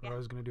thing? Yeah. We're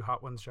always gonna do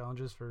hot ones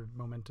challenges for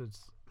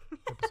momentous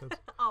episodes.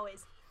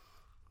 Always.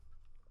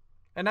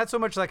 And not so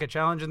much like a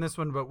challenge in this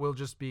one, but we'll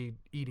just be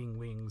eating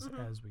wings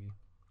as we.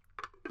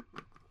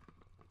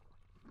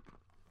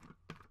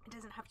 It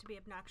doesn't have to be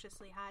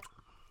obnoxiously hot.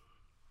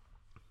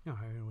 Yeah,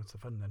 I mean, what's the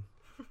fun then?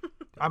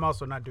 I'm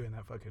also not doing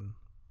that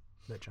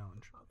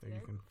challenge. That's So you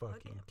good. can Fuck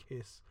fucking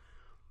kiss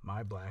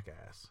my black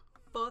ass.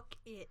 Fuck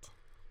it.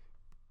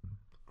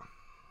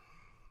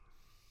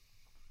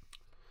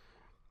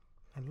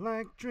 I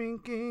like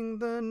drinking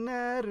the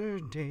natter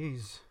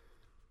days.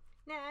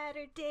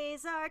 Natter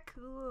days are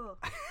cool.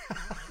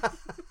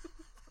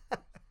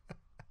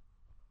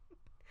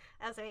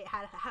 As I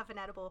had half an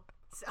edible,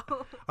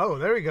 so Oh,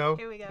 there we go.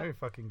 Here we go. There you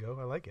fucking go.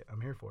 I like it. I'm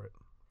here for it.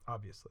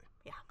 Obviously.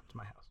 yeah, It's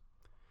my house.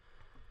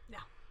 yeah.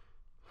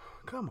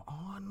 Come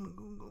on,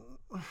 Google.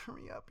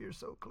 Hurry up. You're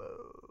so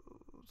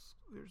close.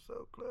 You're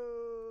so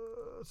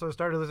close. So I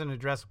started listening to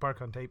Jurassic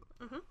Park on tape.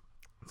 Mhm.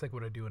 It's like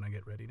what I do when I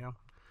get ready now.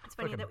 It's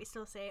funny Fucking- that we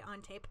still say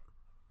on tape.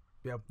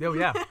 Yeah. Oh,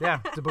 yeah.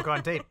 Yeah. It's a book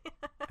on tape.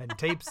 And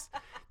tapes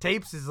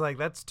is like,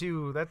 that's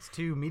two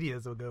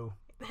medias ago.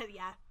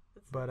 Yeah,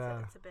 But,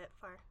 it's a bit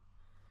far.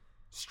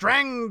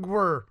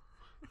 Strangler.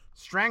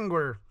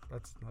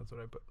 That's what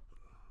I put.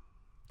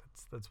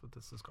 That's what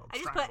this is called. I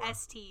just put Strangler.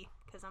 ST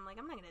because I'm like,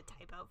 I'm not gonna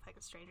type out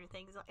fucking Stranger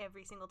Things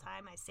every single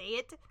time I say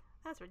it.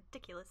 That's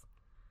ridiculous.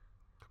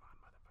 Come on,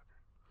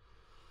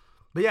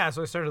 motherfucker. But yeah,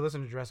 so I started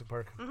listening to Jurassic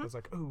Park. I was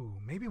like, ooh,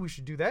 maybe we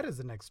should do that as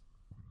the next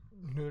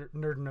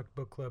Nerd Nook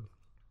book club.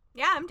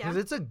 Yeah, I'm down. Because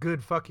it's a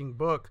good fucking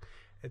book.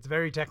 It's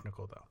very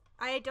technical, though.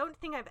 I don't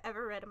think I've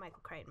ever read a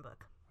Michael Crichton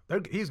book.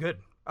 He's good.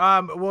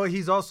 Well,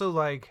 he's also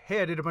like,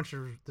 hey, I did a bunch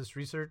of this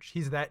research.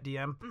 He's that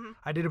DM.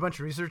 I did a bunch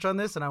of research on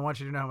this, and I want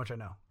you to know how much I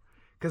know.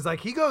 Because like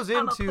he goes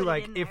I'ma put into it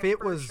like in if there it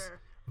for was sure.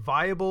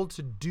 viable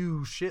to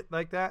do shit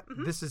like that,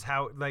 this is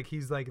how like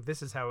he's like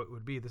this is how it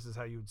would be. This is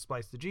how you would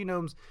splice the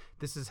genomes.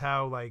 This is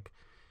how like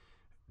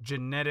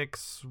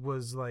genetics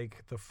was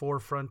like the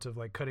forefront of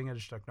like cutting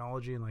edge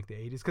technology in like the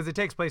 80s because it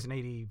takes place in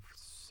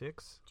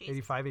 86, Jesus.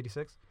 85,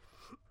 86.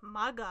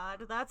 My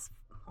God, that's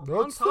a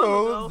long time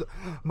ago.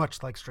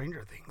 Much like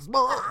Stranger Things.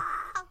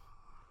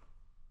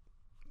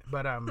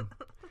 But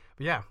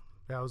yeah,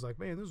 I was like,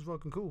 man, this is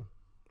fucking cool.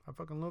 I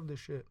fucking love this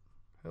shit.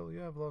 Hell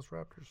yeah,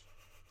 Velociraptors.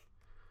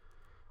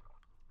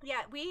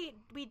 Yeah, we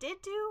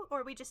did do,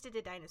 or we just did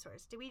the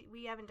dinosaurs.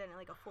 We haven't done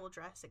like a full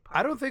Jurassic Park.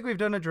 I don't think we've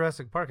done a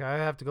Jurassic Park. I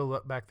have to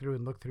go back through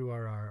and look through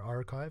our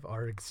archive.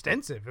 Our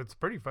extensive. It's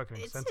pretty fucking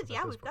extensive. Yeah,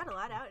 at this we've got a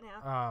lot out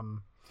now.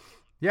 point.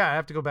 Yeah, I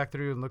have to go back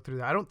through and look through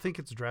that. I don't think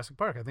it's a Jurassic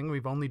Park. I think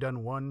we've only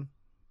done one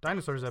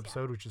dinosaurs Dinosaurs, yeah.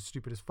 episode, which is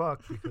stupid as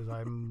fuck because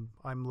I'm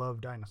love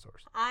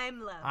dinosaurs.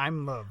 I'm love.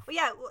 I'm love. Well,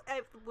 yeah,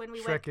 when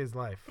we Shrek is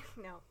life.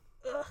 no,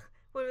 ugh,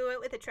 when we went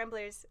with the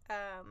Tremblers,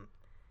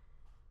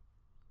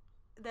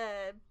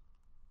 the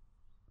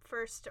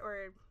first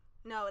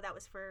that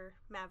was for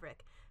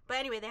Maverick. But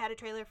anyway, they had a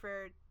trailer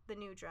for the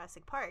new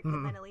Jurassic Park,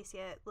 and then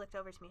Alicia looked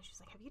over to me and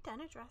she's like, "Have you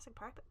done a Jurassic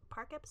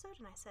Park episode?"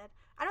 And I said,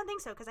 "I don't think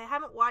so because I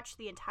haven't watched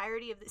the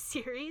entirety of the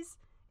series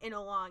in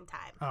a long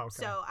time. Oh, okay.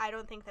 So I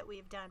don't think that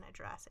we've done a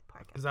Jurassic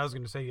Park Because episode." I was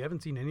going to say, you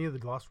haven't seen any of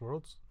the Lost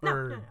Worlds? No,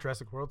 or no.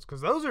 Jurassic Worlds?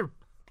 Because those are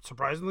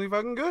surprisingly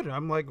fucking good.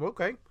 I'm like,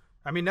 okay.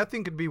 I mean,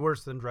 nothing could be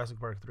worse than Jurassic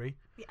Park 3.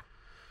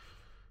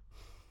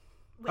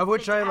 With Of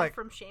which the I dad like-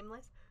 from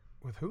Shameless.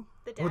 With who?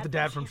 The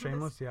dad from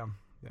Shameless. Yeah.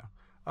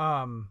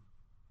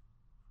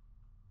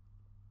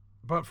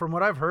 But from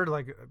what I've heard,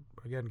 like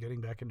again,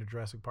 getting back into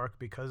Jurassic Park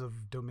because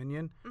of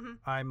Dominion,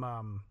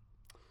 I'm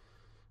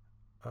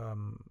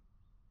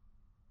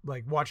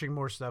like watching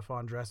more stuff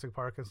on Jurassic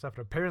Park and stuff.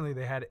 And apparently,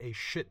 they had a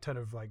shit ton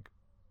of like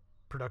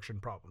production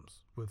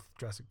problems with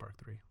Jurassic Park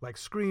 3. Like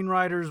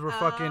screenwriters were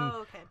fucking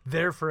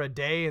there for a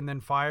day and then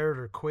fired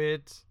or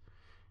quit.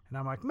 And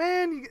I'm like,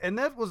 man, and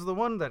that was the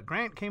one that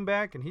Grant came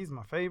back, and he's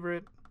my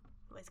favorite.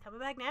 Well, he's coming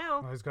back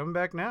now. Well, he's coming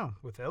back now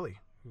with Ellie,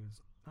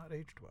 who's not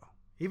aged well.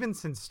 Even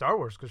since Star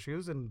Wars, because she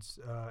was in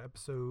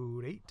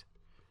episode 8.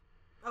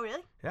 Oh,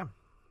 really? Yeah.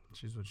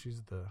 She's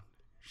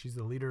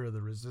the leader of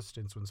the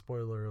Resistance when,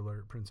 spoiler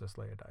alert, Princess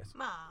Leia dies.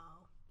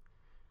 Oh.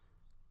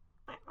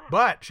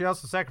 But she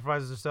also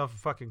sacrifices herself and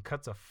fucking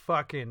cuts a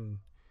fucking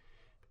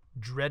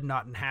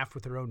dreadnought in half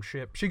with her own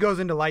ship. She goes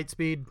into light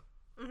speed,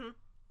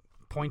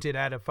 pointed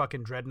at a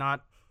fucking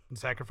dreadnought, and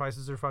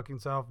sacrifices her fucking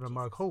self. And I'm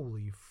like,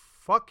 holy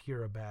fuck,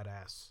 you're a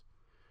badass.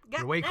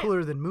 You're way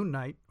cooler than Moon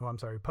Knight. Oh, I'm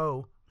sorry,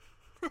 Poe.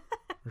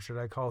 Or should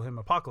I call him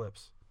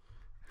Apocalypse?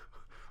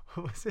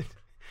 What was it?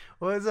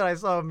 I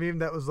saw a meme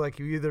that was like,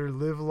 you either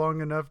live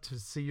long enough to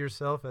see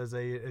yourself as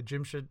a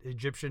Egyptian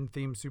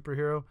themed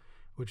superhero,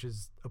 which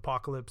is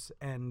Apocalypse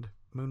and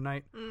Moon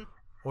Knight,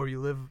 or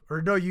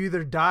you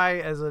either die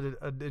as an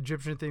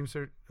Egyptian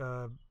themed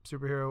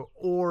superhero,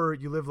 or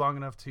you live long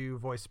enough to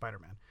voice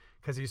Spider-Man,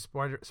 because he's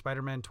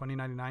Spider-Man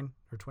 2099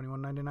 or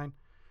 2199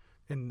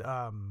 in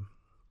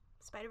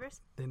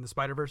Spider-Verse. In the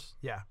Spider-Verse,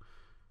 yeah.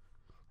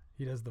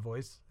 He does the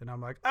voice, and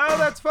I'm like, oh,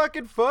 that's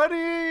fucking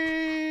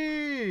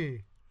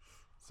funny.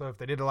 So if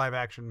they did a live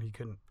action, he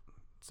couldn't.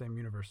 Same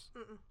universe.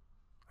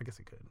 I guess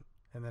he could.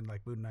 And then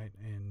like Moon Knight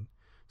and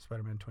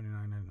Spider-Man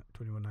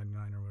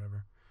 2199 or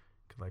whatever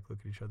could like look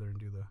at each other and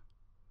do the.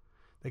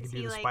 They could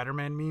do the like,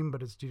 Spider-Man meme,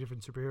 but it's two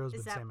different superheroes.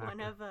 Is but that same one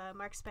actor. of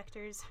Mark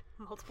Spector's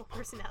multiple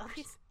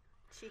personalities?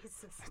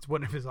 Jesus. It's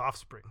one of his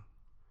offspring.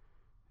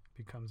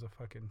 Becomes a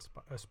fucking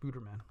a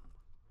Spooderman.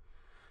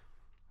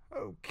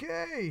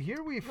 Okay,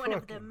 here we one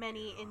of the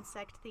many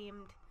insect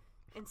names,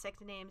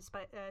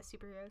 but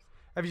superheroes.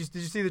 Did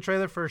you see the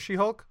trailer for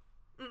She-Hulk?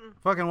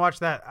 Fucking watch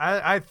that.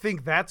 I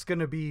think that's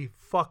gonna be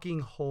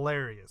fucking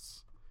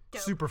hilarious.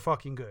 Dope. Super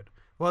fucking good.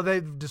 Well,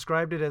 they've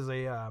described it as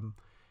a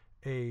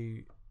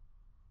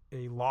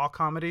law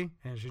comedy,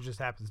 and she just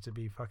happens to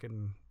be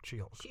fucking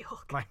She-Hulk.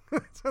 She-Hulk. Like,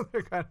 so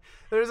they're kind of,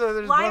 there's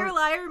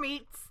Liar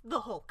meets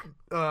the Hulk.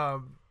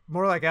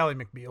 More like Ally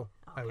McBeal,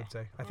 okay. I would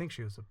say. Yeah. I think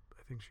she was a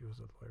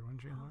lawyer,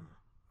 wasn't she?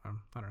 I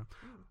don't know.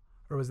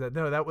 Or was that?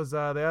 No, that was the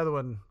other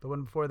one. The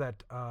one before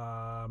that,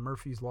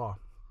 Murphy's Law.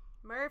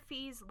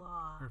 Murphy's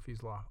Law.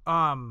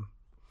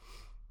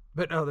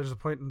 But no, there's a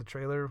point in the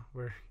trailer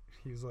where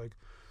he's like,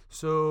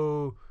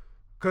 so,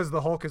 because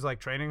the Hulk is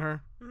like training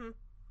her,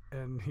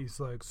 and he's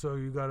like, so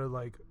you gotta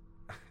like,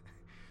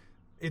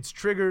 it's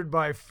triggered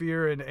by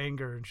fear and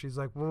anger, and she's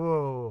like,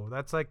 whoa,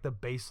 that's like the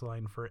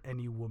baseline for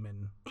any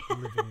woman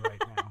living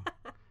right now.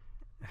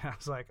 I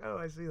was like, oh,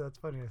 I see. That's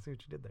funny. I see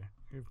what you did there.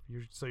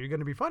 So you're going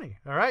to be funny.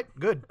 All right.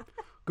 Good.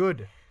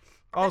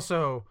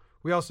 Also,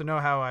 we also know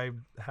how I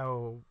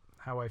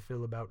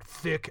feel about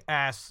thick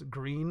ass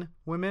green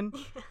women.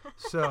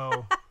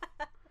 So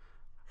I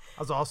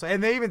was also,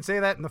 and they even say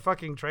that in the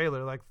fucking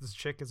trailer. Like this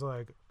chick is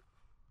like,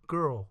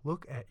 girl,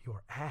 look at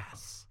your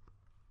ass.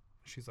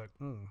 She's like,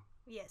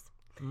 yes.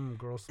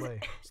 Girl slay.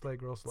 Slay,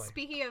 girl slay.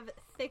 Speaking of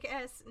thick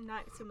ass,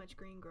 not so much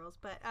green girls,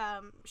 but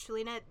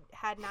Shalina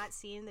had not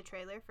seen the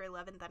trailer for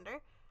Love and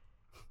Thunder.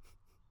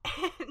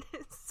 And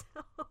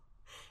so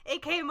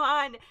it came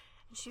on, and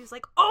she was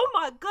like, oh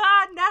my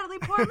God, Natalie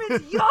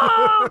Portman's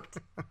yoked!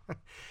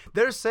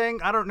 They're saying,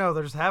 I don't know,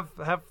 there's half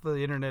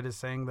the internet is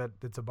saying that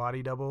it's a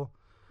body double.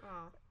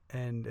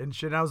 And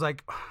shit. And I was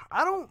like,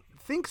 I don't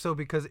think so,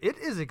 because it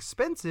is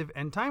expensive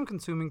and time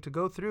consuming to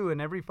go through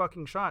and every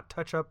fucking shot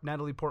touch up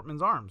Natalie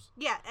Portman's arms.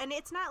 Yeah, and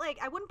it's not like,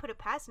 I wouldn't put it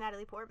past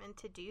Natalie Portman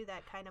to do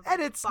that kind of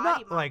and it's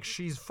not like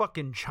she's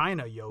fucking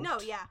China yoked. No,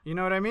 yeah. You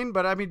know what I mean?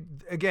 But I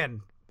mean,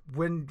 again,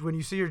 when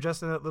you see her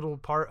just in that little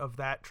part of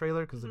that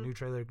trailer, because the new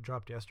trailer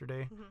dropped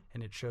yesterday,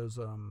 and it shows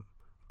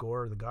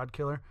Gore, the God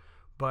Killer,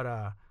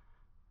 but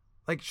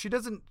like she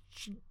doesn't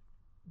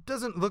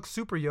look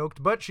super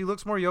yoked, but she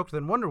looks more yoked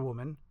than Wonder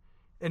Woman.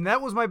 And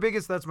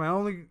that's my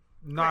only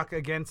knock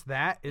against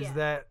that is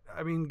that,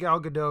 I mean,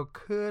 Gal Gadot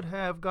could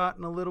have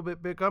gotten a little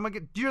bit big.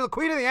 You're the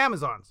queen of the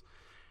Amazons.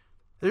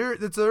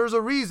 There's a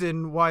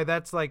reason why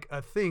that's like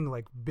a thing.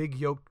 Like big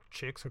yoked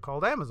chicks are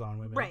called Amazon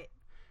women. Right.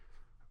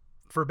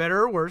 For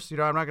better or worse, I'm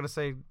not going to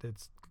say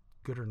it's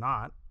good or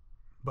not,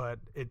 but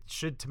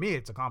to me,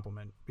 it's a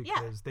compliment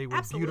because they were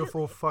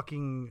beautiful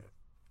fucking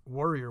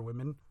warrior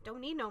women.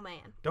 Don't need no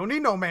man.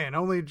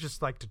 Only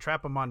just like to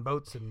trap them on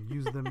boats and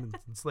use them and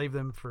enslave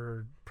them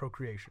for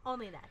procreation.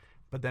 Only that.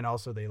 But then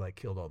also they like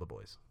killed all the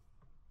boys,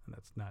 and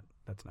that's not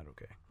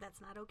okay.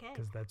 That's not okay.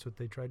 Because that's what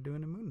they tried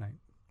doing in Moon Knight.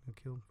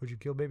 Would you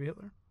kill baby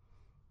Hitler?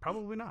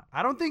 Probably not.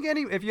 I don't think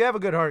if you have a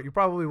good heart, you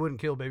probably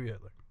wouldn't kill baby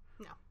Hitler.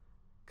 No.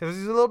 Because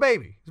he's a little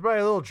baby. He's probably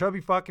a little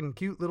chubby fucking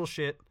cute little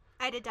shit.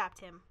 I'd adopt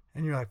him.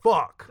 And you're like,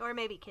 fuck. Or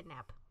maybe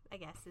kidnap, I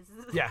guess, is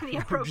Yeah, the you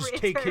would appropriate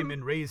just take term. him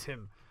and raise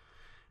him.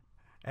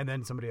 And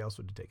then somebody else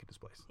would take his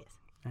place. Yes.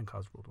 And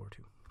cause World War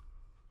II.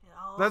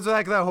 All, That's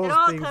like that whole it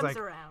all thing's comes like,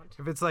 around.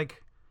 if it's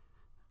like,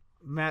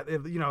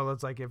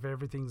 it's like if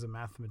everything's a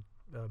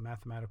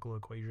mathematical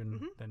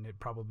equation, then it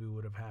probably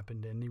would have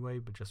happened anyway,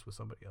 but just with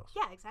somebody else.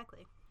 Yeah,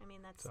 exactly. I mean,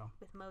 that's So.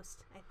 with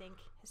most, I think,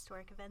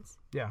 historic events.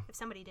 Yeah. If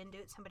somebody didn't do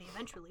it, somebody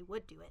eventually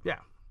would do it. Yeah.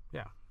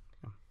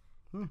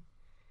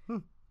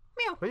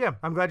 Meow. But yeah,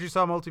 I'm glad you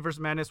saw Multiverse of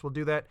Madness. We'll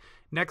do that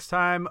next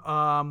time.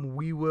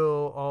 We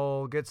will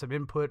all get some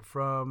input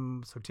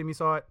from. So Timmy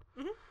saw it.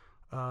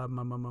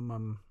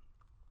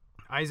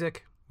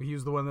 Isaac. He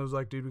was the one that was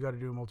like, "Dude, we got to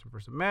do a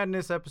Multiverse of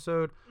Madness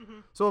episode."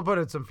 So we'll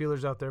put some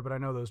feelers out there. But I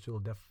know those two will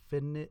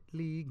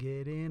definitely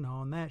get in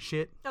on that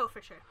shit. Oh,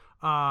 for sure.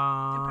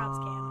 Props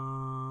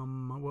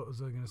Cam. What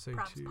was I gonna say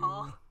Props too?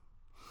 Paul.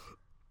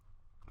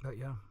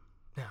 Yeah,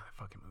 that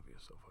fucking movie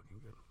is so fucking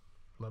good.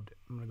 Loved it.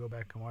 I'm gonna go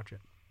back and watch it.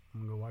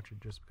 I'm gonna go watch it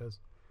just because.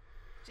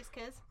 Just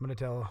cause? I'm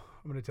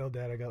gonna tell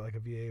Dad I got like a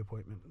VA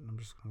appointment, and I'm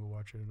just gonna go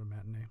watch it at a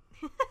matinee.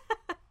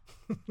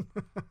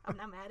 I'm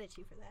not mad at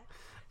you for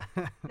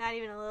that. Not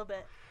even a little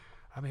bit.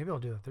 Maybe I'll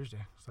do that Thursday,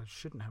 because I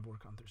shouldn't have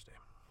work on Thursday.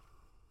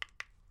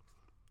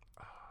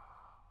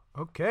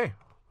 Okay.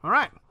 All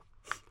right.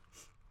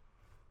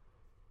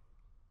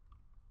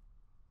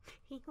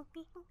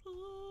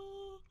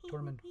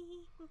 Tormund.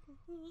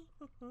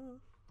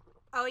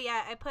 Oh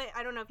yeah,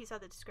 I don't know if you saw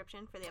the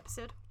description for the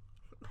episode,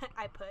 but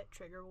I put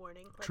trigger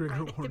warning like Trigger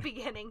right at the warning.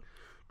 beginning.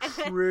 And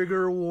then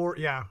Trigger war.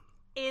 Yeah.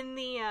 in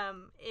the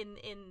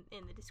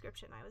in the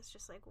description I was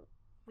just like,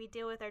 we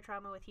deal with our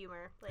trauma with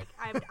humor. Like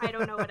I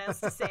don't know what else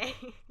to say.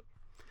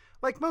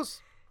 Like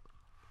most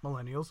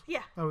millennials.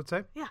 Yeah. I would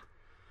say. Yeah.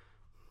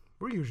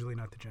 We're usually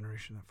not the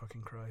generation that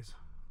fucking cries.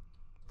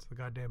 It's the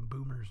goddamn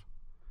boomers.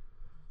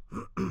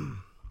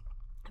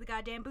 The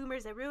goddamn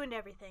boomers that ruined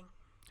everything.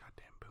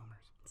 Goddamn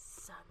boomers.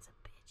 Sons of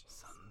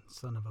bitches.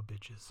 Son of a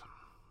bitches.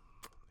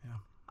 Yeah.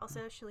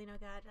 Also, Shalino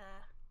got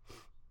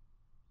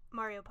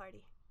Mario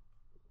Party.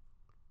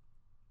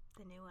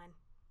 The new one.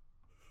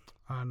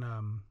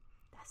 On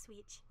The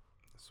Switch.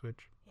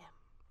 Switch. Yeah.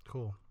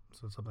 Cool.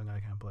 So it's something I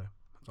can't play.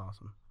 That's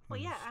awesome. Well,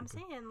 yeah, I'm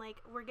Stupid. saying, like,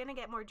 we're going to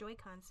get more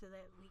Joy-Cons so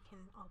that we can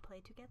all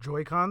play together.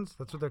 Joy-Cons?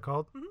 That's what they're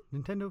called?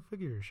 Nintendo,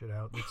 figure your shit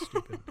out. That's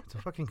stupid. It's a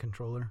fucking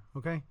controller,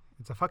 okay?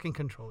 It's a fucking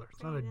controller.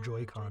 It's not a Yeah,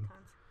 Joy-Con. Joy-Cons.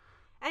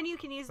 And you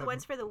can use the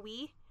ones for the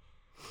Wii.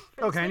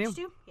 For Oh, the can Switch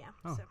you? Too. Yeah.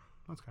 Oh, So.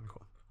 that's kind of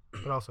cool.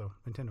 But also,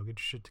 Nintendo, get your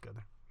shit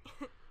together.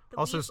 The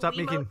Also,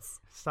 Wii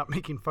stop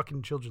making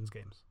fucking children's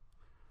games.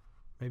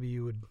 Maybe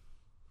you would.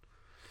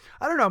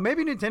 I don't know.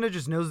 Maybe Nintendo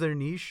just knows their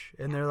niche,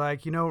 and they're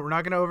like, we're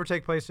not going to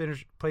overtake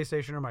PlayStation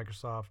or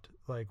Microsoft.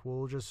 Like,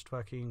 we'll just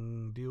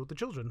fucking deal with the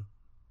children.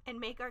 And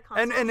make our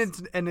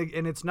consoles.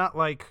 And it's not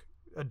like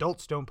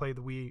adults don't play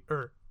the Wii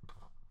or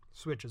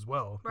Switch as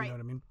well. Right. You know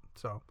what I mean?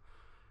 So,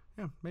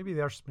 yeah, maybe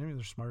they're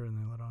smarter than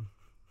they let on.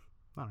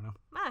 I don't know.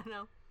 I don't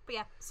know. But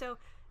yeah, so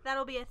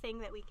that'll be a thing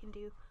that we can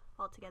do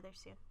all together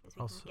soon. As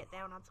we Also- can get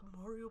down on some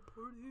Mario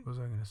Party. What was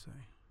I going to say?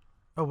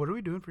 Oh, what are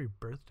we doing for your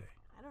birthday?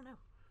 I don't know.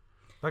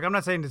 Like, I'm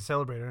not saying to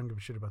celebrate. I don't give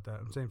a shit about that.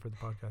 I'm saying for the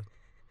podcast.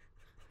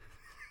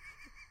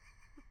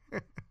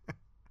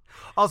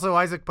 Also,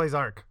 Isaac plays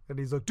Ark, and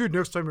he's like, dude,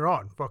 next time you're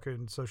on,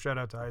 fucking. So shout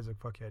out to Isaac.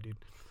 Fuck yeah, dude.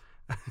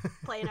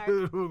 Playing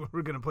Ark.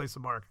 We're gonna play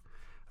some Ark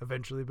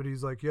eventually, but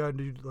he's like, yeah,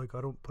 dude, like I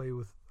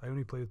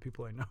only play with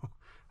people I know.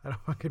 I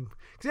don't fucking,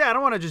 cause yeah, I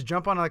don't want to just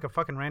jump on like a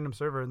fucking random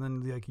server and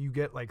then like you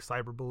get like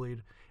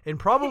cyberbullied in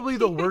probably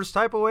the worst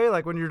type of way,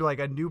 like when you're like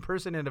a new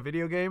person in a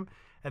video game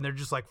and they're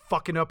just like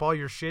fucking up all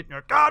your shit and you're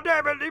like, God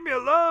damn it, leave me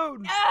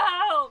alone.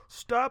 No!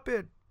 Stop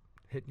it.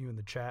 Hitting you in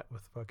the chat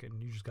with fucking,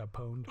 you just got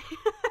pwned.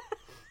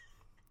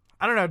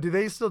 I don't know. Do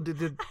they still,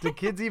 do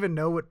kids even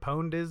know what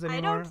pwned is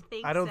anymore?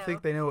 I don't think so.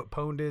 think they know what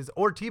pwned is.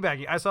 Or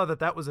teabagging. I saw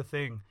that was a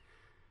thing.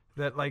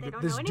 That like They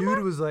don't this know dude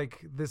anymore? was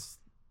like, this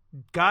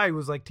guy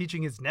was like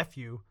teaching his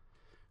nephew,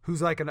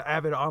 who's like an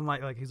avid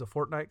online, like he's a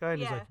Fortnite guy. And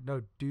he's Yeah. like,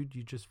 no, dude,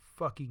 you just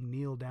fucking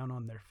kneel down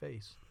on their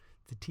face.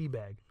 It's a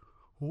teabag.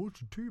 Well,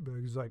 what's a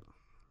teabag? He's like,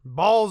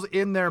 balls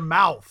in their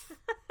mouth.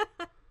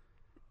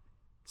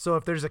 So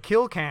if there's a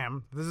kill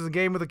cam, this is a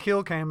game with a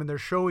kill cam, and they're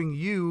showing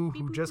you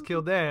who just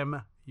killed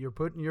them, you're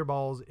putting your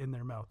balls in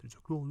their mouth. It's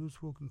like, cool, this is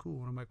fucking cool.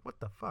 And I'm like, what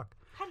the fuck?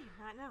 How do you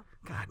not know?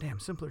 God damn,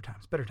 simpler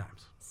times, better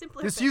times.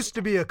 Simpler. This better used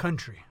to be a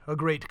country, a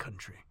great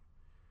country.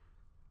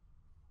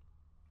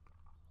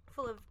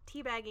 full of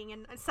teabagging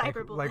and Like,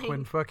 cyberbullying. like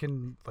when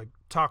fucking like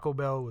Taco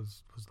Bell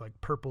was like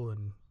purple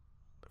and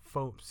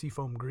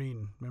seafoam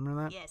green.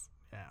 Remember that? Yes.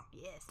 Yeah.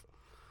 Yes.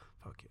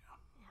 Fuck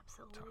yeah.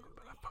 Absolutely. Taco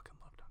Bell. I fucking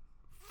loved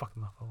it.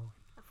 Fucking love Halloween.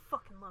 I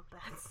fucking love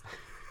bats.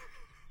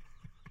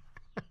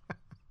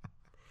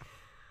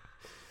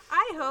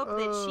 I hope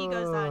that she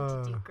goes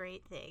on to do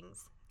great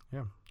things.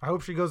 Yeah. I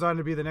hope she goes on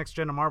to be the next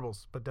Jenna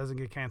Marbles, but doesn't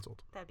get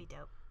canceled. That'd be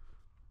dope.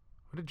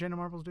 What did Jenna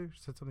Marbles do?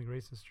 She said something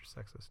racist or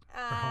sexist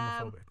or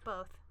homophobic.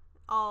 Both.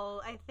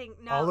 I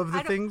think no. All of the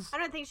I don't- things? I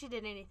don't think she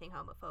did anything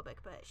homophobic,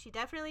 but she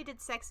definitely did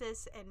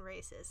sexist and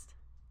racist.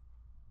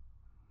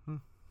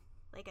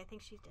 Like, I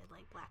think she did,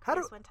 like, How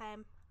do- blackface one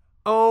time.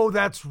 Oh,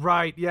 that's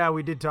right. Yeah,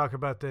 we did talk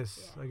about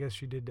this. Yeah. I guess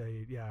she did.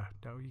 Yeah.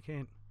 No, you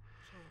can't.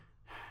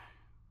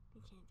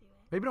 You can't do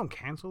it. Maybe don't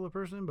cancel a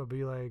person, but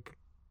be like,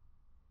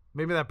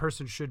 maybe that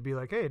person should be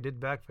like, hey, I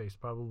did blackface.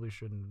 Probably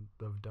shouldn't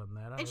have done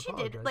that. And she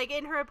did. Like,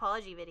 in her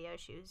apology video,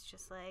 she was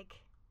just like,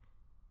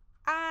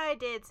 I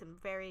did some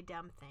very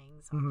dumb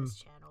things on this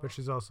channel. But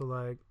she's also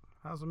like,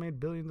 I also made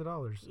billions of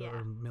dollars. Yeah.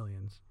 Or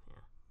millions. Yeah.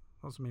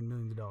 Also made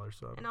millions of dollars.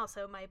 So. And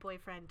also, my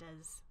boyfriend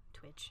does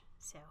Twitch,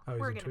 so Oh, he's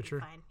we're a going to be Twitcher?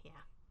 fine. Yeah.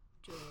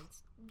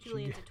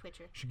 Julian's a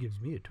Twitcher. She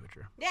gives me a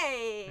Twitcher. Yay!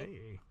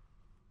 Hey.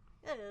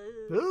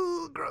 Uh,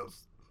 Ooh,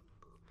 gross.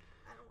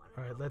 I don't want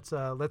All right,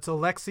 let's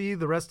Alexi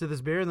the rest of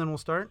this beer, and then we'll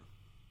start.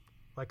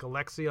 Like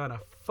Alexi on a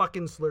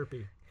fucking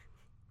Slurpee.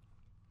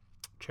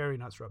 Cherry,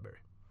 not strawberry.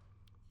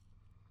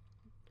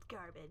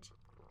 Garbage.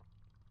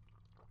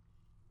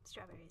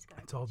 Strawberries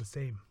garbage. It's all the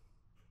same.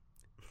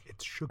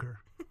 It's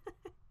sugar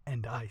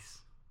and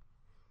ice.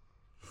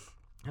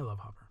 I love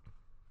Hopper.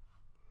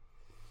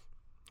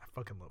 I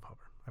fucking love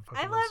Hopper.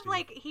 I love Steve.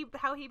 like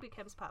how he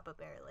becomes Papa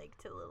Bear like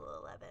to Little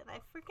 11. I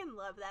freaking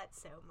love that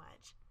so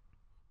much.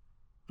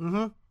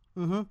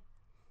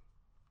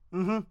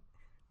 I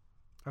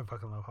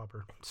fucking love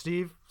Hopper.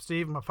 Steve,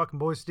 my fucking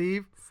boy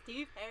Steve.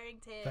 Steve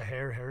Harrington. The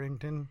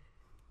Harrington.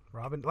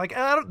 Robin. Like,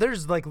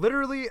 there's like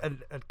literally a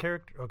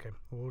character. Okay,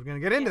 well, we're gonna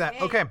get into that.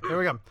 Yeah. Okay, there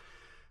we go.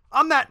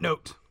 On that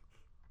note,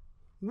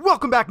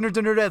 welcome back, Nerds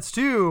and Nerdettes,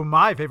 to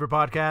my favorite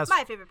podcast.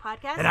 My favorite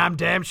podcast. And I'm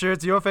damn sure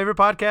it's your favorite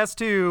podcast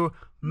too.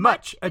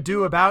 Much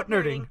Ado About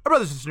Nerding. Our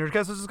Brothers and Sisters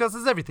Nerdcast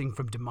discusses everything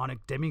from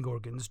demonic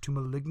demigorgons to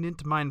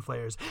malignant mind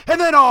flayers,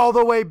 and then all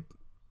the way.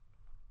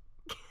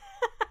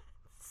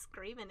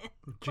 Screaming it.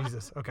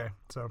 Jesus. Okay,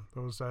 so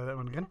we'll try that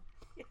one again.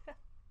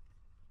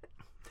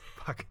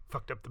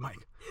 Fucked up the mic.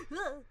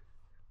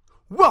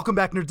 Welcome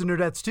back, Nerds and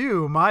Nerdettes,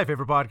 to my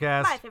favorite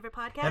podcast. My favorite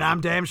podcast. And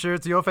I'm damn sure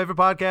it's your favorite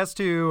podcast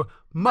too.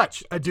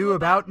 Much Ado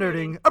About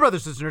Nerding. A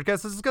Brothers and Sisters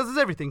Nerdcast discusses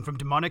everything from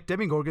demonic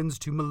demigorgons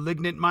to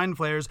malignant mind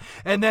flayers,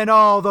 and then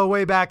all the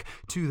way back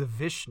to the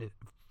vicious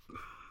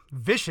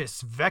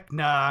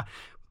Vecna.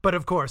 But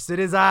of course, it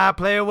is I,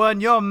 Player One,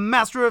 your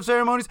master of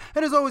ceremonies,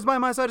 and as always, by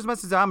my side is my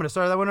sister. I'm going to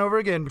start that one over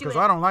again because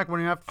I don't like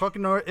when you have to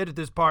fucking edit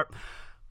this part.